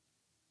 dog.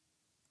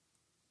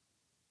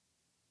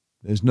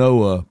 There's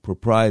no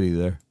propriety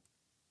there.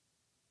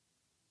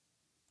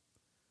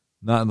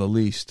 Not in the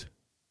least.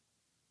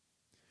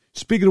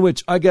 Speaking of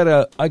which, I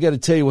gotta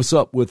tell you what's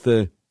up with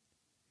the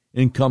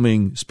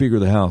incoming Speaker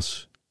of the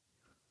House.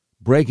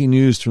 Breaking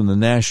news from the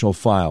National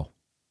File.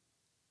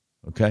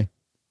 Okay?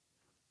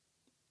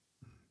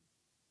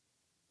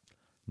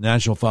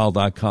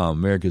 NationalFile.com,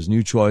 America's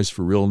new choice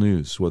for real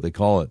news, what they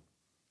call it.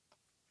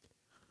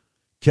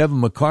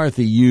 Kevin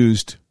McCarthy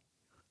used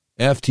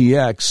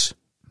FTX,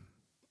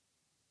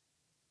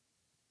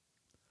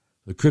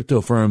 the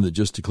crypto firm that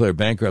just declared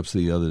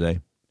bankruptcy the other day,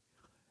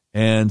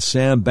 and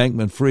Sam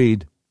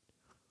Bankman-Fried,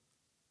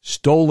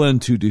 stolen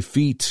to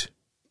defeat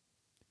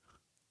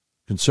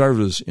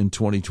conservatives in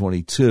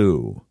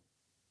 2022,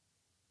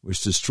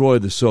 which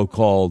destroyed the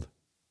so-called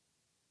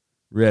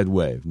red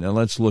wave. Now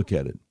let's look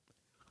at it.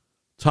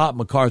 Top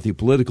McCarthy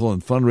political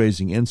and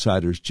fundraising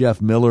insiders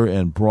Jeff Miller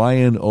and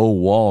Brian O.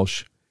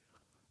 Walsh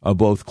are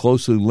both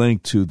closely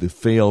linked to the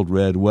failed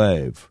red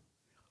wave.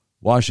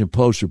 Washington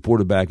Post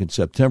reported back in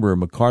September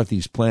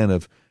McCarthy's plan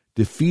of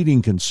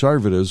defeating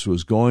conservatives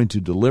was going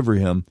to deliver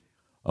him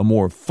a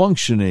more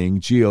functioning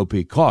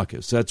GOP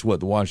caucus. That's what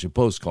the Washington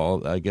Post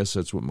called it. I guess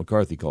that's what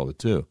McCarthy called it,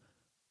 too.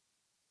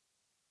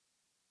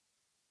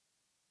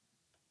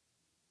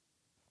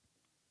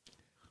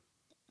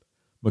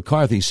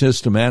 McCarthy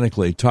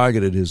systematically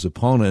targeted his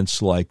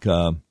opponents like,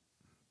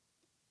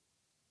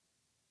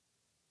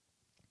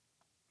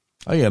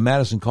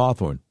 Madison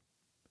Cawthorn,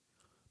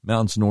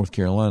 Mountains, North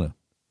Carolina.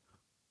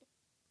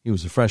 He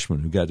was a freshman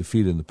who got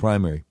defeated in the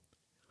primary.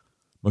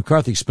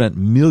 McCarthy spent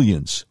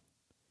millions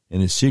in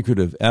his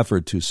secretive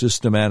effort to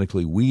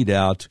systematically weed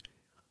out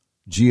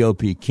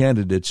GOP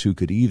candidates who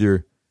could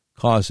either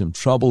cause him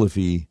trouble if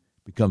he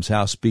becomes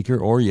House Speaker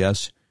or,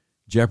 yes,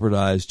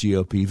 jeopardize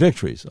GOP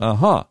victories.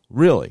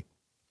 Really?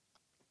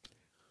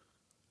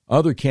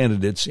 Other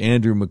candidates,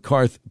 Jeff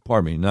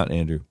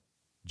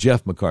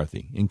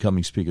McCarthy,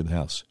 incoming Speaker of the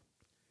House.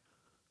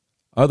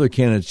 Other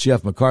candidates,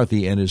 Jeff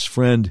McCarthy and his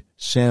friend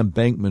Sam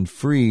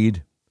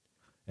Bankman-Fried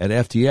at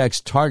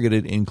FTX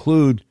targeted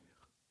include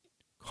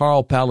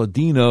Carl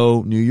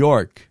Palladino, New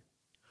York,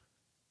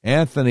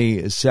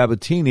 Anthony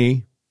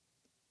Sabatini,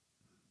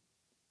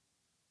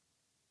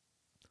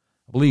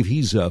 I believe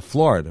he's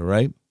Florida,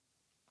 right?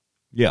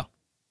 Yeah.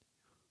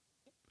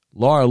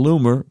 Laura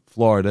Loomer,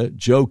 Florida,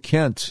 Joe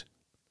Kent,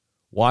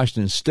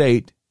 Washington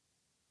State,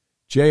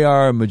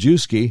 J.R.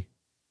 Majewski,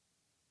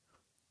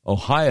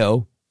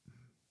 Ohio,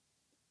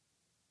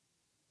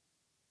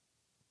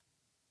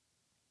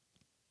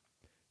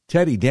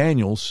 Teddy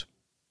Daniels,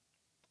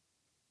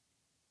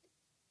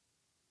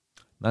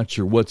 not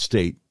sure what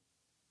state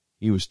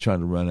he was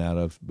trying to run out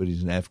of, but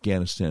he's an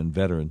Afghanistan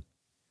veteran.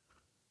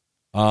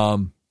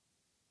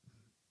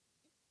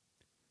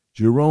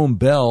 Jerome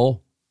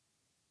Bell,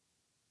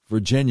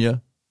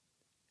 Virginia.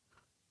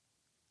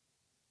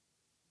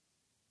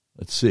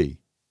 Let's see.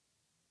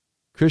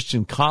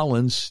 Christian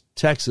Collins,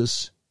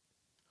 Texas.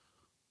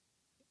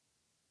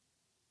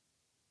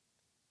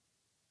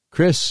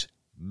 Chris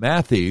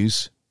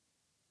Matthews,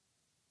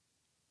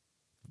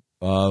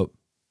 I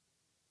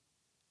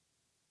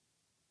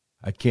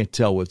can't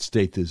tell what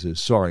state this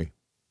is, sorry.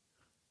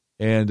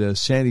 And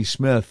Sandy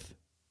Smith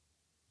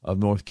of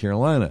North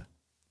Carolina.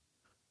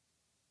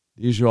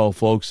 These are all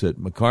folks that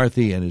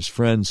McCarthy and his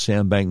friend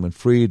Sam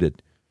Bankman-Fried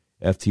at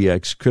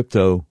FTX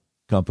crypto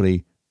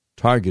company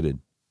targeted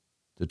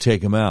to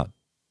take him out.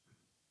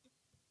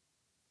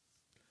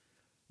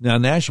 Now,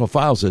 National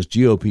File says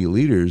GOP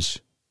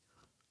leaders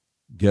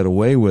get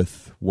away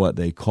with what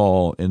they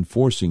call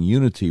enforcing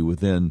unity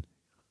within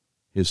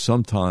his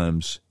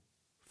sometimes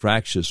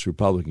fractious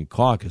Republican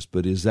caucus,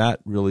 but is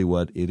that really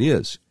what it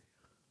is?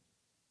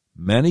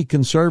 Many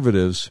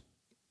conservatives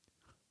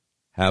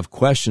have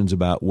questions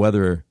about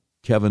whether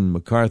Kevin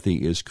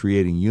McCarthy is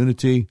creating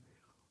unity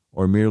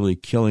or merely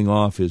killing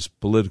off his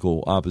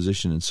political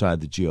opposition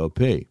inside the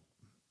GOP.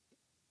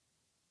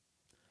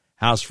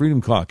 House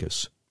Freedom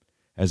Caucus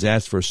has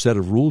asked for a set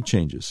of rule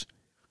changes.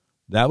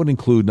 That would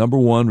include, number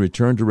one,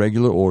 return to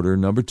regular order,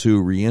 number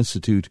two,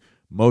 reinstitute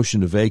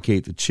motion to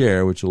vacate the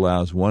chair, which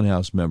allows one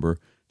House member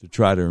to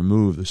try to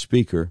remove the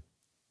Speaker.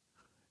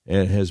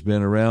 It has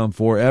been around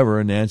forever,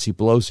 and Nancy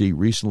Pelosi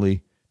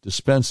recently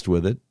dispensed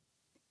with it.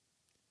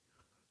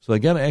 So I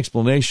got an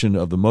explanation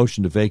of the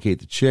motion to vacate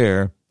the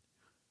chair.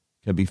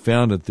 Can be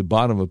found at the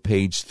bottom of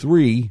page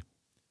 3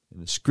 in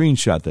the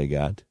screenshot they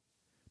got.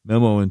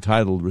 Memo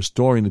entitled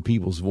Restoring the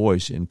People's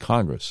Voice in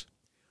Congress.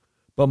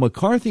 But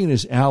McCarthy and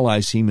his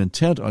allies seem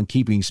intent on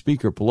keeping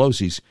Speaker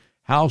Pelosi's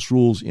House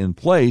rules in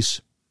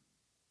place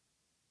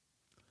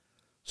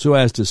so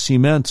as to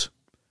cement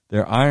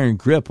their iron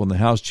grip on the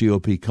House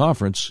GOP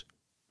conference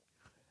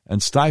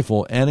and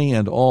stifle any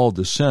and all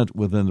dissent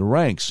within the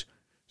ranks.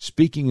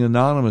 Speaking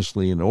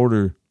anonymously in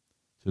order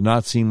to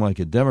not seem like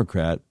a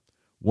Democrat,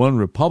 one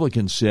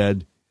Republican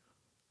said,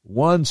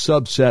 one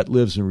subset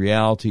lives in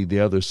reality,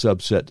 the other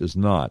subset does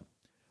not.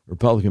 A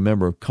Republican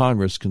member of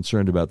Congress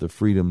concerned about the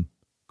Freedom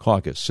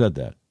Caucus said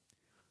that.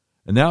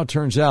 And now it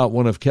turns out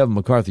one of Kevin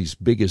McCarthy's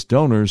biggest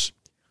donors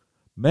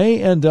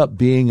may end up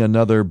being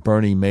another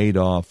Bernie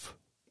Madoff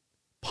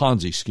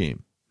Ponzi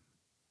scheme.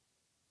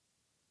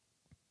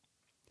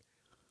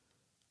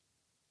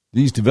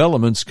 These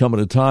developments come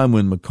at a time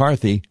when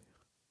McCarthy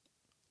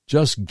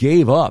just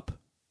gave up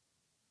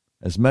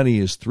as many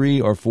as 3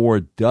 or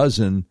 4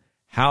 dozen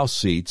House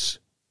seats.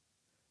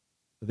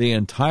 The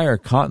entire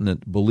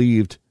continent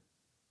believed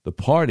the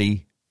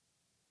party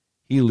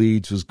he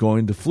leads was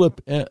going to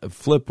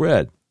flip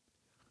red.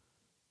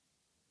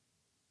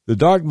 The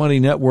dark money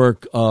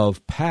network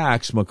of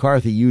PACs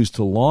McCarthy used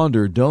to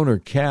launder donor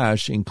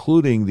cash,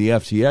 including the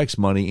FTX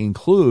money,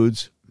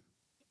 includes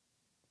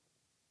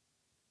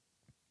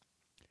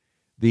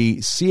the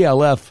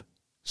CLF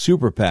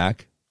Super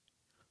PAC,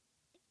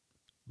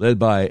 led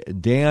by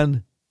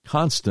Dan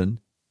Constant,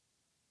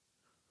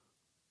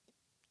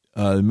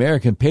 the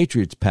American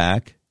Patriots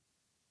PAC,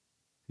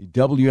 the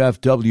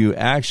WFW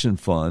Action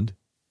Fund,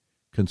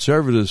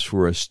 Conservatives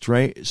for a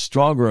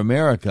Stronger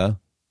America,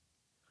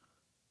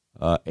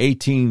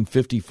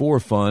 1854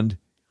 Fund,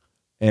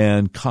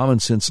 and Common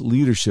Sense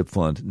Leadership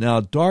Fund. Now,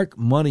 dark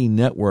money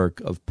network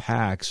of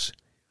PACs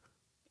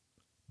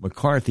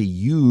McCarthy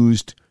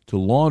used to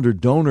launder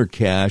donor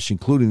cash,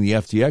 including the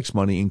FTX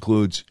money,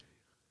 includes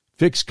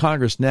Fix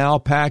Congress Now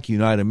PAC,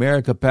 Unite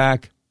America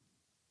PAC,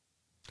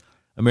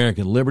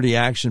 American Liberty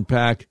Action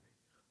PAC,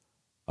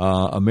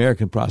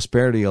 American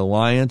Prosperity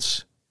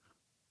Alliance,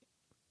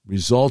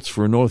 Results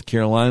for North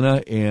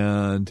Carolina,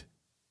 and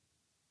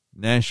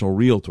National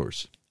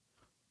Realtors.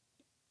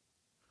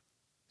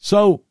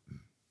 So,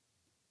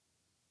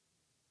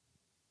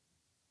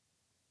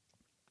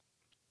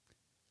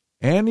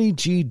 Annie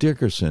G.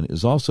 Dickerson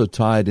is also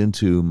tied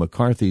into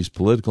McCarthy's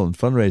political and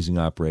fundraising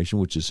operation,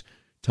 which is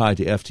tied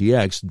to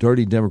FTX,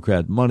 dirty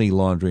Democrat money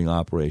laundering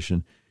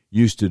operation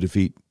used to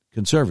defeat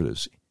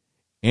conservatives.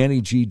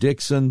 Annie G.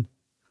 Dickerson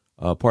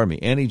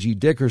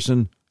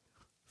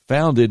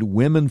founded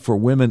Women for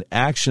Women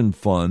Action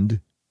Fund,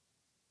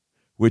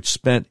 which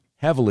spent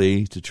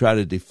heavily to try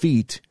to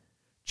defeat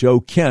Joe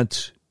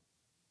Kent,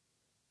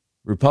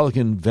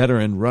 Republican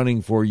veteran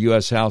running for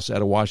U.S. House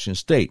out of Washington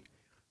State.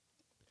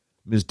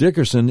 Ms.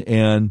 Dickerson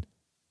and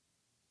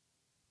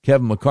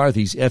Kevin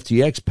McCarthy's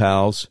FTX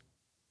pals,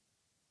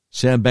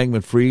 Sam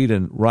Bankman-Fried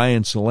and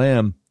Ryan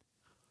Salam,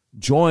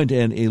 joined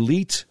an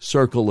elite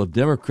circle of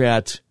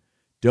Democrat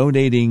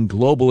donating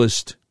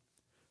globalist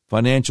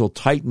financial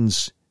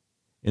titans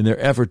in their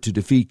effort to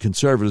defeat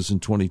conservatives in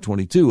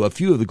 2022. A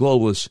few of the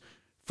globalist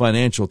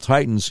financial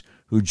titans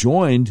who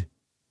joined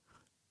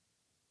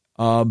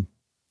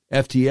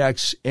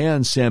FTX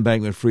and Sam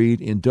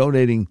Bankman-Fried in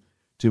donating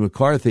to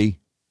McCarthy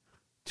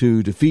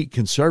to defeat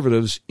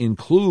conservatives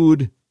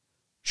include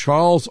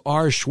Charles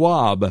R.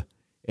 Schwab,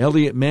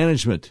 Elliott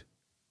Management,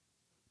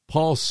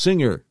 Paul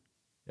Singer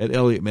at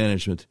Elliott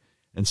Management,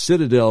 and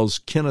Citadel's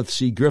Kenneth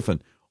C.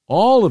 Griffin,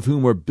 all of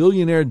whom are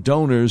billionaire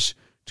donors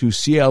to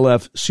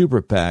CLF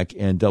Super PAC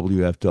and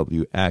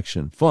WFW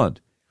Action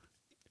Fund.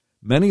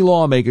 Many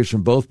lawmakers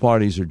from both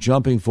parties are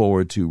jumping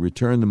forward to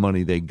return the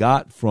money they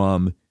got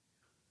from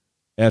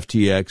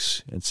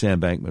FTX and Sam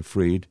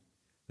Bankman-Fried.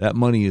 That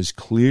money is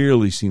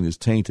clearly seen as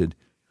tainted.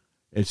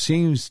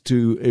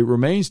 It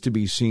remains to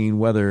be seen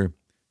whether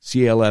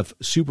CLF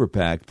Super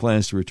PAC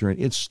plans to return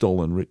its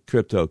stolen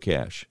crypto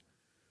cash.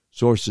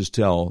 Sources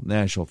tell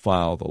National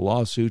File the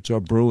lawsuits are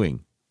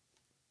brewing.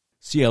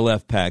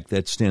 CLF PAC,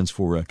 that stands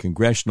for a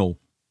Congressional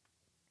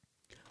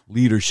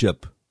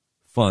Leadership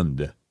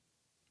Fund.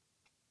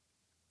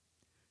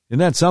 Isn't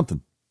that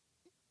something?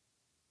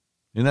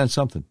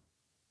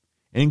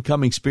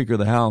 Incoming Speaker of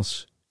the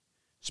House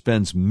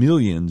spends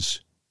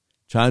millions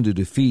trying to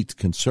defeat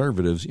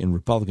conservatives in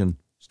Republican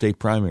state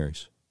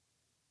primaries.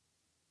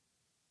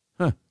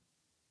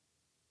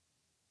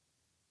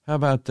 How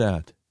about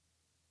that?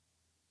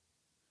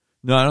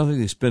 No, I don't think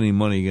they're spending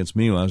money against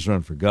me when I was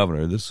running for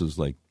governor. This is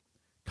like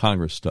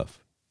Congress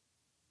stuff.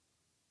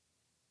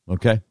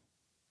 Okay?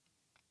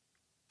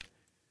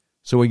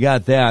 So we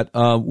got that.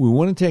 We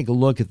want to take a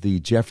look at the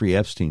Jeffrey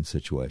Epstein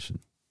situation.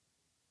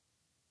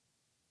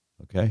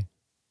 Okay?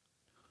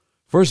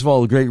 First of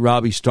all, the great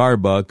Robbie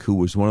Starbuck, who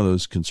was one of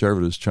those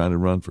conservatives trying to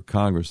run for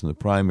Congress in the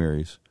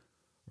primaries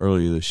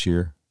earlier this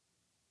year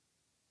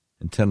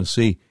in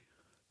Tennessee,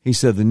 he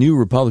said the new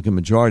Republican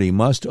majority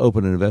must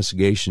open an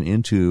investigation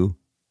into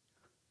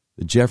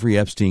the Jeffrey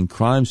Epstein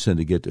crime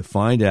syndicate to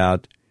find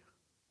out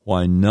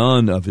why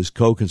none of his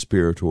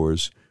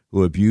co-conspirators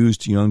who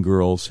abused young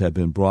girls have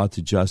been brought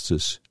to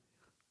justice,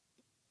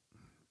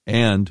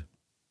 and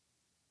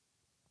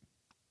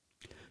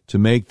to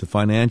make the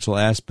financial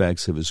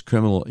aspects of his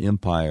criminal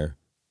empire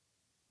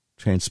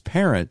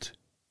transparent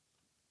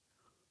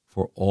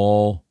for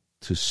all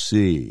to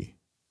see.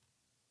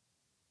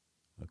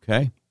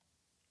 Okay?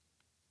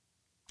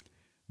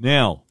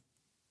 Now,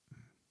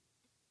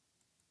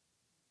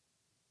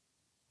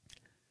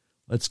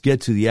 let's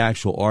get to the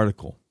actual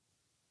article.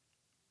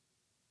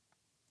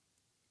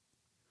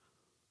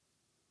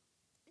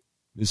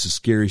 This is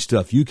scary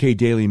stuff. UK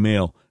Daily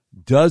Mail.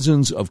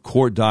 Dozens of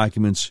court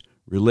documents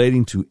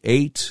relating to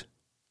 8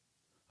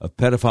 of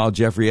pedophile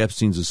Jeffrey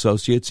Epstein's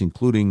associates,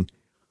 including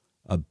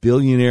a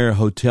billionaire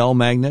hotel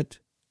magnate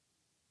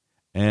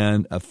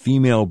and a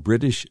female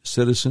British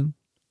citizen,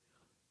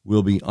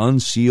 will be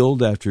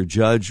unsealed after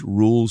judge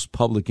rules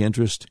public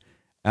interest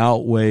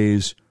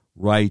outweighs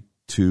right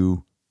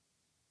to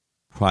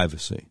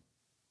privacy.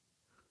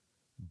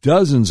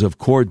 Dozens of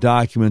court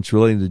documents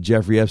relating to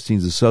Jeffrey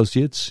Epstein's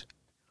associates,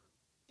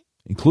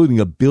 including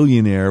a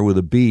billionaire with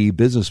a B,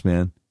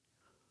 businessman,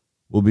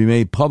 will be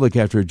made public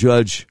after a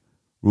judge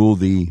ruled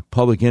the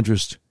public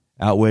interest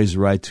outweighs the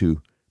right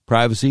to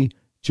privacy.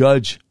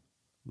 Judge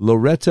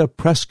Loretta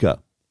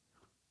Preska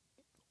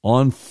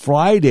on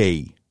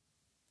Friday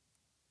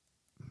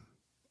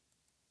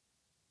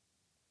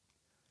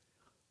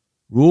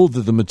ruled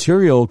that the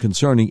material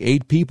concerning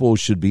 8 people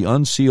should be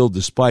unsealed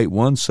despite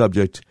one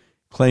subject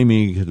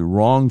claiming it could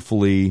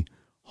wrongfully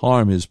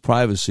harm his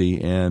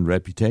privacy and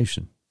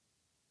reputation.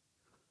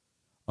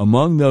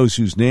 Among those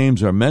whose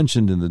names are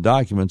mentioned in the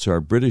documents are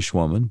a British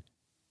woman,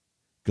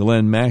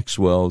 Ghislaine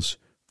Maxwell's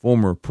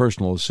former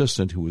personal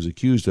assistant, who was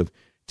accused of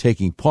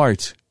taking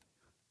part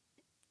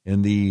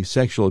in the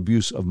sexual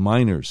abuse of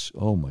minors.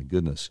 Oh, my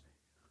goodness.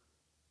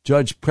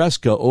 Judge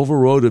Preska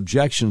overrode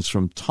objections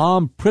from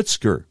Tom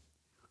Pritzker,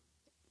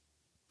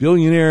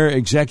 billionaire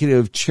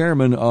executive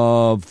chairman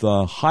of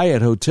the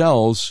Hyatt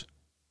Hotels.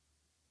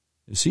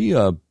 Is he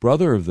a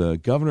brother of the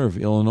governor of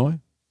Illinois?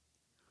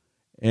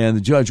 And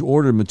the judge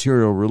ordered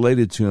material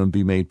related to him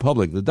be made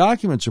public. The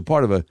documents are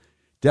part of a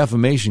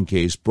defamation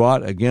case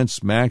brought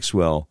against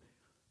Maxwell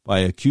by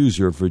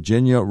accuser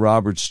Virginia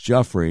Roberts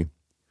Giuffre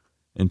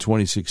in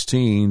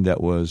 2016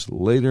 that was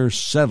later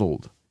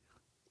settled.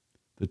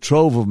 The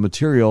trove of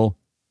material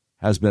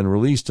has been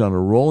released on a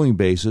rolling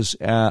basis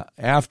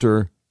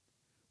after,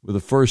 with the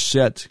first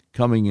set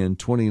coming in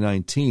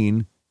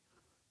 2019,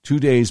 2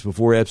 days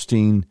before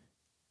Epstein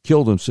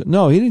killed himself.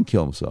 No, he didn't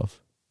kill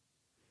himself.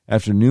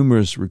 After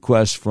numerous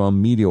requests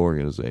from media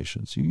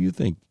organizations. You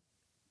think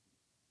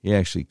he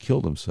actually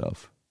killed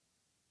himself?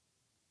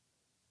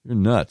 You're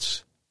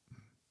nuts.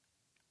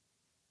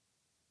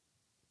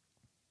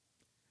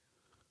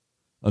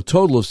 A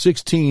total of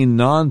 16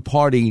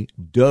 non-party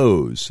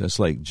Does, that's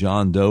like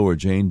John Doe or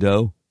Jane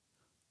Doe,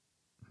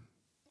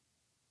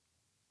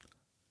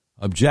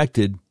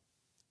 objected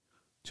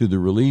to the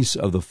release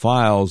of the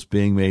files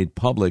being made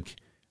public,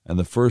 and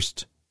the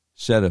first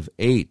set of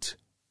 8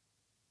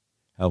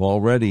 have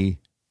already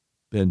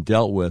been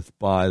dealt with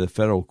by the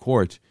federal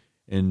court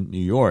in New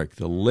York.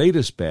 The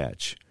latest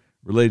batch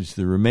related to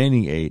the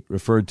remaining 8,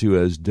 referred to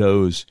as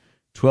Does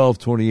 12,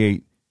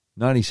 28,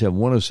 97,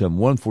 107,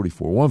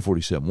 144,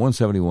 147,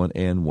 171,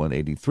 and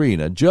 183.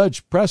 Now,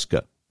 Judge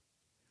Preska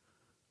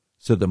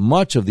said that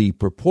much of the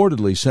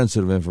purportedly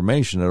sensitive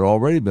information had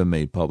already been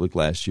made public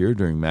last year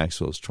during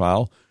Maxwell's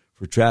trial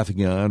for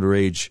trafficking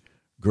underage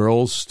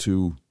girls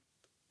to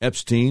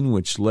Epstein,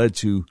 which led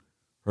to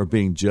her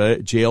being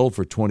jailed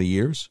for 20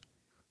 years.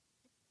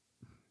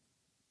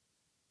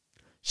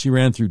 She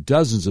ran through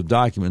dozens of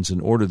documents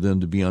and ordered them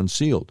to be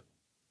unsealed.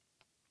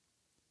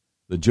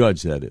 The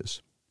judge, that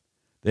is.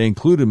 They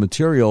included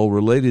material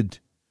related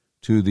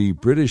to the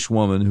British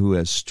woman who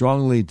has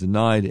strongly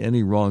denied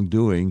any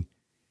wrongdoing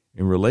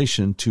in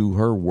relation to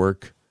her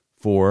work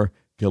for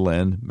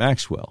Ghislaine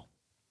Maxwell.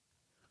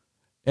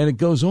 And it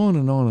goes on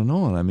and on and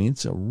on. I mean,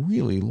 it's a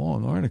really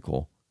long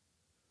article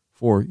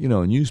for, a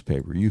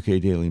newspaper, UK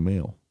Daily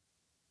Mail.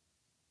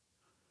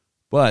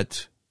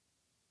 But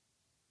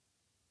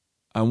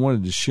I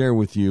wanted to share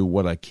with you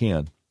what I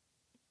can,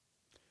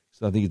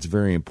 because I think it's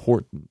very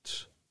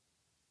important.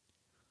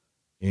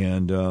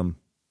 And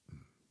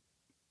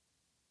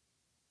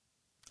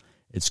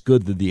it's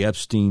good that the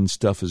Epstein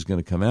stuff is going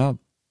to come out.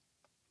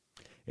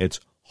 It's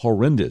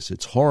horrendous.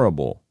 It's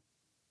horrible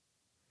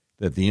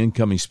that the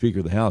incoming Speaker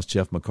of the House,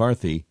 Jeff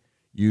McCarthy,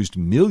 used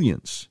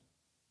millions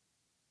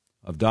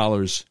of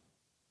dollars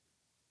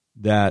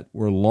that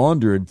were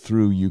laundered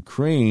through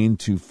Ukraine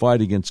to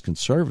fight against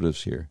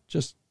conservatives here.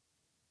 Just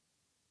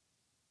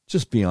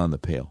beyond the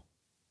pale.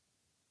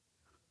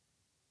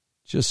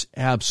 Just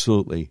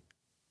absolutely,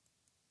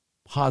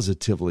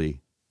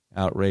 positively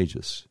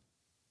outrageous.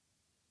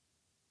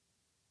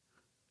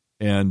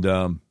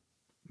 And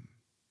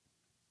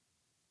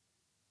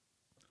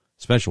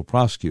special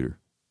prosecutor,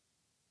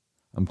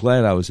 I'm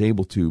glad I was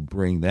able to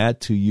bring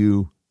that to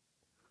you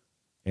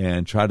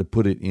and try to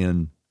put it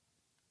in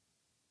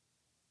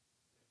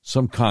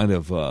some kind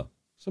of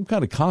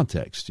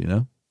context,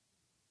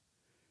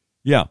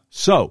 Yeah,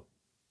 so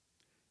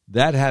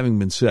that having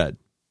been said,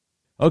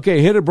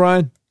 okay, hit it,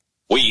 Brian.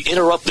 We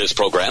interrupt this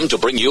program to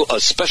bring you a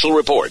special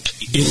report.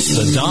 It's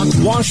the Doc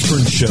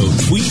Washburn Show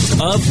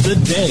Tweet of the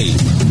Day.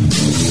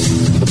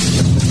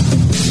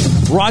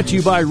 Brought to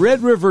you by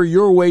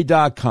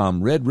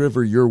RedRiverYourWay.com. Red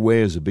River Your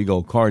Way is a big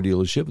old car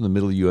dealership in the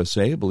middle of the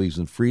USA. It believes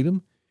in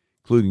freedom,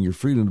 including your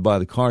freedom to buy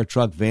the car,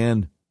 truck,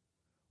 van,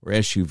 or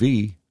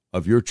SUV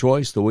of your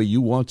choice the way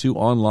you want to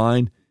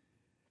online.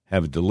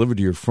 Have it delivered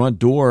to your front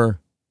door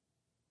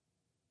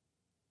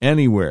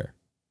anywhere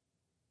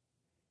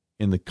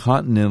in the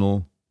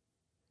continental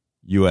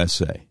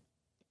USA.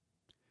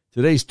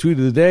 Today's tweet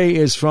of the day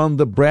is from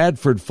the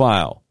Bradford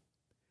File,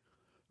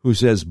 who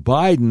says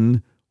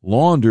Biden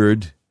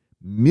laundered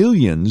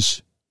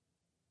millions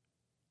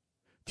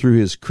through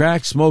his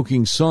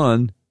crack-smoking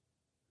son.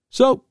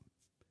 So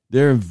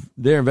they're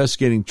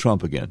investigating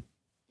Trump again.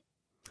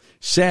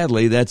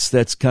 Sadly,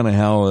 that's kind of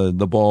how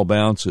the ball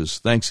bounces.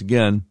 Thanks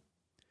again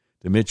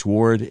to Mitch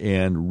Ward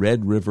and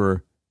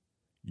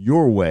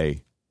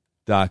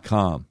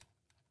RedRiverYourWay.com.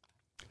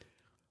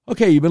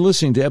 Okay, you've been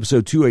listening to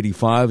episode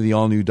 285 of the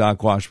all-new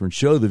Doc Washburn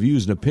Show. The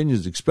views and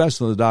opinions expressed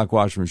on the Doc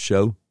Washburn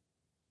Show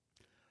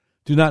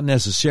do not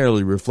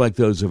necessarily reflect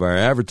those of our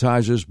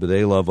advertisers, but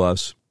they love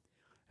us,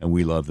 and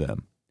we love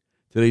them.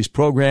 Today's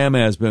program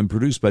has been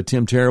produced by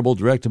Tim Terrible,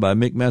 directed by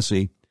Mick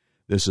Messy.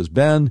 This has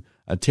been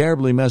a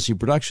terribly messy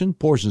production.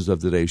 Portions of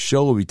today's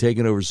show will be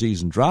taken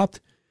overseas and dropped.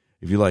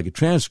 If you'd like a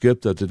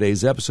transcript of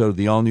today's episode of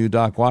the all-new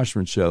Doc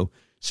Washburn Show,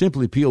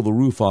 simply peel the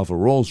roof off a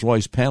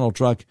Rolls-Royce panel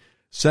truck,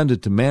 send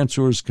it to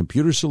Mansour's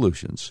Computer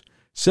Solutions,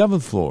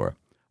 7th floor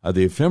of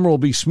the Ephemeral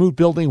B. Smoot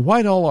Building,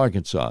 Whitehall,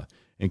 Arkansas,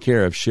 in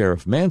care of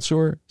Sheriff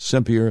Mansour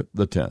Sempier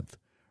X.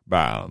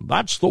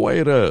 That's the way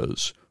it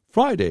is.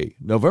 Friday,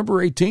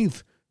 November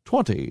 18th,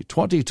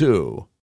 2022.